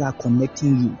Lord are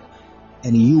connecting you,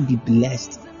 and you be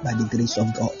blessed by the grace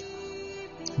of God.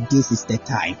 This is the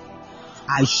time.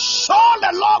 I saw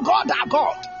the Lord God, our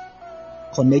God,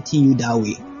 connecting you that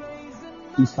way.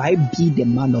 If I be the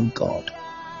man of God,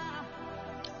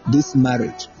 this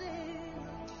marriage,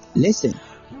 listen,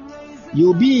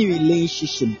 you'll be in a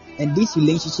relationship, and this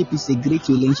relationship is a great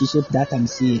relationship that I'm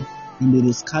seeing, and it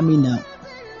is coming now.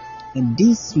 And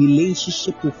this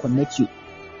relationship will connect you.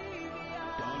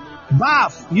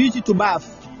 Bath, use it to bath.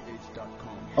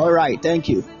 All right, thank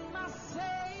you.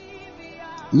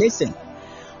 Listen,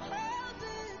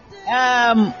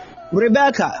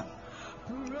 Rebecca,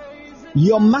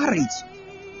 your marriage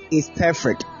is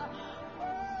perfect,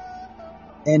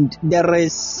 and there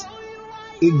is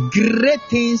a great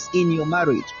things in your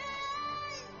marriage.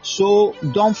 So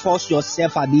don't force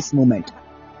yourself at this moment.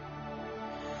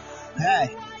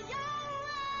 Hey.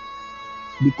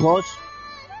 Because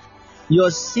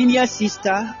your senior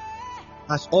sister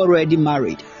has already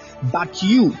married, but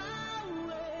your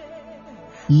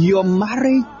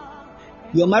marriage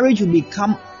will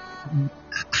become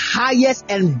highest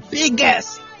and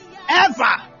biggest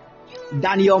ever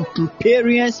than your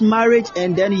parents' marriage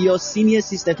and then your senior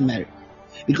sister's marriage.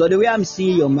 Because the way I'm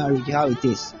seeing your marriage, how it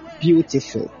is,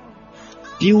 beautiful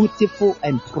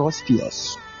and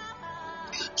prosperous.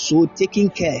 So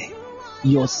taking care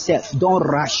yourself, don't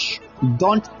rush,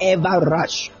 don't ever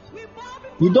rush.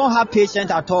 You don't have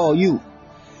patience at all. You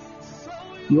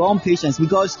want patience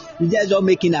because you just don't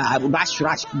making a rush,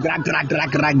 gra.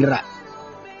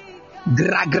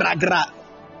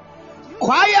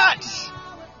 Quiet.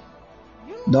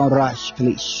 Don't rush,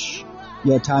 please.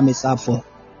 Your time is up for,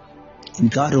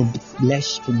 and God will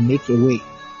bless to make a way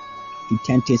to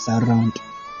turn things around,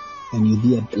 and you'll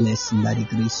be a blessing by the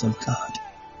grace of God.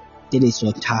 This is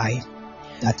your time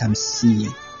that I'm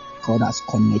seeing. God has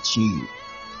connected you.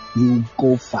 You will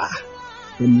go far.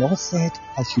 The Lord said,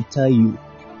 I should tell you,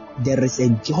 there is a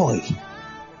joy.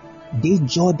 This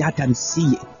joy that I'm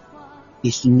seeing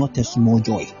is not a small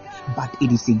joy. but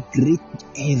it is a great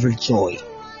every joy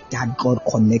that God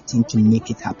connecting to make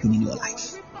it happen in your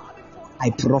life. I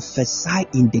prophesy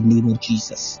in the name of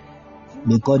Jesus.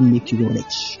 May God make you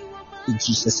rich. In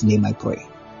Jesus' name I pray.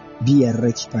 Be a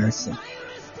rich person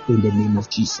in the name of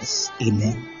Jesus.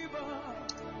 Amen.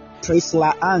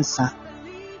 Priscilla answer.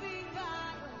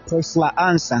 Priscilla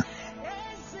answer.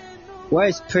 Where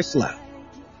is Priscilla?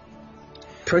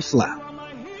 Priscilla.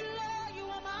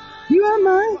 You are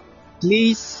mine.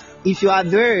 Please, if you are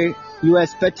there, you are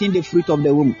expecting the fruit of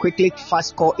the womb. Quickly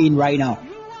fast call in right now.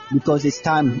 Because it's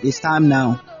time. It's time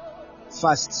now.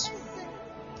 Fast.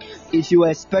 If you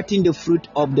are expecting the fruit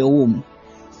of the womb,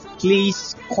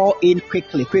 please call in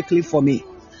quickly for me.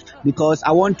 Because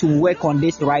I want to work on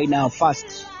this right now.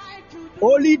 Fast.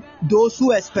 Only those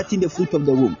who are expecting the fruit of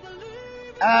the womb.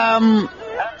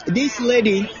 This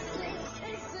lady,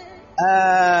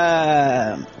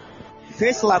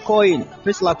 Priscilla coin.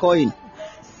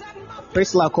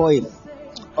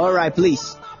 All right,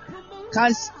 please.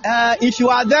 If you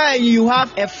are there, you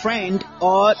have a friend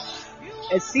or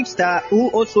a sister who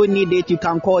also need it, you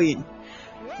can call in.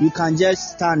 You can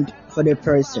just stand for the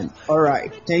person. All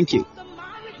right, thank you.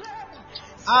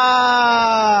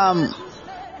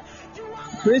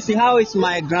 Chrissy, how is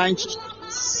my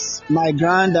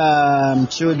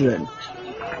children?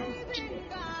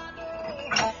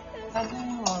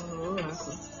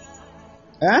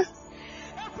 Huh?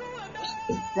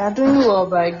 They are doing well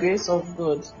by grace of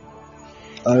God.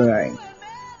 All right.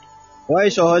 Where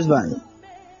is your husband?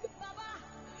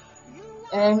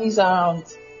 He's around.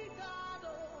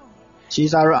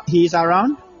 He's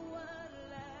around?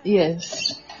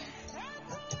 Yes.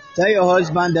 Tell your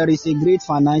husband there is a great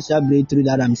financial breakthrough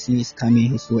that I'm seeing is coming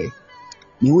his way.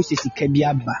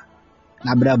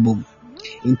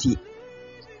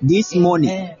 This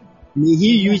morning, may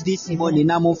he use this money.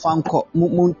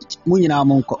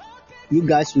 You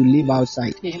guys will live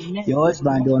outside. Amen. Your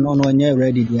husband will not know when you're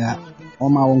ready there.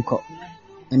 On my own cup.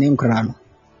 And him crown.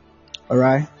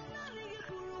 Alright?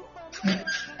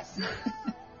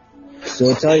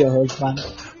 So tell your husband.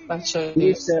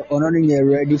 He said, honoring you're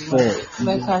ready for.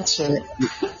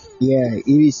 Yeah,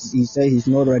 he said he's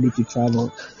not ready to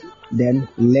travel. Then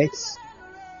let's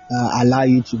allow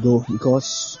you to go,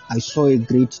 because I saw a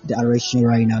great direction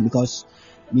right now. Because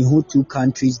the whole two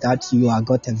countries that you are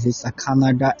got a visa,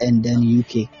 Canada and then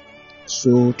UK.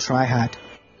 So try hard.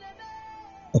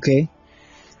 Okay?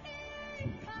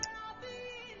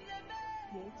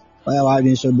 Why have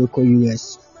been so big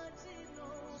US?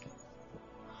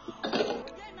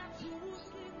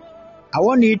 I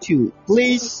want you to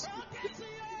please,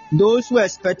 those who are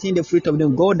expecting the fruit of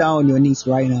them, go down on your knees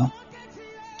right now.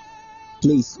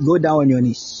 Please go down on your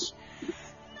knees.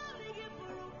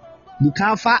 You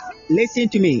can't listen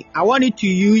to me. I want you to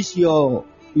use your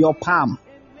palm.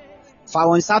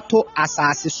 Fawansato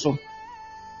asasiso.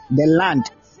 The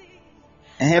land.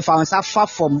 And have far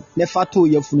from lefato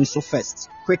yofunuso first.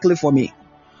 Quickly for me.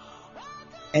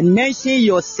 And mention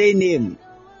your surname.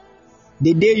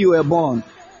 The day you were born.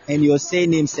 And your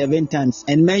surname 7 times.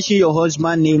 And mention your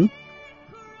husband's name.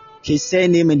 His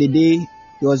surname and the day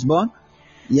he was born.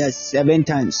 Yes, 7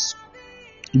 times.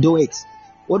 Do it.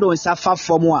 What don't suffer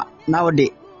from what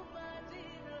nowadays?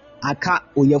 Aka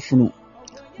oyefunu.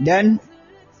 Then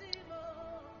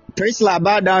praise Allah,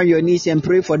 bow down your knees and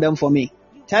pray for them for me.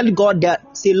 Tell God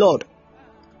that, say, Lord,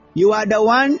 you are the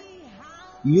one.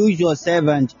 Use your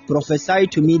servant. Prophesy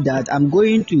to me that I'm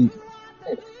going to.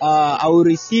 I will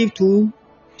receive 2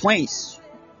 twins,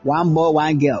 1 boy,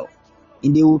 1 girl,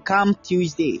 and they will come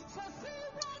Tuesday.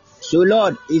 So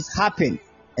Lord, it's happened,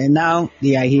 and now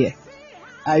they are here.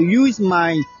 I use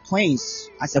my twins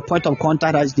as a point of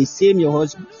contact as the same your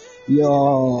husband,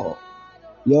 your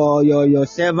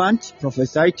servant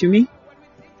prophesy to me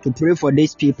to pray for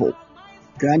these people.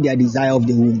 Grant their desire of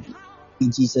the womb.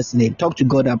 In Jesus' name. Talk to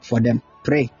God up for them.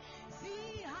 Pray.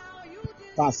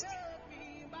 Fast.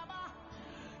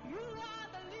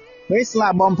 Praise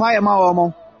la bompire ma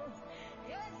omo.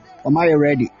 Am I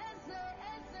ready?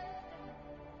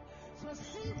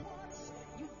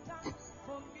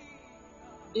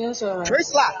 Yes, sir.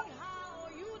 Praise la.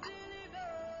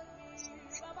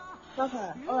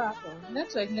 Papa, Oracle.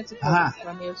 Network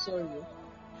from here, sorry.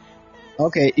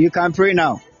 Okay, you can pray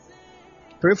now.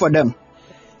 Pray for them.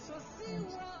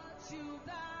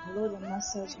 Lord and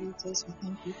Master Jesus, we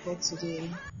thank you for today.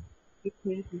 We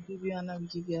pray, we give you honor, we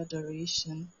give you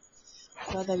adoration.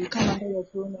 Father, we come under your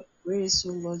throne of grace,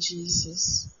 O Lord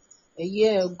Jesus. A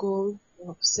year ago,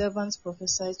 your servants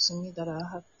prophesied to me that I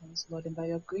have twins, Lord, and by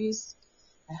your grace,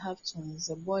 I have twins,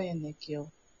 a boy and a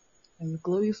girl. And we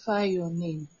glorify your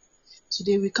name.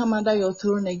 Today we come under your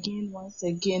throne again, once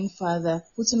again, Father,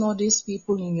 putting all these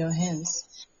people in your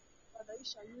hands. Father, you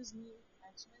shall use me and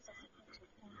instruments as a point of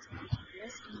contact to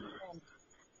bless anyone,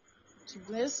 to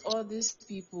bless all these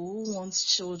people who want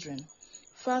children.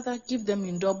 Father, give them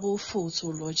in double folds, O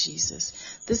Lord Jesus.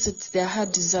 This is their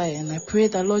heart desire, and I pray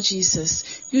that, Lord Jesus,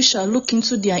 you shall look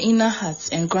into their inner hearts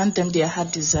and grant them their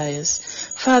heart desires.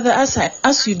 Father,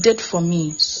 as you did for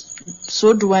me,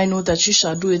 so do I know that you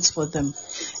shall do it for them.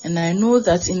 And I know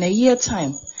that in a year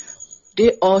time,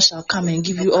 they all shall come and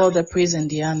give you all the praise and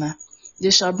the honor. They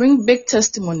shall bring big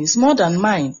testimonies, more than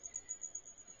mine.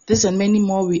 This and many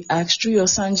more we ask through your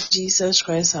Son, Jesus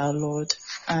Christ our Lord.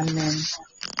 Amen.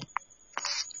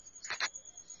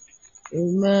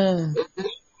 Amen.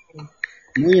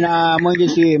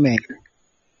 Amen.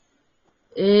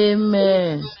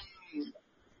 Amen.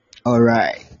 All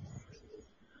right.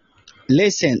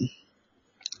 Listen,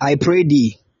 I pray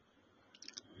thee,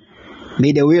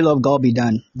 may the will of God be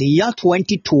done. The year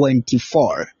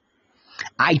 2024,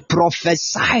 I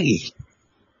prophesy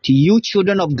to you,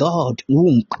 children of God,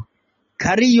 womb,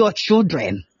 carry your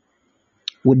children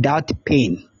without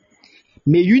pain.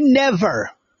 May you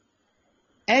never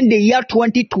end the year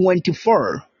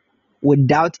 2024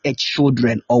 without a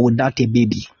children or without a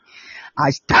baby.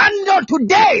 I stand up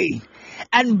today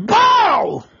and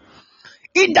bow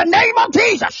in the name of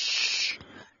Jesus.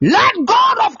 Let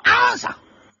God of answer,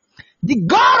 the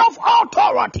God of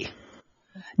authority,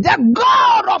 the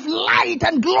God of light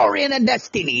and glory and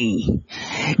destiny,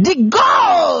 the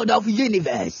God of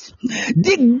universe,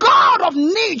 the God of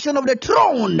nation of the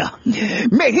throne,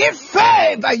 may he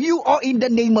favor you all in the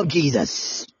name of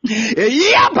Jesus.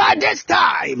 Yeah, by this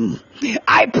time,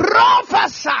 I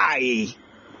prophesy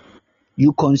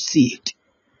you conceived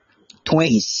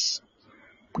twins,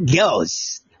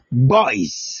 girls,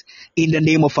 boys, in the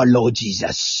name of our Lord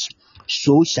Jesus.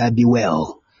 So shall be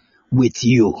well with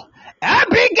you.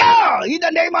 Every girl, in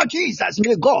the name of Jesus,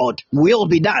 may God will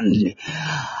be done. In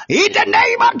the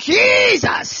name of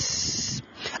Jesus.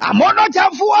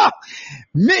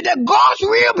 May the God's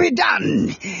will be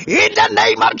done. In the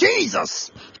name of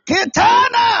Jesus.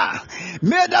 Kitana,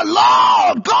 may the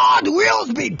Lord God will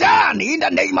be done. In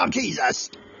the name of Jesus.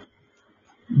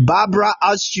 Barbara,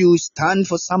 as you stand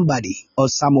for somebody or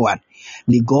someone,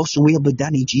 may God's will be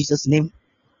done in Jesus' name.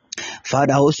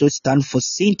 Father, also stand for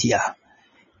Cynthia.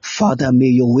 Father, may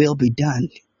your will be done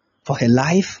for her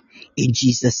life in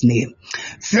Jesus' name.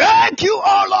 Thank you,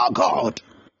 oh Lord God,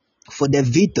 for the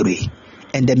victory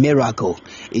and the miracle.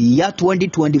 In year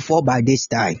 2024 by this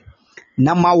time.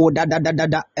 Yes,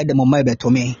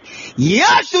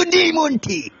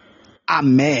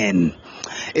 amen.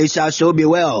 It shall so be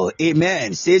well.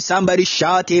 Amen. Say somebody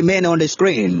shout amen on the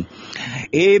screen.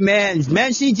 Amen.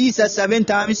 Mention Jesus 7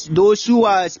 times. Those who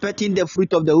are expecting the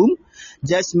fruit of the womb,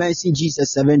 just mention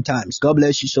Jesus 7 times. God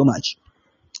bless you so much.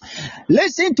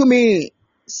 Listen to me.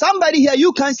 Somebody here,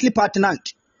 you can't sleep at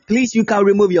night. Please, you can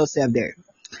remove yourself there.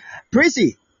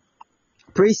 Prissy.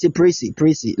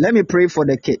 Let me pray for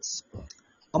the kids.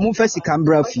 I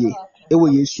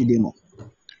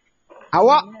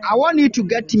want you to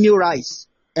get me rice.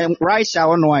 And rice, I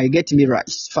want to get me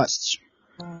rice first.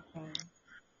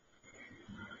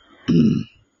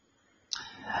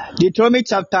 Deuteronomy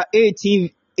chapter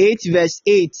 18, 8 verse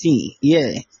 18.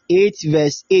 Yeah, 8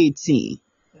 verse 18.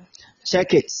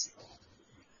 Check it.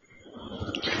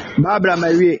 Barbara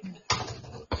Marie,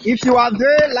 if you are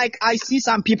there, like I see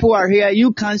some people are here,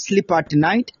 you can't sleep at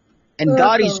night, and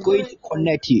God is going to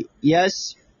connect you.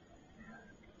 Yes?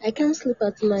 I can't sleep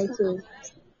at night too.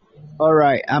 All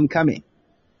right, I'm coming.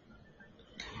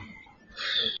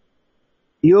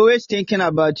 You're always thinking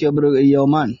about your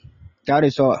man. That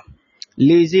is all.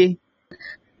 Lazy.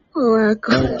 Oh my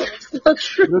God. Not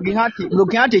true. Looking at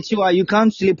it, you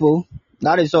can't sleep. Oh,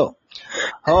 that is all.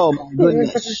 Oh my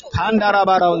goodness.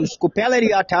 Tandarabara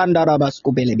scupeleria tandaraba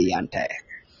scupelebiante.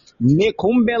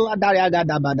 Mekumbela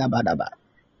dayagada.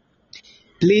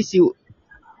 Please, you,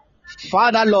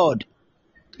 Father Lord,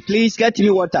 please get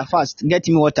me water first. Get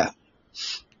me water.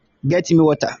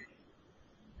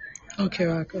 Okay,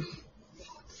 Raka.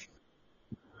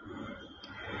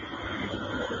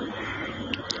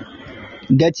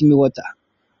 Get me water.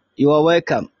 You are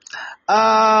welcome.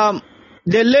 The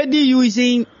lady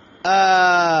using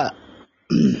the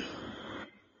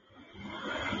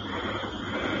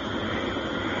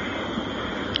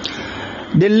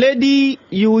lady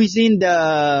using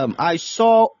the I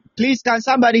saw. Please, can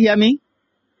somebody hear me?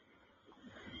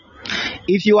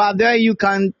 If you are there, you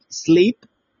can sleep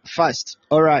first.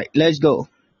 All right, let's go.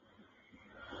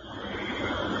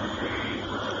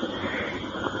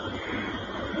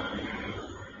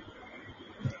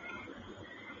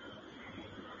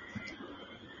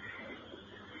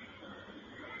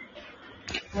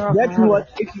 Get me what?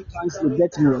 If you can't sleep,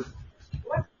 get me what?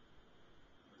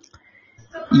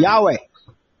 Yahweh,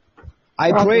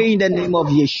 I pray in the name of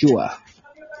Yeshua.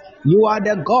 You are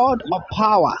the God of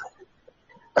power.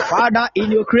 Father,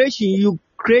 in your creation, you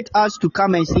create us to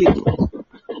come and sleep.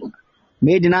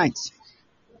 Midnight.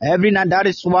 Every night, that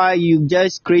is why you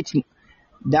just create,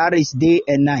 that is day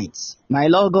and night. My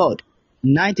Lord God,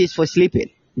 night is for sleeping,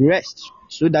 rest,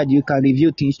 so that you can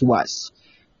reveal things to us.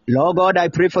 Lord God, I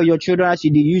pray for your children as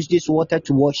you use this water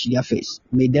to wash their face.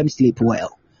 May them sleep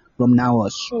well from now on.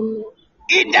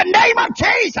 In the name of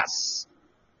Jesus,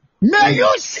 may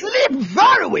you sleep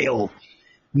very well.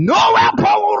 No weapon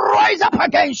will rise up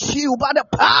against you by the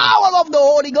power of the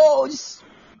Holy Ghost.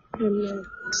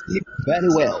 Sleep very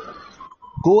well.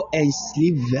 Go and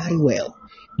sleep very well.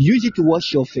 Use it to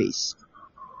wash your face.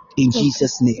 In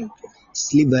Jesus' name.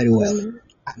 Sleep very well.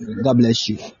 God bless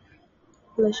you.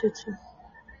 Bless you too.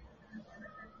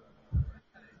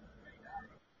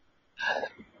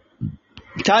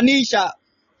 Tanisha.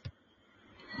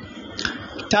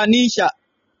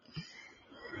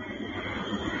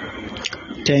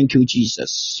 Thank you,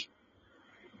 Jesus.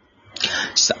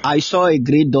 So I saw a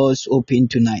great doors open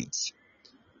tonight.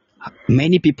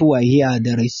 Many people are here.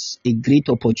 There is a great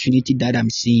opportunity that I'm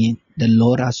seeing. The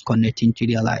Lord has connected to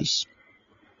their lives.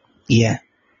 Yeah.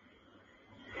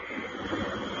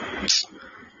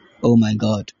 Oh my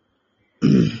God.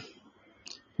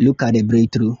 Look at the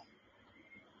breakthrough.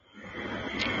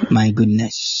 My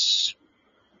goodness.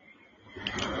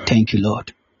 Thank you,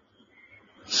 Lord.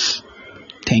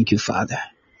 Thank you, Father.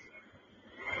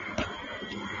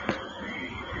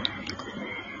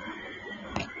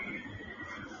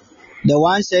 The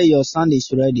one say your son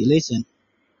is ready. Listen.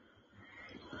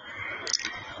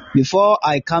 Before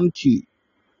I come to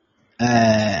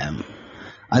Tanisha,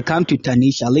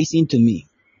 listen to me.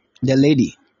 The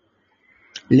lady,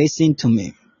 listen to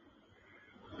me.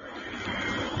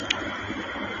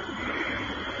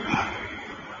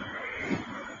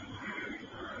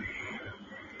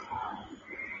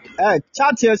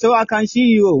 Chat here so I can see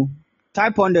you.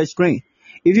 Type on the screen.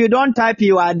 If you don't type,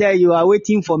 you are there. You are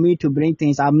waiting for me to bring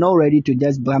things. I'm not ready to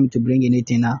just blam to bring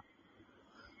anything now.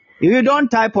 If you don't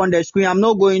type on the screen, I'm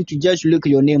not going to just look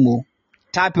your name.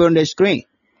 Type on the screen.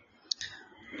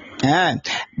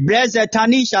 Blessed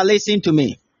Tanisha, listen to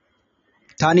me.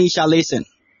 Tanisha, listen.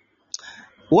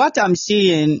 What I'm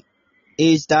seeing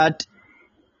is that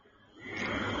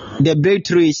the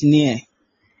breakthrough is near.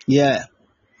 Yeah.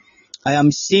 I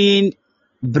am seeing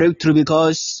breakthrough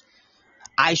because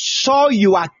I saw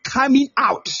you are coming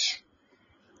out.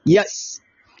 Yes.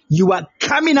 You are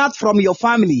coming out from your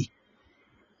family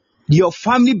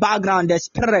background, the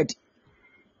spirit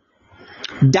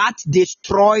that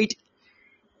destroyed,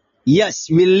 yes,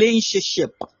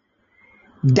 relationship,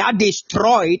 that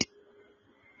destroyed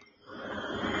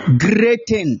great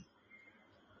thing.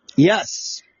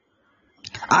 Yes.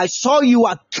 I saw you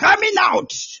are coming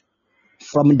out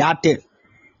from that thing.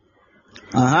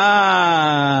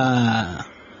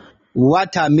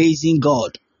 What amazing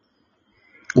God.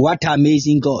 What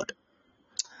amazing God.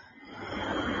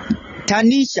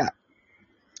 Tanisha,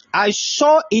 I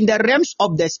saw in the realms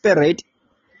of the spirit,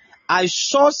 I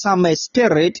saw some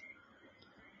spirit,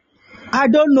 I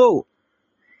don't know,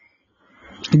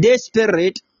 this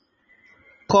spirit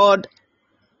called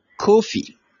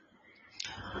Kofi.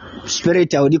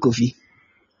 Spirit of the Kofi.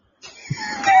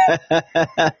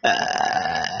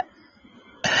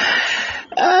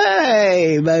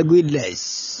 Hey, my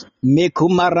goodness.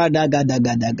 Mekumara daga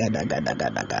daga daga daga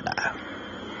daga daga.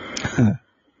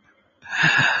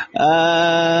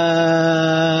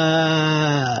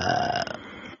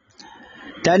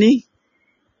 Tani?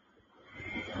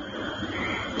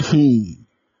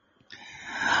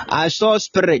 I saw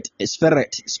spirit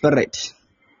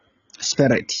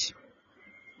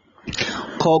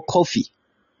called coffee.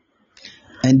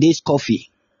 And this coffee,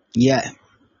 yeah,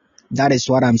 that is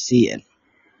what I'm seeing.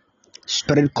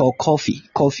 Spirit called coffee.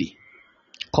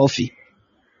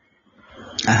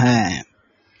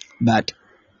 But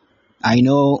I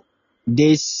know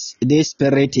this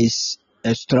spirit is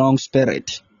a strong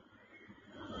spirit.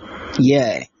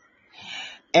 Yeah.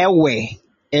 Ewe.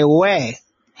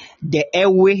 The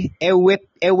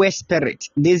Ewe spirit.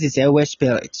 This is Ewe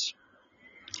spirit.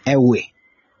 Ewe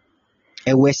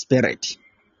spirit.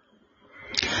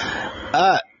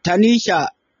 Tanisha,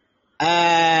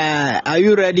 are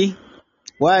you ready?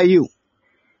 Where are you?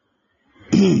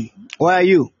 Where are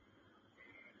you?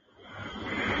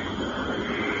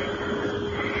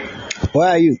 Where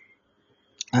are you?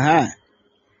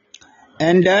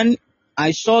 And then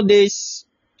I saw this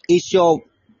is your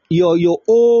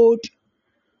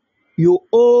your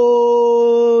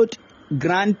old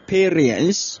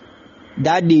grandparents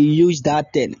that they use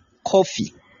that thing,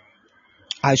 coffee.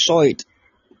 I saw it,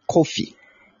 coffee.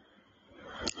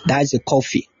 That's a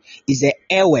coffee. It's a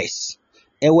airways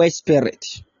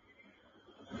spirit.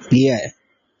 Yeah,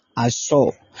 I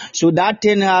saw. So that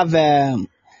thing have there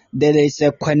is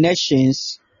a connection.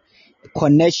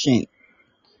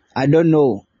 I don't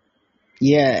know.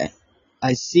 Yeah,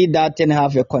 I see that thing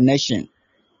have a connection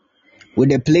with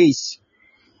the place.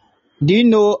 Do you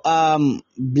know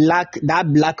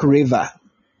Black River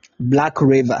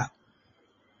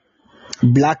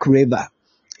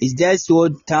is just the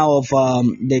old town of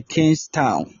the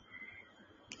Kingstown,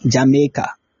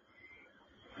 Jamaica.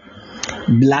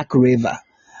 Black River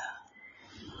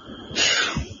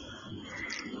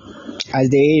as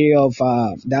the area of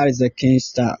that is the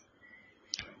Kingstown.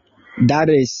 That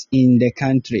is in the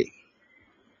country.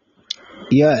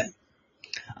 Yeah,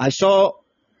 I saw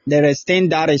there is thing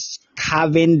that is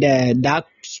having the dark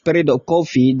spirit of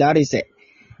coffee. That is a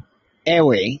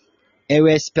airway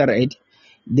spirit.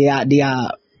 They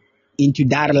are into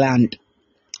that land.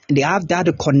 They have that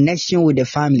connection with the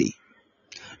family.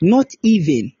 Not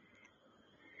even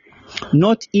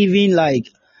like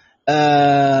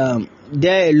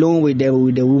they're alone with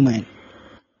the woman.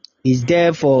 It's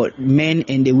there for men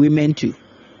and the women too,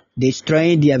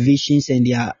 destroying their visions and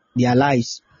their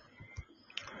lives.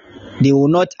 They will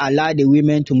not allow the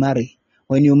women to marry.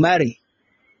 When you marry,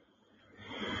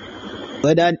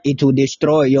 whether it will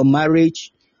destroy your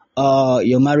marriage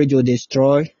will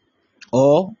destroy,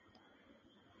 or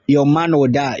your man will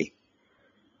die,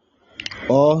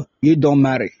 or you don't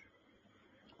marry.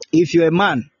 If you're a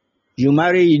man, you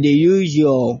marry, they use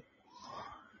your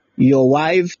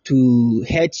wife to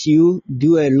hurt you,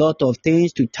 do a lot of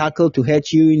things to tackle to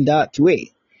hurt you in that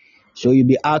way. So you'll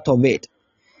be out of it.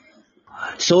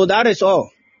 So that is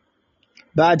all.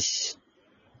 But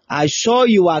I saw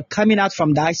you are coming out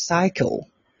from that cycle,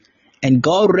 and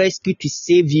God rescued to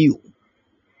save you,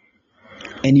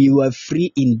 and you are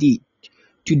free indeed.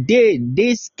 Today,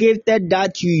 this gift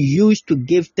that you used to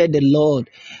gift the Lord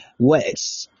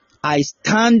works. I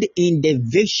stand in the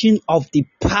vision of the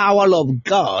power of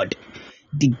God.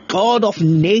 The God of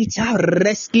nature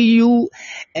rescue you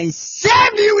and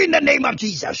save you in the name of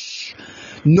Jesus.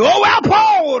 No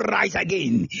weapon rise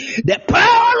again. The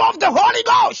power of the Holy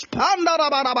Ghost.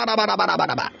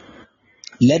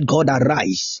 Let God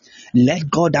arise. Let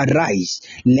God arise.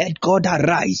 Let God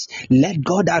arise. Let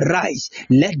God arise.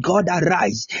 Let God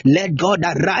arise. Let God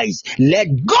arise.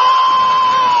 Let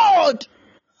God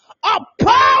of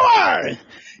power,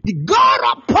 the God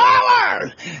of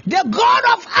power, the God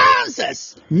of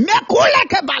answers,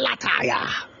 Mekuleke Balataya,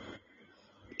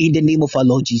 in the name of our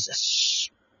Lord Jesus.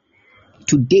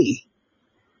 Today,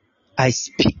 I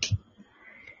speak,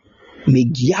 may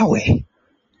Yahweh,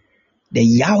 the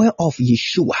Yahweh of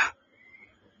Yeshua,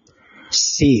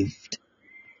 saved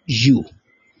you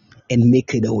and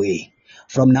make it a way.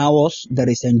 From now on, there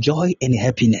is joy and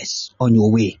happiness on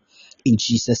your way. In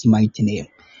Jesus' mighty name.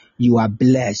 You are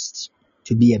blessed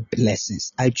to be a blessing.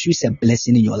 I choose a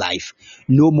blessing in your life.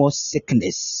 No more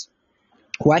sickness.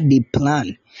 What they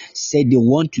plan, said they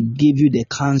want to give you the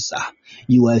cancer.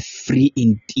 You are free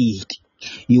indeed.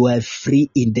 You are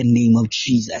free in the name of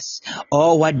Jesus.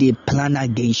 All what they plan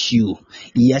against you,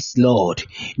 yes, Lord,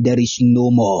 there is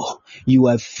no more. You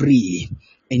are free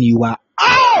and you are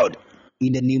out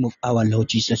in the name of our Lord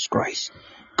Jesus Christ.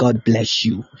 God bless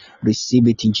you. Receive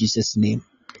it in Jesus' name.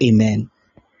 Amen.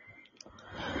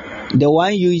 The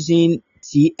one using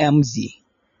TMZ,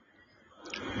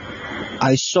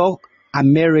 I saw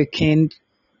American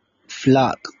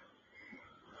flag.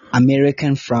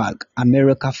 America flag.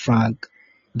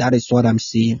 That is what I'm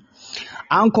seeing.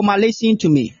 Uncle, listen to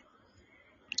me.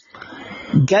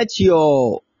 Get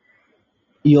your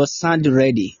sound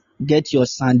ready. Get your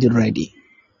sound ready.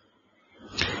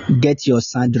 Get your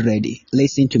sound ready.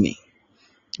 Listen to me.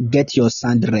 Get your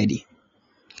sound ready.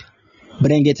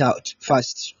 Bring it out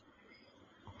fast.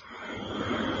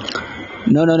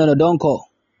 No, don't call.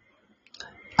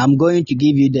 I'm going to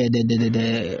give you the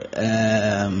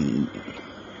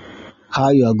how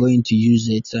you are going to use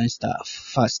it and stuff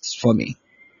fast for me.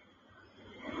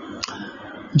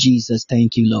 Jesus,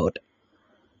 thank you, Lord.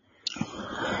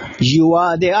 You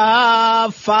are the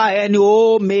Alpha and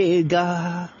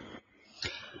Omega.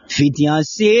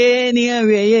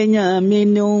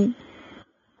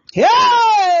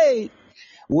 Hey!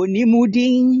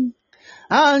 Wonimudin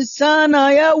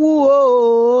ansana ya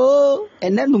wo.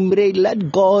 And then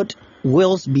let God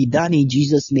wills be done in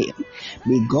Jesus' name.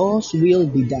 May God's will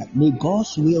be done. May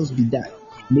God's wills be done.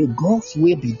 May God's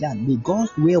will be done. May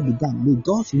God's will be done. May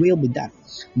God's will be done.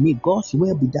 May God's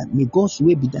will be done. May God's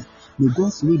will be done. May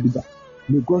God's will be done.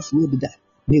 May God's will be done.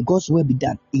 May God's will be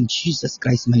done in Jesus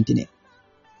Christ's mighty name.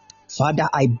 Father,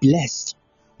 I bless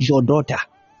your daughter.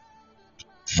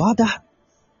 Father,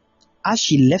 as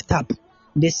she left up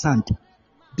this sand,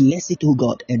 bless it, O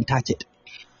God, and touch it.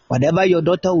 Whatever your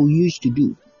daughter will use to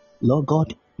do, Lord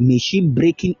God, may she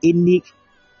break in any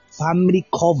family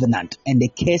covenant and the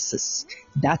curses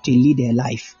that will lead her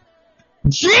life.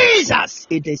 Jesus,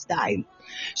 it is time.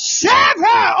 Save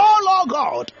her, oh Lord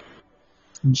God.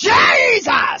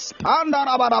 Jesus,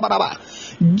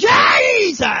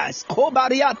 Jesus,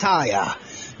 Kobariataya.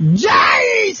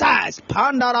 Jesus,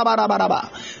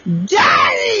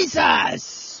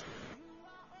 Jesus,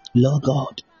 Lord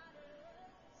God,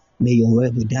 may your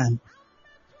will be done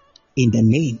in the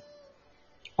name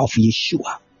of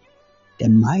Yeshua, the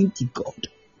mighty God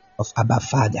of Abba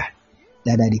Father,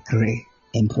 that I declare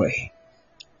and pray.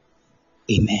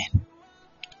 Amen.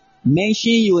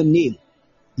 Mention your name,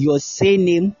 your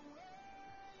surname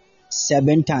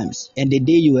 7 times, and the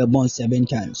day you were born 7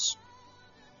 times.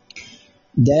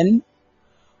 Then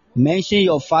mention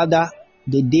your father,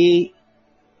 the day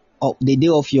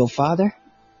of your father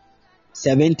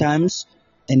 7 times,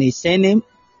 and his surname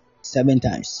 7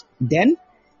 times. Then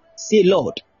say,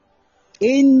 Lord,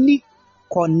 any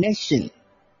connection,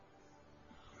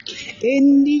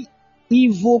 any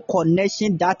evil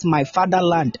connection that my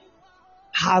fatherland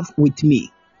have with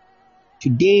me,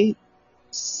 today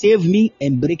save me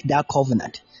and break that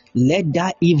covenant. Let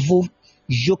that evil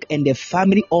yoke and the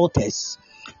family altars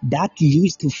that you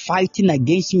used to fighting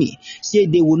against me, say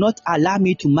they will not allow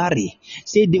me to marry,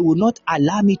 say they will not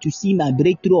allow me to see my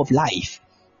breakthrough of life.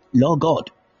 Lord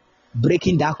God,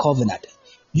 breaking that covenant.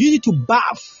 Use it to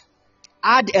bath.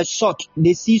 Add a salt,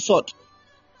 the sea salt.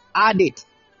 Add it.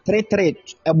 3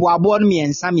 ebuabon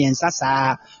miensa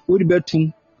sa would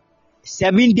betum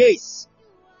 7 days.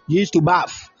 Use to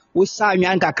bath. Usa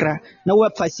nyankakra na we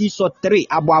fa sea salt 3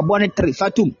 abuabon 3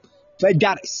 fatum.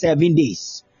 Fajar 7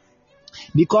 days.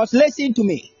 Because listen to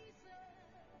me.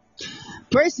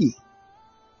 Percy,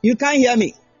 you can't hear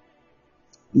me.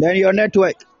 Then your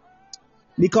network.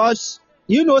 Because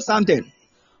you know something.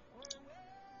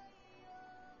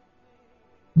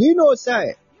 Do you know,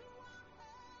 sir?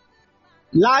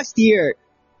 Last year,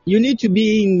 you need to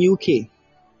be in UK.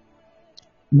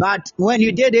 But when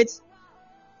you did it,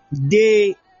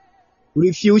 they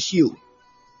refused you.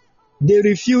 They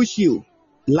refused you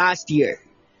last year.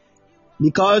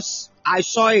 Because I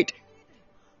saw it.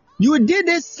 You did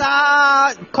this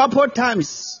couple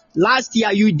times. Last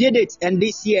year you did it, and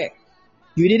this year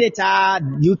you did it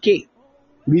UK.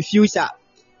 Refuser.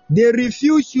 They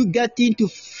refuse you getting to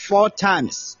 4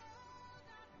 times.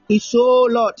 It's so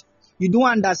Lord, you don't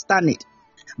understand it.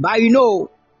 But you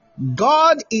know,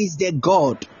 God is the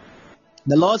God.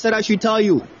 The Lord said I should tell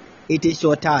you, it is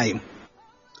your time.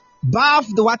 Bath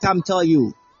what I'm telling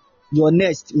you, your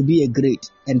next will be a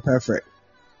great and perfect.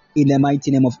 In the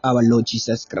mighty name of our Lord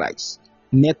Jesus Christ.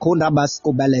 Mekonda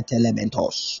basko belete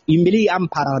elementos. Imili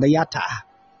amparayata.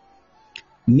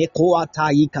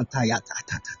 Mekoata yikatayata.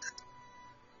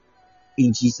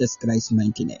 In Jesus Christ's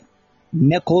mighty name.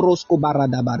 Mekorosko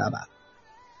baradabaraba.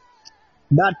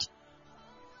 But,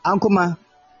 Ankuma,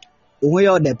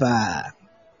 uyo de pa.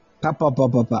 Papa,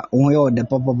 uyo de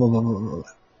papa.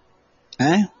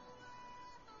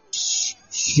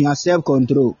 You have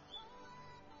self-control.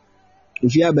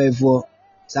 If you are before,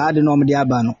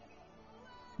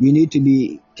 you need to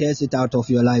be cast it out of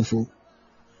your life.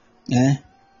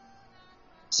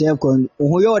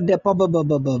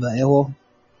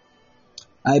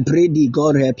 I pray thee,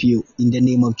 God help you in the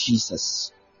name of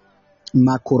Jesus.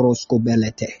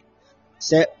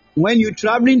 Say, when you're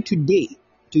traveling today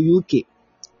to UK,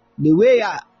 the way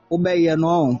I obey you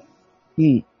know,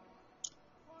 and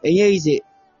here is it.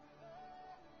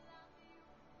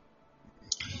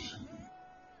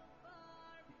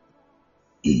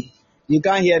 You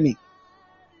can't hear me.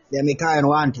 They make and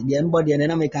want the embody and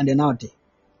then make and naughty.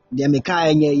 They make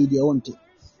and ye the own to.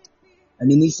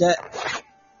 And he said,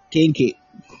 Kinky.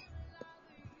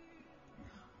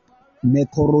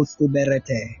 Mekoros to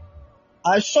berete.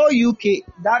 I saw UK,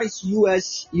 that is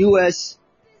US.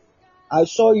 I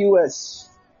saw US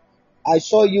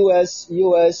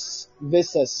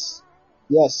visas.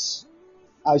 Yes.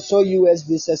 I saw US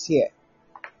visas here.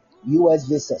 US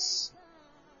visas.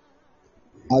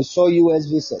 I saw US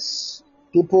visas.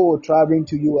 People were traveling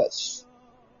to US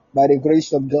by the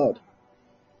grace of God.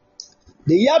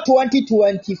 The year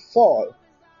 2024,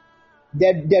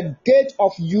 the gate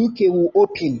of UK will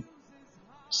open.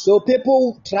 So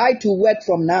people try to work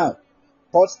from now.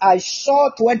 Because I saw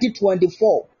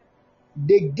 2024,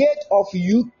 the gate of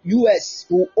US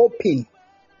will open.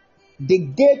 The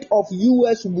gate of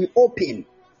US will be open.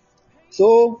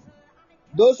 So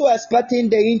those who are expecting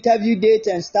the interview date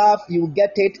and stuff, you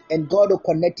get it, and God will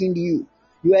connecting you.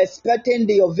 You are expecting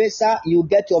your visa, you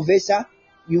get your visa.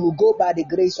 You will go by the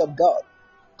grace of God.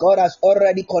 God has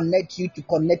already connected you to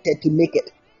make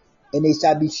it. And it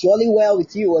shall be surely well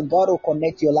with you, and God will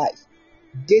connect your life.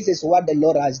 This is what the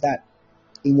Lord has done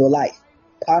in your life.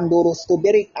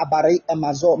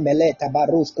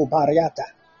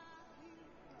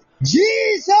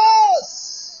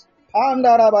 Jesus!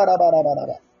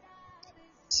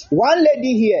 One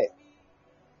lady here,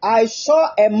 I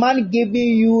saw a man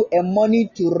giving you a money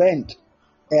to rent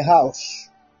a house.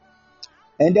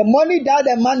 And the money that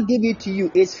the man give it to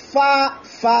you is far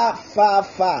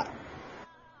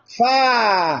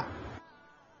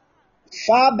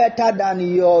better than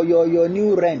your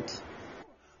new rent.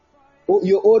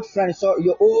 Your old friend, so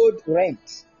your old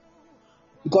rent.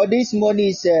 Because this money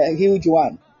is a huge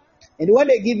one. And when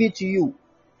they give it to you,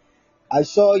 I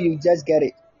saw you just get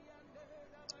it.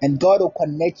 And God will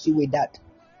connect you with that.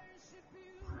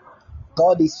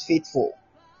 God is faithful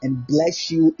and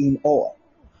bless you in all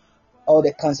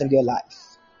the counsel of your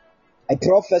life. I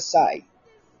prophesy,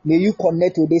 may you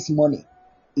connect with this money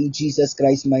in Jesus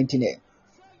Christ's mighty name.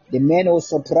 The man will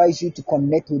surprise you to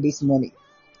connect with this money.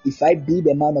 If I be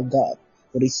the man of God,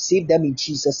 receive them in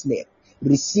Jesus' name.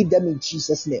 Receive them in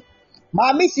Jesus' name.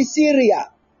 Mami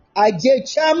Cecilia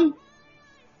Ajecham.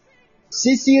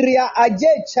 Cecilia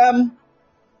Ajecham.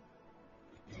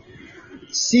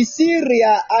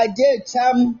 Cecilia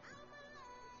Ajecham.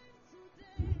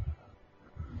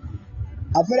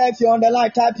 I feel like if you're on the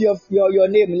line, type your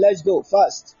name. Let's go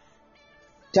first.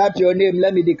 Type your name.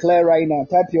 Let me declare right now.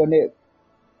 Type your name.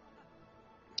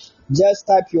 Just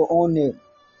type your own name.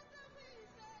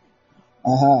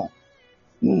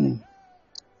 The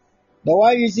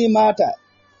one you see matter.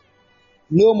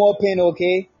 No more pain,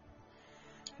 okay?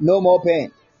 No more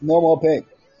pain. No more pain.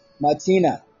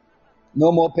 Martina,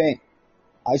 no more pain.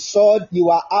 I saw you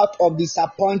are out of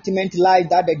disappointment life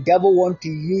that the devil want to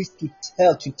use to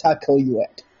tackle you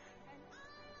at.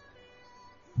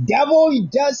 Devil is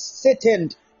just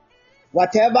sitting,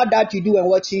 whatever that you do and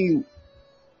watching you.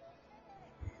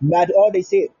 But all they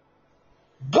say,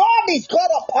 God is God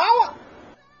of power.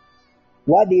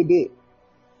 What they did,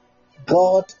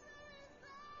 God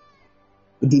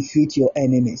defeat your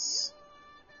enemies.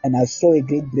 And I saw a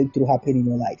great breakthrough happen in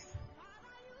your life.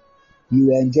 You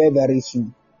will enjoy very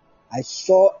soon. I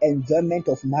saw enjoyment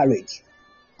of marriage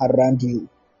around you.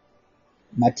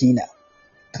 Martina.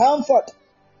 Comfort.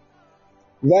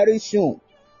 Very soon.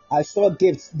 I saw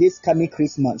gifts this coming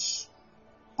Christmas.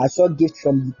 I saw gifts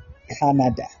from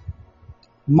Canada.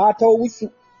 Mata,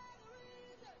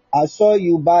 I saw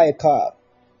you buy a car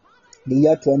the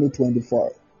year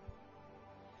 2024.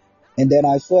 And then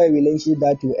I saw a relationship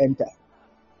that you enter.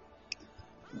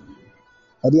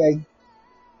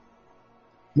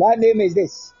 What name is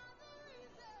this?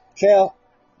 Pedilia.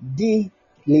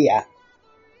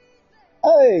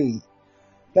 Hey,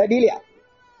 Pedilia.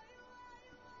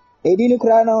 Edinu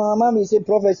krana mama say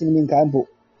prophecy in Kampo.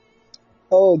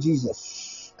 Oh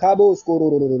Jesus. Kabo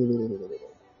skoro.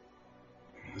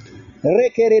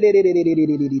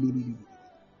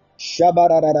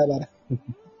 Shabarabara.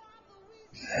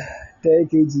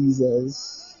 Thank you,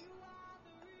 Jesus.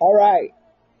 All right.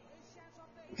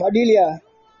 Pedilia.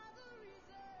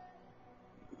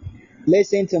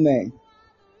 Listen to me.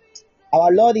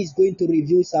 Our Lord is going to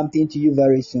reveal something to you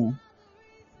very soon.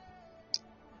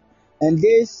 And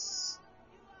this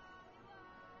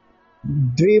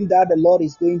dream that the Lord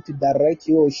is going to direct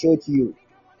you or show to you,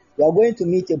 you are going to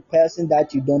meet a person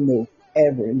that you don't know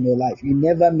ever in your life. You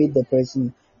never meet the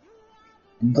person.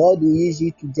 God will use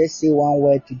you to just say one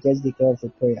word to just declare a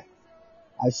prayer.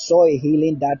 I saw a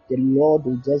healing that the Lord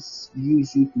will just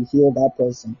use you to heal that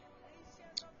person.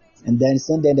 And then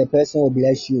someday the person will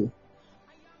bless you.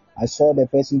 I saw the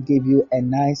person give you a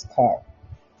nice car.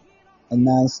 A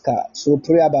nice car. So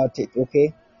pray about it,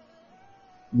 okay?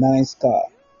 Nice car.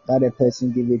 That the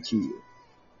person give it to you.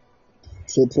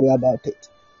 So pray about it.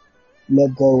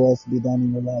 Let God's works be done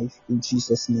in your life in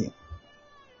Jesus' name.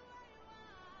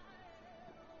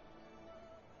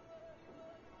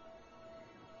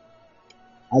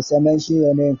 As I mentioned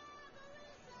your name,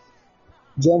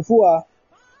 John Fua,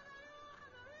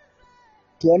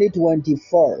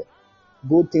 2024,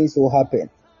 good things will happen.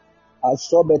 I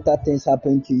saw better things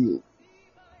happen to you.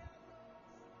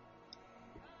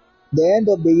 The end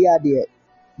of the year there,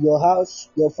 your house,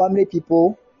 your family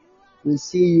people will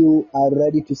see you are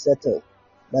ready to settle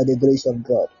by the grace of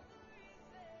God.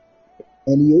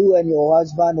 And you and your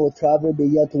husband will travel the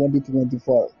year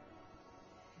 2024.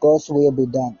 God's will be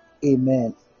done.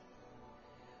 Amen.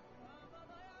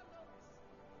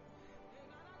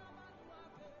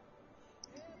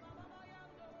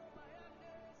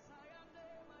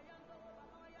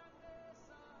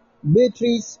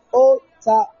 Beatrice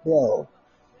Otabel.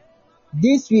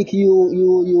 This week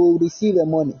you receive a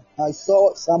money. I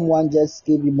saw someone just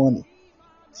give you money.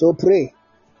 So pray.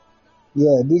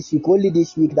 Yeah, this week, only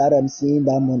this week that I'm seeing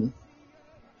that money.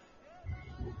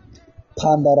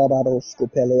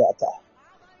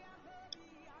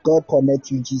 God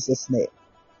connect you in Jesus' name.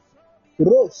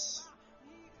 Rose,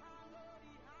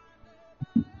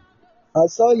 I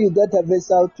saw you get a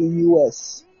visa to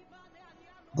US.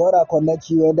 God will connect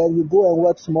you, and then you go and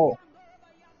work small.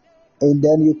 And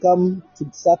then you come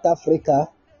to South Africa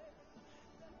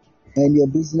and your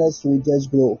business will just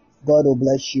grow. God will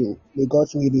bless you. May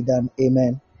God's will be done.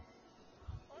 Amen.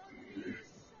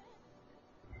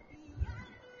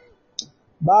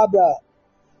 Barbara,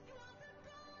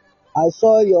 I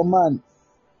saw your man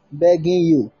begging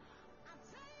you,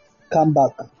 come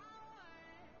back.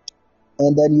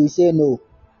 And then you say no.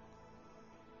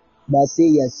 But say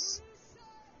yes.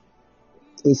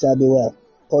 It shall be well.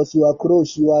 Because you are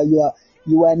close, you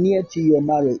are near to your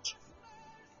marriage.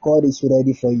 God is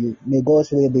ready for you. May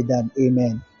God's will be done.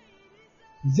 Amen.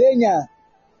 Zenya,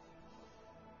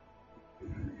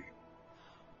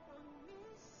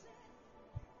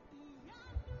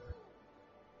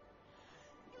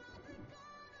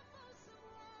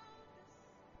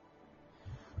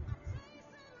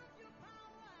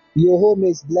 your home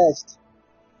is blessed.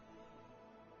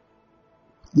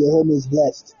 Your home is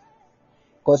blessed.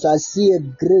 Because I see a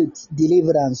great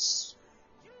deliverance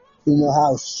in your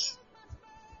house.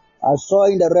 I saw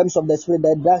in the realms of the spirit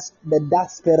that the dark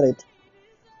spirit,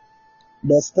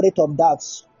 the spirit of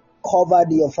darks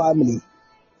covered your family.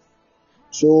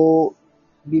 So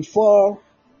before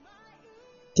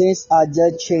things are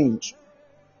just changed.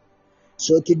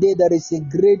 So today there is a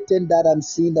great thing that I'm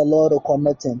seeing the Lord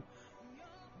connecting.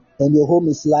 And your home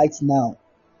is light now.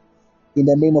 In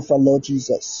the name of our Lord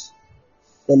Jesus.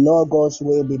 The Lord God's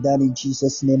will be done in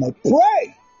Jesus' name. I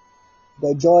pray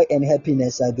the joy and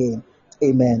happiness again.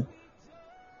 Amen.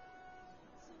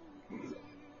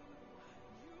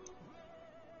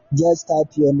 Just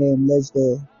type your name. Let's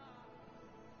go.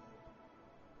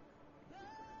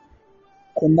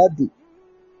 Konadu.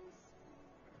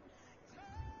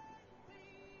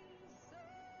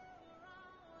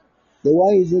 The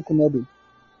one using Konadu.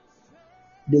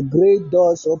 The great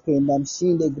doors open. I'm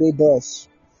seeing the great doors.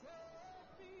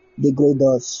 The great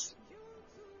doors.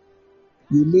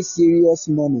 You need serious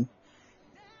money.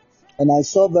 And I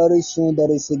saw very soon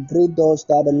there is a great doors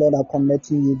that the Lord are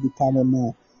connecting you become a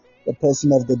man. The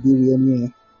person of the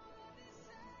billionaire.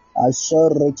 I saw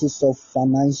riches of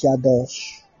financial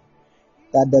doors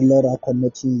that the Lord are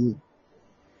connecting you.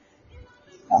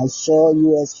 I saw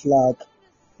US flag.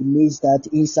 It means that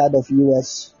inside of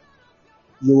US,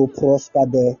 you will prosper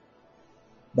there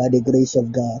by the grace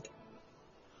of God.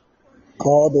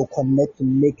 God will connect to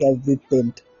make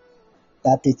everything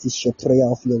that it is your prayer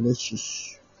of your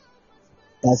wishes.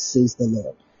 That says the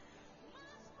Lord.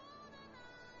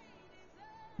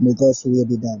 May God's will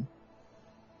be done.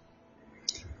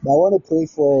 But I want to pray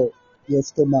for your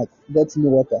stomach. Get me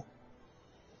water.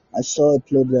 I saw a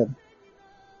problem.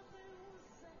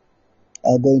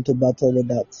 I'm going to battle with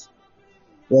that.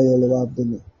 Where you'll have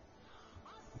me.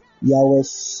 Yahweh,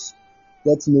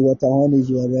 get me water. When is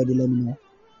you are ready, let me know.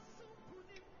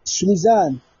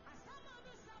 Suzanne,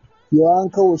 your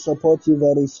uncle will support you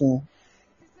very soon.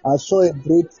 I saw a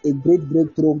great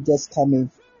breakthrough just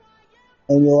coming.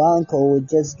 And your uncle will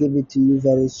just give it to you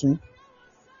very soon.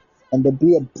 And there'll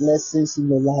be a blessings in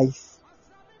your life.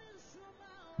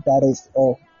 That is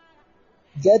all.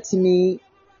 Get me.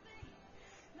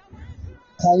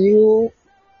 Can you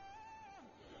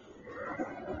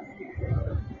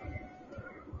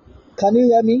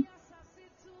hear me?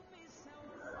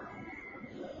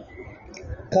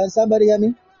 Can somebody hear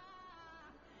me?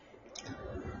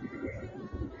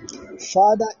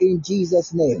 Father, in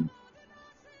Jesus' name.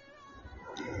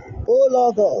 Oh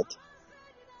Lord God,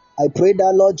 I pray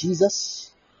that Lord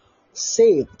Jesus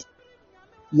saved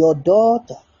your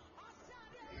daughter.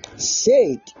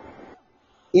 Saved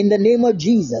in the name of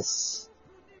Jesus.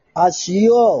 As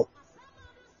your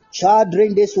child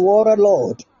drink this water,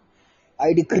 Lord,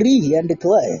 I decree and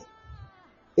declare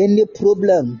any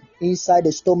problem inside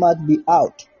the stomach be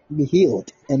out, be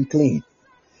healed and clean.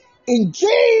 In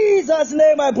Jesus'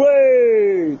 name I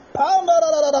pray.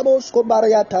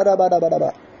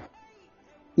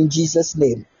 In Jesus'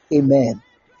 name, amen.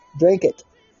 Drink it.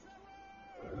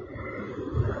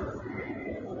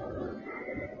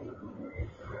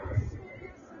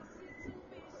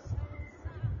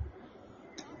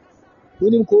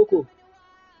 Winning Coco.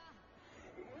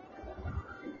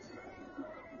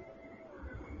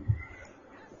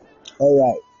 All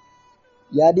right.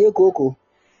 Yade Coco.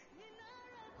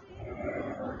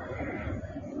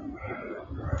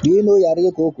 Do you know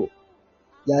Yade Coco?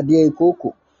 Yade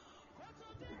Coco.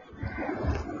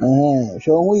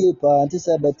 Show who you pa anti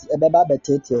say bet e beba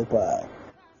betete pa.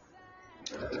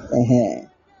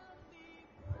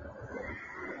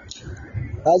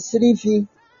 Asrifi.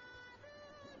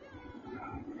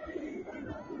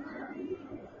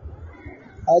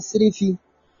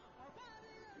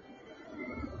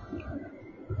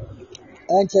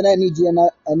 Anchana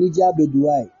Anija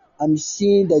Beduai. I'm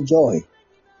seeing the joy.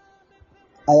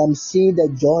 I am seeing the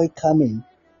joy coming.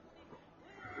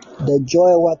 The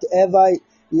joy, whatever,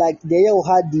 like they all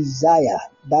had desire.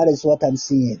 That is what I'm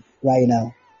seeing right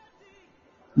now.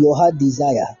 Your heart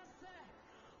desire.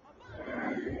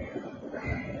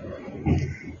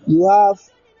 You have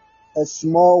a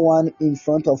small one in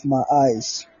front of my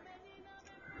eyes.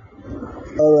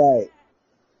 Alright.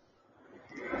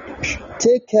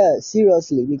 Take care,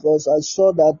 seriously, because I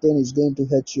saw that thing is going to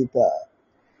hurt you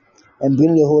and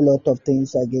bring a whole lot of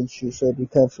things against you, so be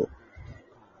careful.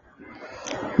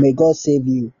 May God save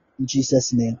you in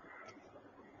Jesus' name.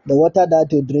 The water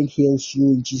that you drink heals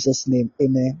you in Jesus' name.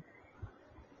 Amen.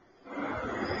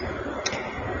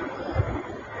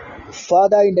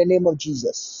 Father, in the name of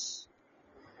Jesus,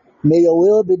 may your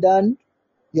will be done,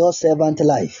 your servant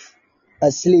life,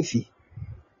 as Sleepy.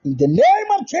 In the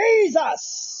name of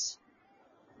Jesus,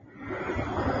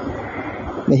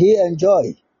 may he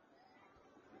enjoy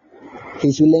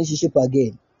his relationship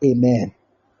again. Amen.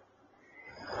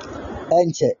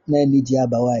 Enche na nidi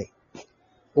abawai.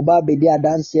 Oba bedi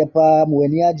adanse pa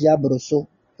mweni aji abroso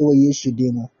ewe Yesu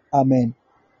demo. Amen.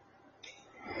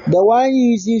 The one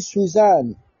using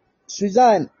Suzanne,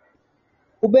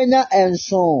 ubenya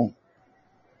enson.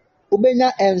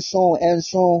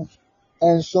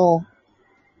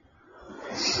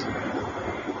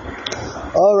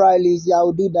 All right, Lizzie, I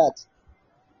will do that.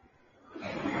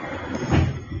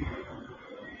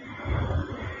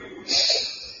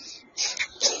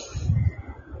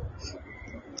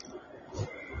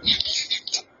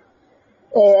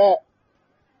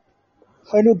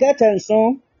 When you get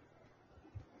enson,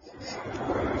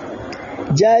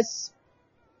 just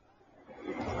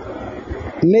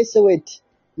mix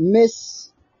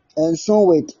enson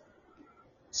with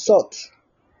salt.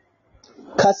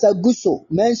 Kasaguso,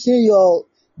 mention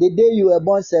the day you were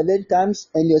born 7 times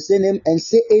and your surname and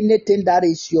say anything that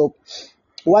is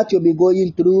what you'll be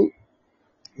going through,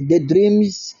 the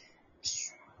dreams,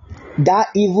 that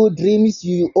evil dreams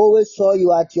you always saw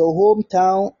you at your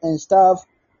hometown and stuff.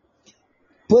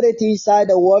 Put it inside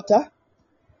the water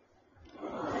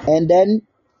and then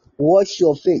wash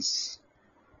your face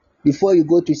before you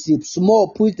go to sleep.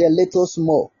 Put a little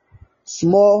small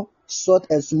salt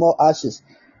and small ashes.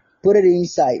 Put it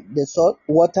inside the salt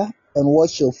water and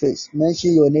wash your face.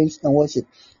 Mention your names and wash it.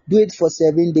 Do it for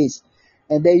 7 days.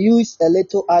 And then use a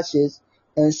little ashes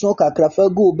and so kakrafa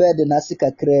go bed and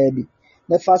asika krebi.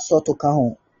 Never salt to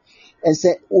kahon. And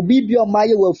say, Ubi bio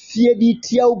maya will fear the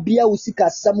tia ubia usika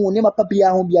samu nema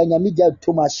papia humbia nyamija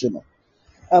tomashino.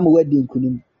 I'm wedding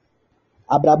kunim.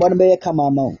 Abrabon me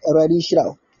kamama. Already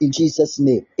shroud. In Jesus'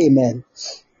 name. Amen.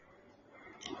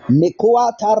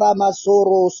 Nekoa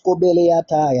taramasoro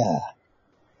skobeleataya.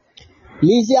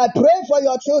 Lizzie, I pray for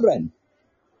your children.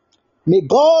 May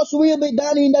God's will be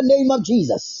done in the name of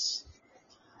Jesus.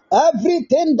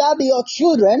 Everything that your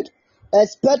children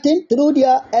expecting through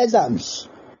their exams,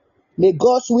 may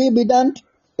God's will be done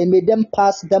and may them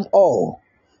pass them all.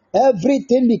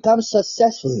 Everything becomes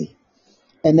successful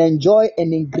and enjoy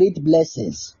and in great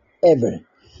blessings ever.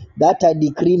 That I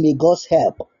decree, may God's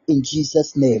help in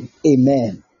Jesus' name.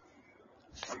 Amen.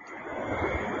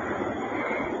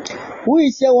 Who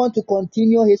is here want to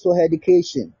continue his or her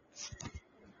education?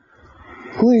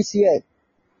 Who is here?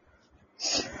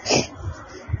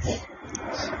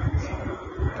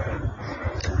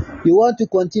 You want to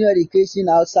continue education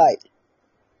outside?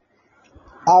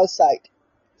 Outside.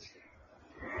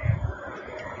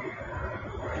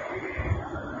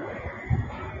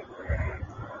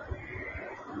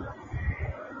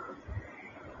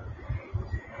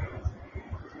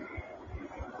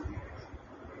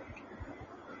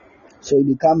 So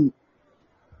you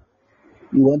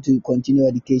want to continue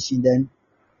education, then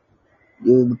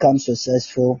you will become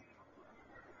successful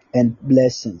and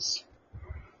blessings.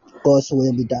 God's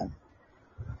will be done.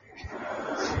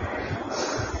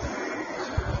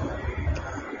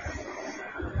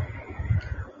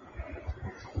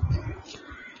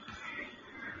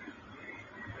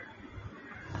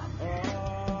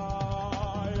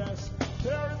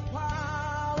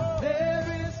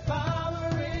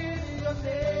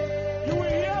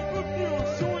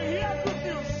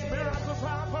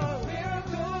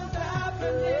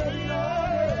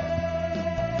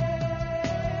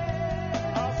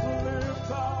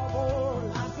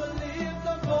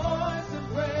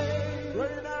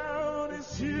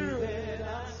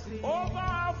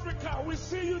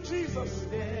 Jesus.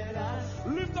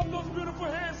 Lift up those beautiful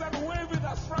hands and wave it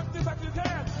as practice as you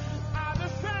can. At the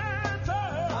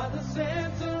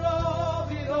center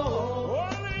of it all.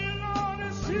 Only Lord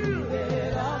is you.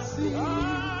 That I see.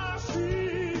 I see.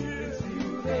 It's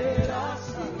you that I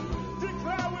see.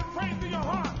 Declare with faith in your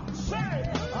heart. Say,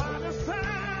 at the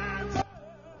center.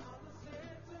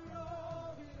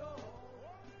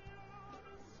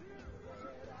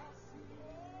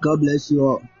 God bless you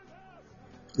all.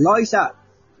 Loisa.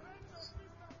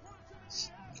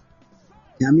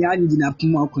 Nyame adi na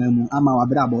puma kwan mu ama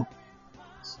wabrabo.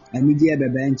 Amidi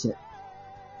ebebenche.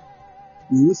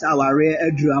 Use our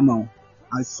rare drama.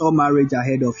 I saw marriage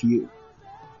ahead of you.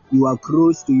 You are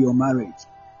close to your marriage.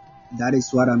 That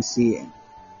is what I'm saying.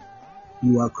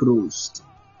 You are close.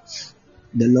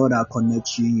 The Lord are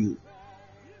connecting you.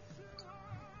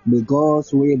 May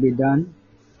God's will be done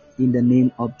in the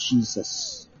name of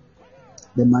Jesus.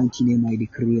 The mighty name I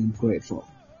decree and pray for.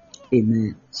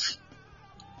 Amen.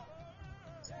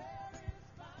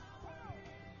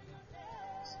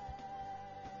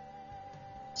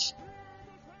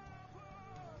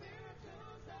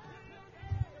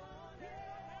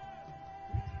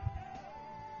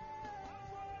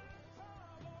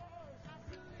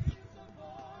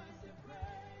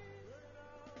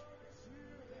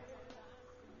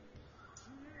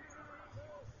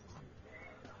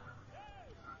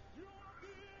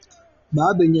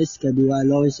 Baba Nyeska be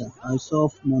Loisa. I saw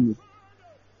money.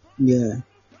 Yeah.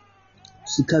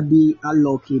 Sikabi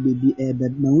unlock baby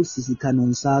but now Sika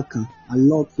non saka. I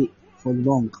lock it for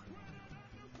long.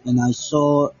 And I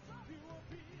saw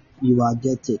you are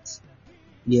get it.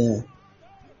 Yeah.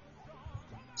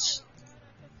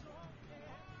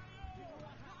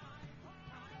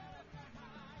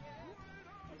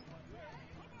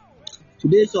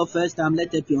 Today is your first time.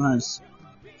 Let up your hands.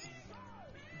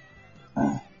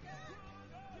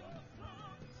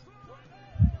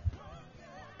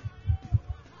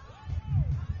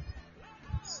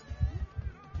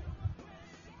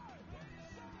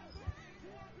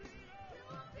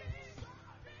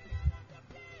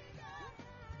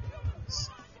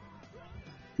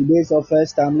 Today is your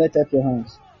first time. Let up your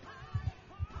hands.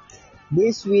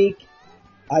 This week,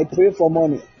 I pray for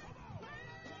money.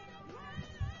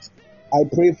 I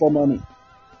pray for money.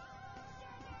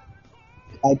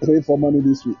 I pray for money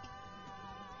this week.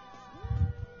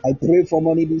 I pray for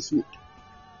money this week.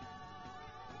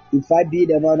 If I be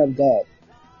the man of God,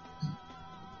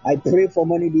 I pray for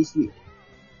money this week.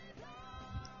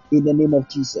 In the name of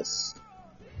Jesus.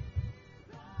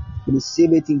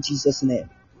 Receive it in Jesus' name.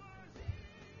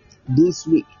 This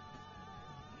week,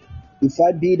 if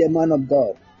I be the man of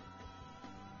God,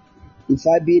 if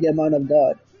I be the man of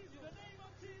God,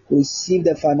 receive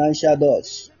the financial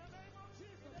doors.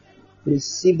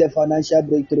 Receive the financial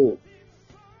breakthrough.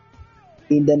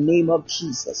 In the name of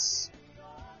Jesus.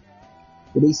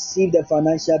 Receive the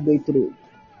financial breakthrough.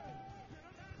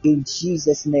 In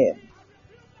Jesus' name.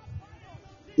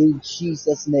 In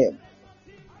Jesus' name.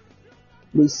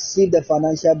 Receive the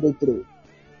financial breakthrough.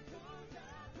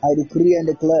 I decree and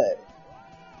declare.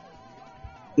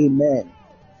 Amen.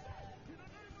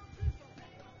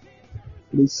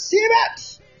 Receive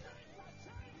it.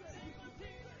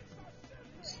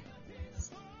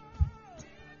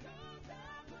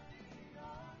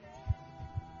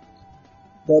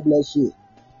 God bless you.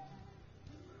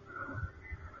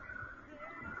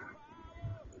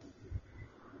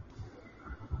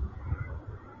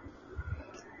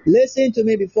 Listen to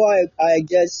me before I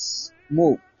just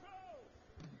move.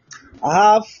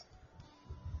 I have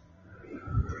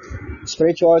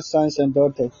spiritual sons and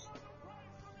daughters.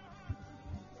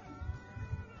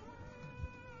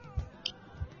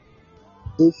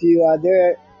 If you are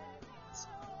there,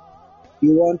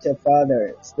 you want a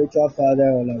father, spiritual father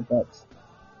or like that.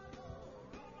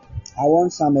 I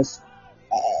want some.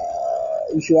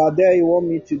 If you are there, you want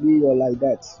me to be or like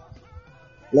that.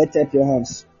 Let up your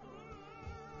hands.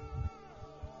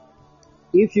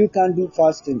 If you can do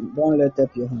fasting, don't let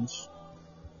up your hands.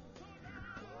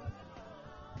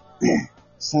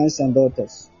 Sons and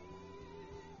daughters.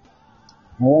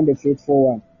 I want the faithful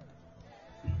one.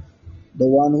 The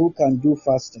one who can do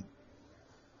fasting.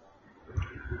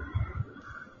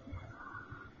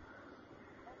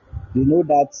 You know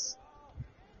that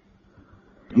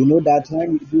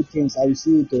when you do things, I will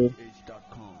see it. So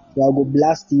I will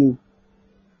blast you.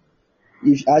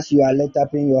 As you are let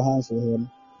up in your hands with him.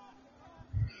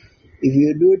 If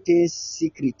you do things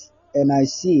secret and I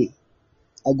see,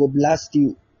 I go blast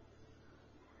you.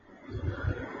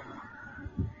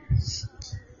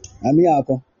 I'm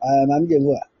the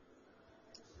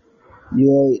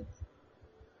you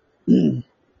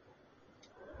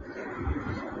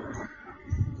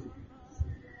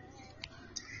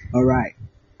All right.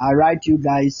 I write you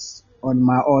guys on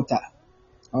my altar.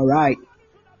 All right.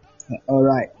 All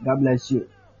right. God bless you.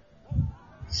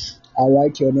 I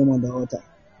write your name on the altar.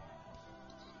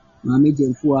 Mami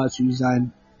Jenfua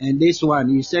Susan. And this one,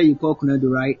 you say you call Kunadu,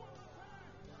 right?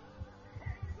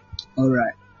 All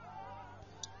right.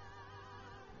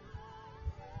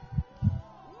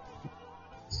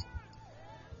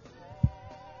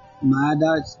 My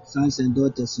other sons and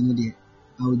daughters, you know,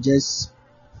 I will just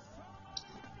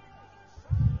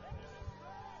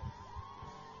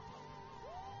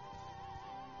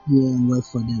go and work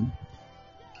for them.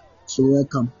 So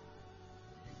welcome.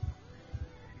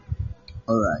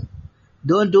 All right.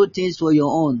 Don't do things for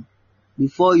your own.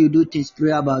 Before you do things,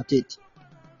 pray about it.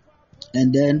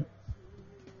 And then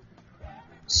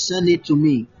send it to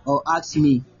me or ask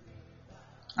me.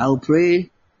 I will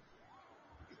pray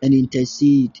and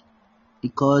intercede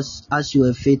because as you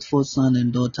are a faithful son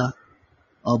and daughter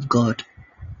of God.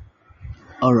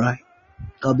 All right.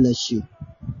 God bless you.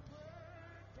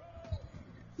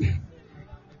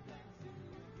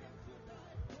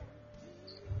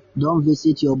 Don't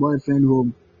visit your boyfriend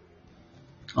home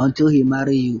until he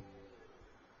marry you.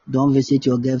 Don't visit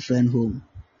your girlfriend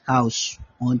house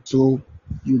until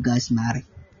you guys marry.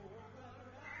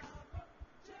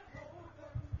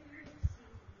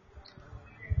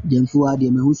 Jemfuwa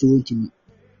de mehu so ntimi.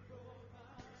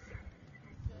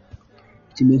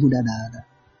 Timehu dada.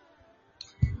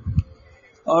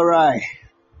 All right.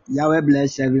 Yahweh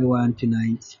bless everyone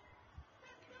tonight.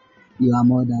 You are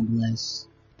more than blessed.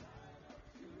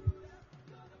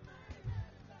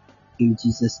 In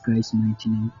Jesus Christ's mighty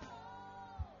name.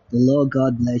 The Lord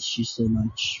God bless you so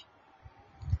much.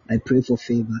 I pray for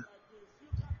favor.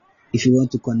 If you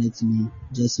want to connect me,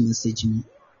 just message me.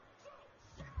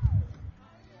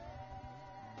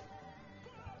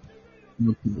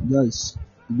 Okay, Joyce,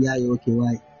 are you okay?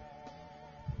 Why?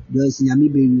 Joyce,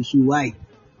 why?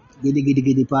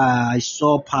 I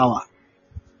saw power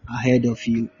ahead of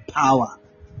you. Power.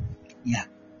 Yeah.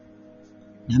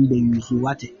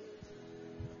 What?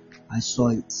 I saw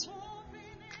it.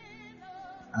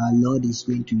 Our Lord is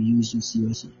going to use you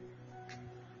seriously.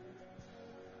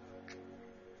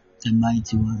 The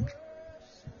mighty one.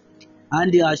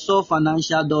 And I saw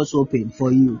financial doors open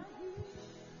for you.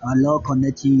 Our Lord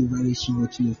connecting you very soon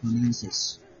to your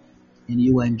finances. And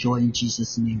you will enjoy in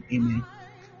Jesus' name. Amen.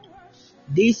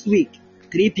 This week,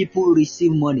 3 people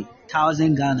receive money.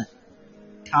 1,000 Ghana.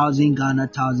 1,000 Ghana.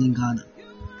 1,000 Ghana.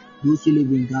 Those who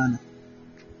live in Ghana.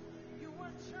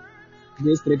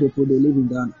 These 3 people, they live in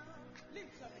Ghana.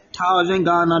 1,000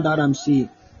 Ghana that I'm seeing.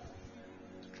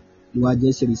 You are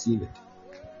just receiving it.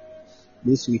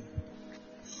 This week.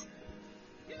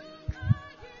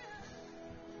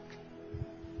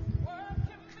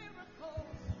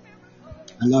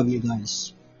 I love you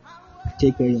guys.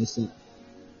 Take care of yourself.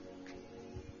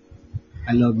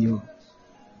 I love you all.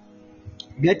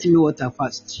 Get me water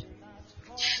fast.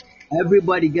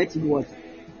 Everybody get me water.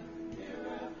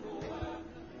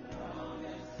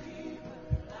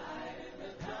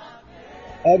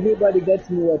 Everybody get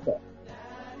me water.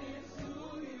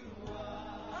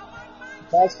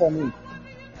 That's for me.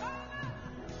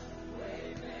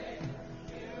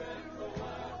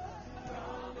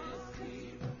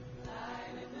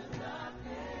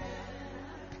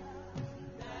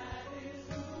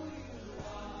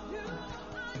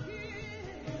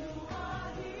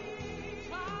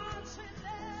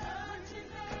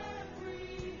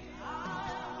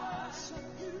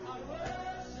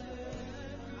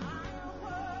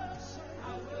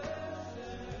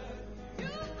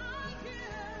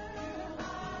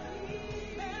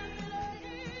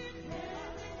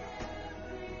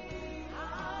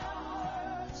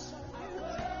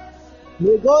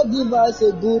 May God give us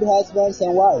a good husbands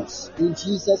and wives in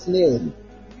Jesus' name.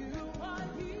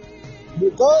 May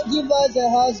God give us a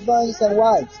husbands and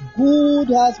wives, good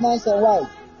husbands and wives.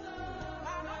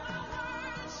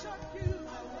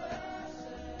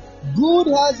 Good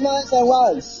husbands and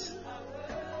wives.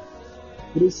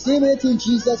 Receive it in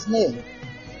Jesus' name.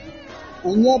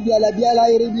 Not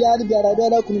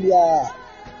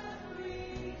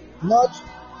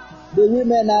the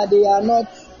women they are not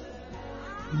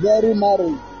very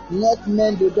married. Not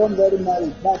men, they don't very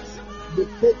married. But the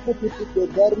faithful people, they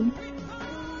very.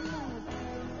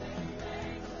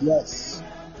 Yes.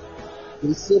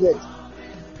 Receive it.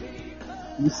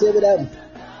 Receive them.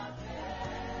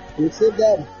 Receive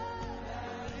them.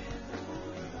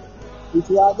 If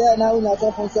you are there now in a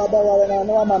conference, you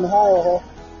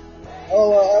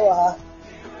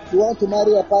want to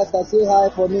marry a pastor, say hi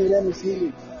for me, let me see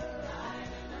you.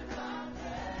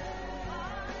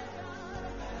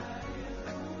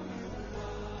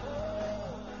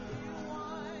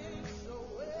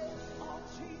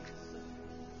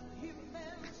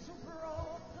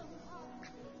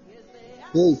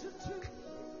 Hey,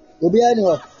 Obi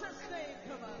anyone?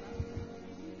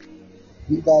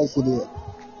 You guys are there.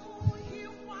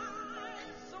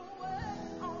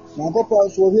 Now go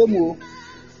pause for him.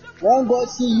 When God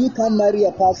see you can marry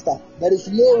a pastor, there is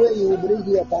no way He will bring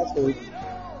you a pastor with you.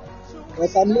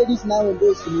 There's some ladies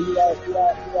nowadays, you are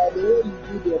the way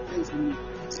you do their things.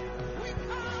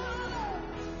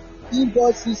 If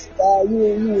God sees you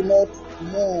will not,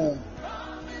 no.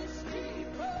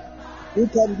 You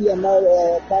can be a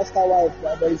pastor wife,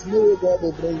 but there is no way God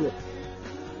will bring you.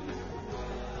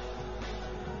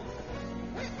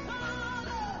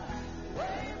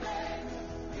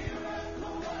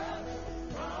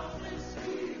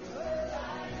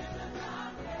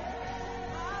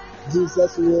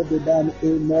 Jesus will be done.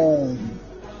 Amen.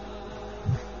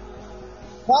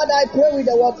 Father, I pray with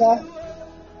the water.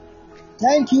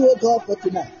 Thank you, O God, for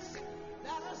tonight.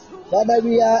 Father,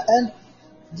 we are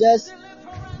just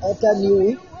after new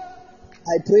week.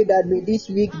 I pray that may this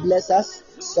week bless us,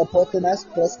 supporting us,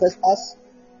 prosper us,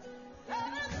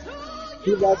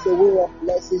 give us a way of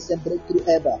blessings and breakthrough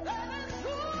ever.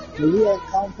 May we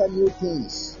encounter new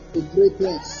things, great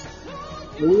things.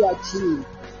 May we achieve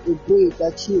a great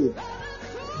achieve.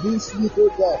 This week, O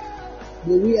God,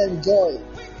 may we enjoy.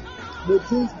 May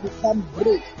things become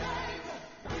great,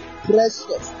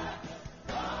 precious.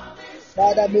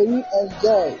 Father, may we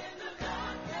enjoy.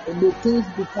 And may things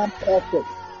become perfect.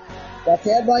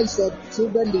 Whatever is your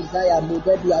children desire, may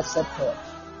that be accepted.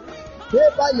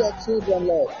 Favor your children,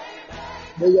 Lord.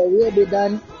 May your will be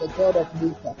done, the God of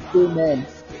nature. Amen.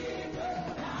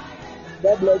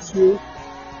 God bless you.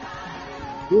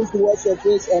 Use to wash your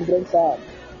face and drink some.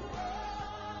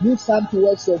 Use some to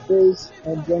wash your face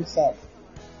and drink some.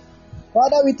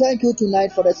 Father, we thank you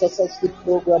tonight for the successful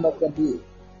program of the day.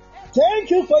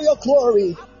 Thank you for your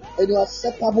glory and your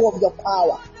acceptable of your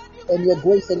power and your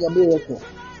grace and your miracle.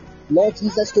 Lord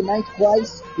Jesus, tonight,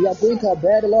 Christ, we are going to our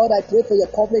bed. Lord, I pray for your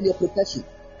covering and your protection.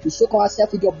 We soak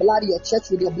ourselves with your blood, your church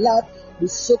with your blood. We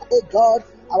soak, oh God,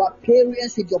 our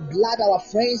parents with your blood, our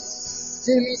friends,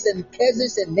 siblings and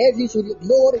cousins and nephews with your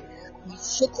blood. We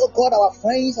soak, oh God, our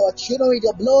friends, our children with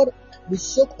your blood. We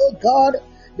soak, oh God,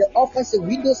 the orphans and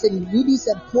widows and needies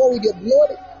and poor with your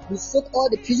blood. We soak all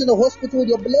the prison and hospital with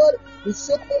your blood. We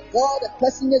soak, oh God, the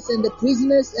prisoners and the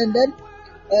prisoners and then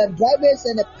drivers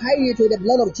and the pirates with the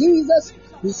blood of Jesus.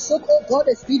 We soak, oh God,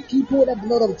 the street people with the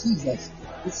blood of Jesus.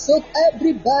 We soak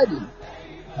everybody,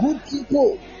 good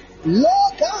people.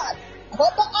 Lord God,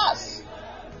 cover us.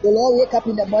 The Lord wake up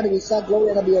in the morning, we shout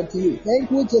glory and be unto you.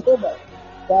 Thank you, Jehovah,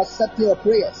 for accepting your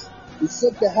prayers. We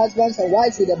soak the husbands and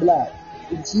wives with the blood.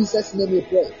 In Jesus' name we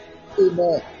pray.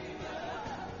 Amen.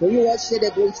 May we all share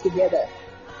the grace together.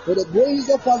 May the grace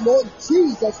of our Lord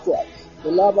Jesus Christ,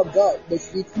 the love of God, the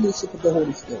sweet fellowship of the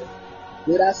Holy Spirit,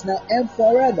 with us now and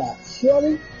forever.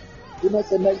 Surely,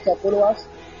 goodness and mercy shall follow us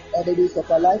all the days of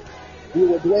our life. I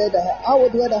will dwell in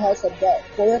the house of God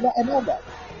forever and ever.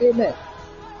 Amen.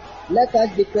 Let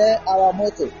us declare our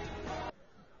motto.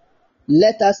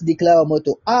 Let us declare our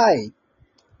motto. I,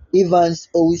 Evans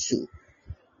Owusu,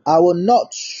 I will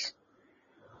not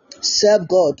serve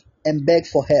God and beg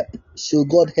for help. So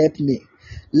God help me.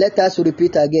 Let us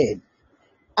repeat again.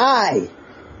 I,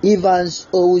 Evans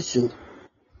Owusu,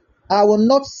 I will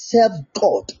not serve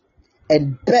God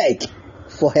and beg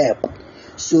for help.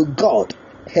 So God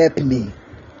help me.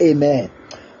 Amen.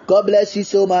 God bless you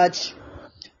so much.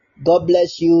 God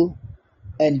bless you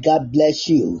and God bless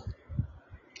you.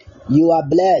 You are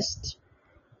blessed.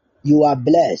 You are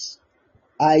blessed.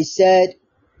 I said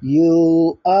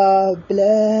you are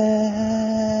blessed.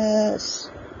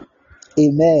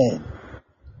 Amen.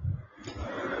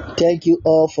 Thank you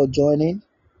all for joining.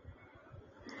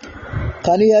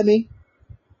 Can you hear me?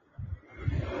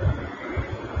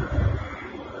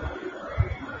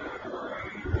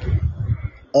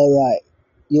 All right.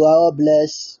 You are all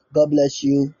blessed. God bless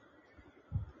you.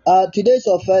 Today is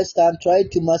your first time. Try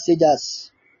to message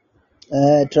us.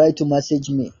 Try to message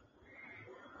me.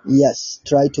 Yes,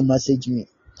 try to message me.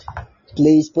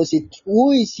 Please post it.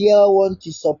 Who is here want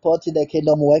to support the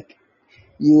kingdom work?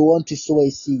 You want to sow a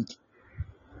seed?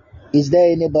 Is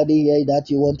there anybody here that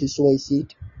you want to sow a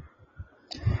seed?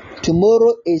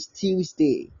 Tomorrow is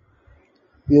Tuesday.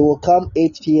 We will come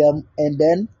 8 p.m. and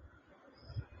then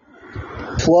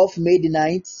 12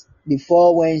 midnight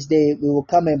before Wednesday we will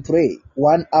come and pray.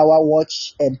 1 hour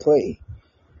watch and pray.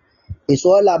 It's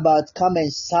all about come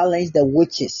and silence the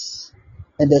witches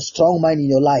and the strong man in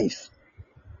your life.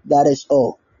 That is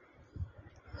all.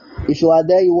 If you are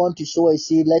there, you want to sow a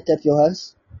seed, let up your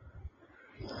hands.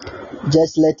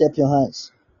 Just let up your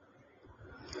hands.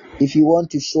 If you want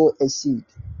to sow a seed.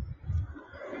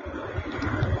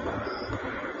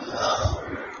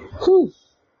 Whew.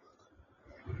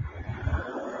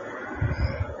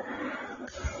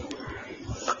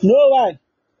 No one.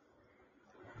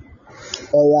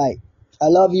 All right. I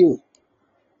love you.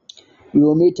 We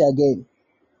will meet again.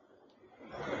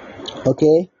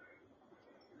 Okay?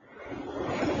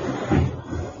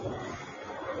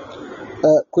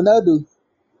 Kunadu,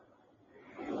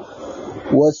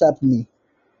 WhatsApp me.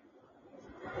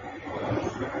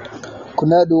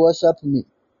 Kunadu, WhatsApp me.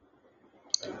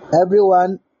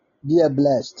 Everyone, be a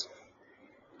blessed.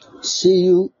 See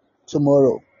you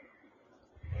tomorrow.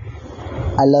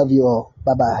 I love you all.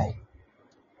 Bye-bye.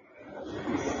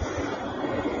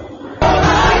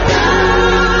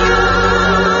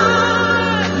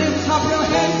 Lift up your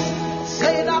hands.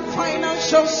 Say that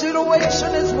financial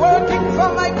situation is working for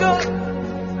my good.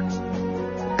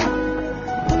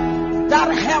 That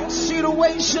health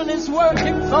situation is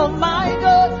working for my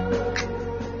good.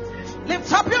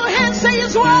 Lift up your hands. Say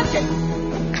it's working.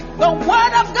 The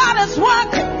word of God is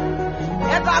working.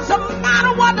 It doesn't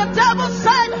matter what the devil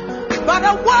said, but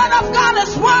the word of God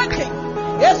is working.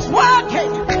 It's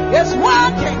working. It's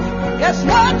working. It's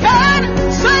working.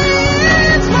 Say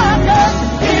it's working.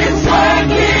 It's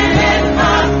working in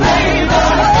my favor.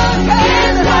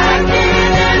 It's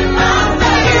working in my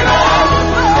favor.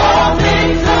 All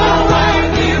things are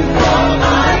working for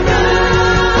my good.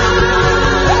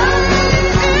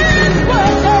 It's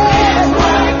working. It's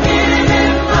working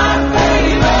in my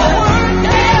favor.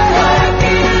 It's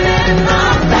working in my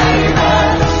favor.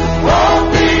 All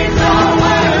things are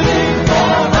working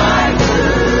for my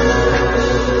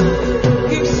good.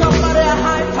 Give somebody a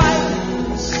high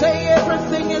five. Say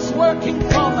everything is working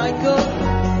for my good.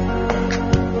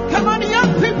 Come on,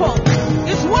 young people.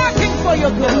 It's working for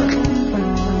your good.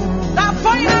 That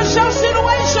financial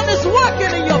situation is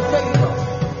working in your favor.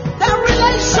 That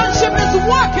relationship is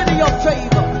working in your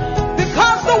favor.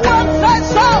 Because the word says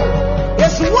so.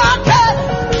 It's working.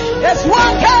 It's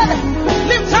working.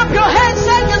 Lift up your hands,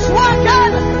 saying it's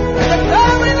working.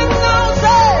 Declaring it now,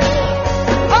 say,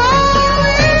 oh,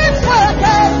 it's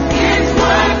working. It's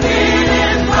working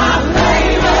in my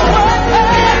favor.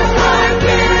 It's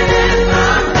working in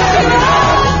my favor.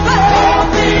 All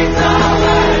things are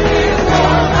working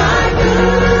for my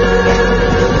good.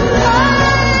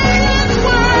 It's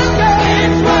working.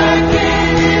 It's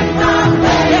working in my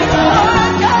favor.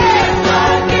 It's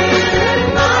working in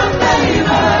my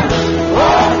favor.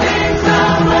 All things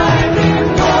are working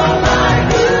for my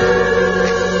good.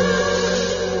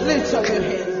 Lift up your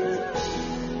hands.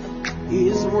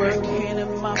 He's working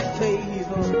in my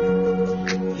favor.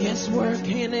 He's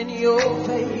working in your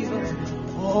favor.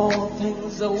 All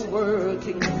things are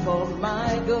working for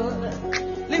my good.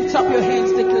 Lift up your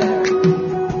hands, declare.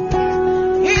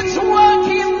 It's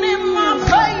working in my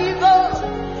favor.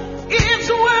 It's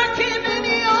working in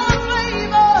your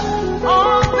favor.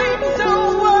 All things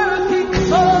are working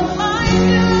for my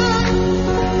good.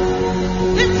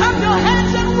 Lift up your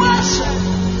hands and worship.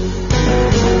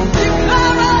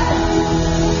 Declare it.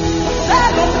 Say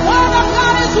the word of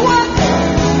God is working.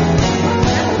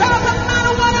 It doesn't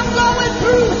matter what I'm going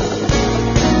through,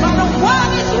 but the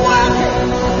word is working.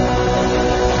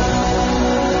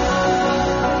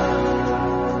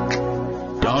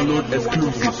 Download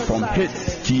exclusives from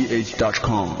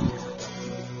hitsgh.com.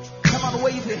 Come on,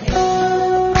 wave your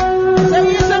hands. Say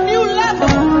it's a new level.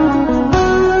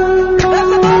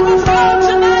 There's an overflow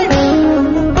tonight.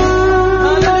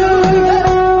 Hallelujah.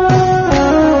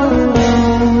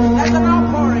 There's an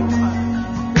outpouring.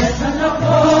 There's an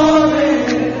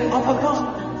outpouring of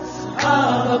abundance.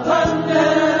 Of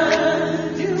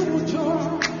abundance. New joy.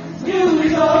 New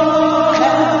joy.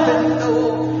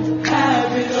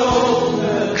 Have it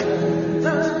over.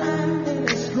 The land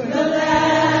is green. The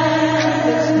land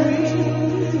is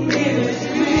green. It is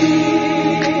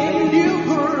green.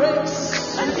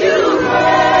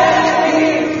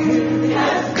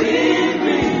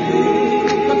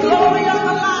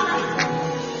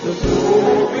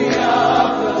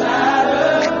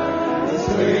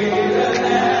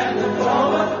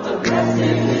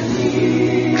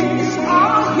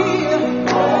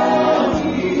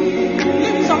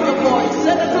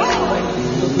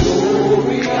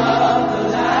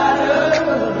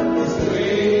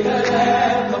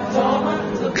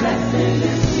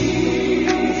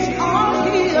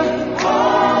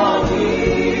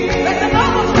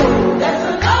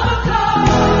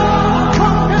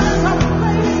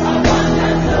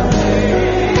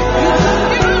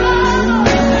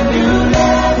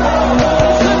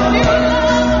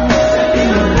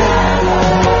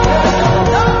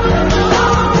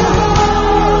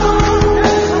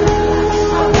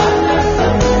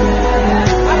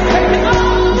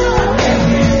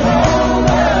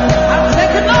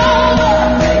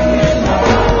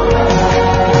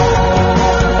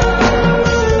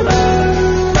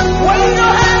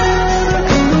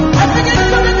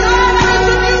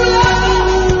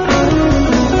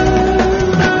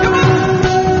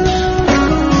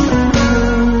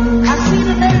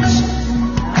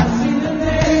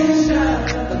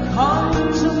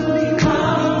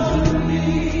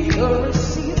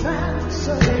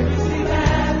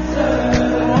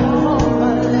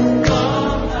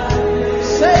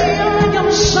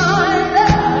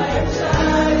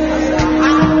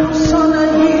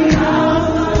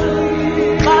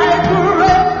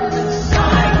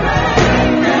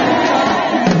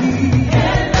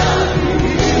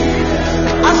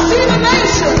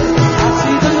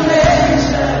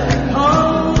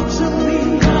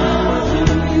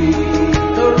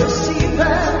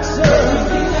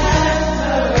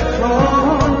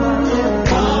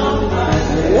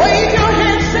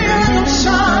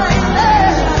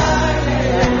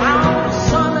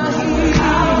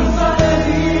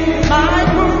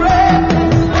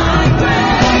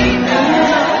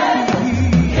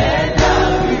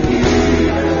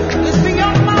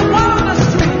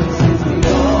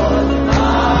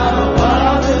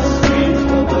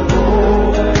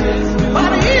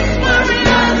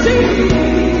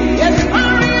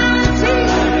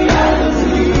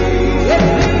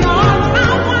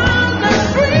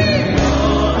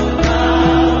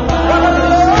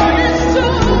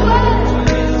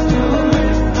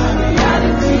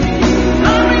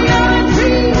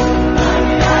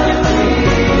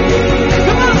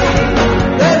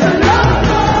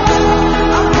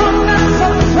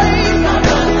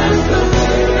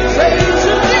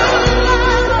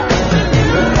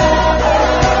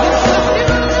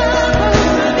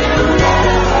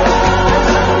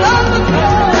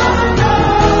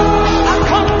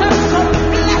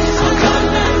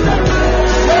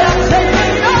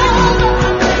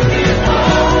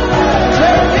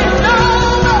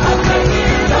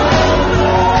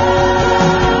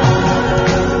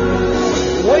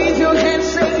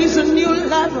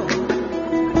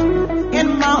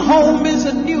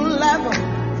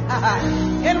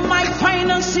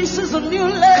 finances is a new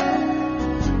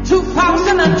level.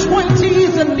 2020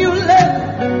 is a new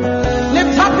level.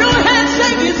 Lift up your hands,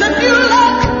 say it's a new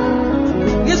level.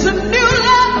 It's a new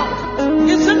level.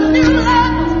 It's a new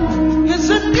level. It's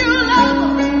a new level.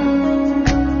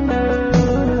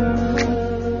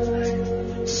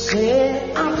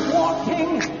 Say I'm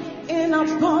walking in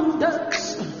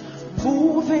abundance,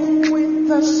 moving with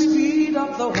the speed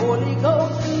of the Holy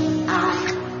Ghost. I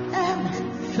am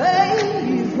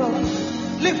favored.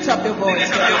 Lift up your voice.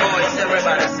 Lift up your voice,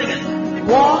 everybody sing it.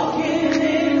 Walking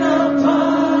in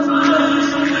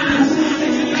abundance,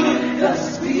 moving with the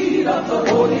speed of the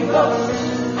Holy Ghost.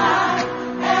 I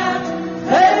am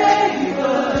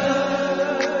favored.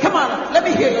 Come on, let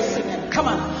me hear you sing it. Come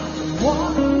on.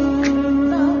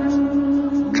 Walking out,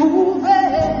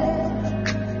 moving.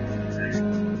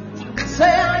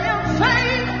 Say I am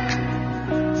favored.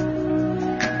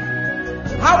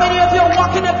 How many of you are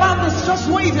walking about this? Just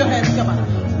wave your hands. Come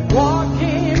on.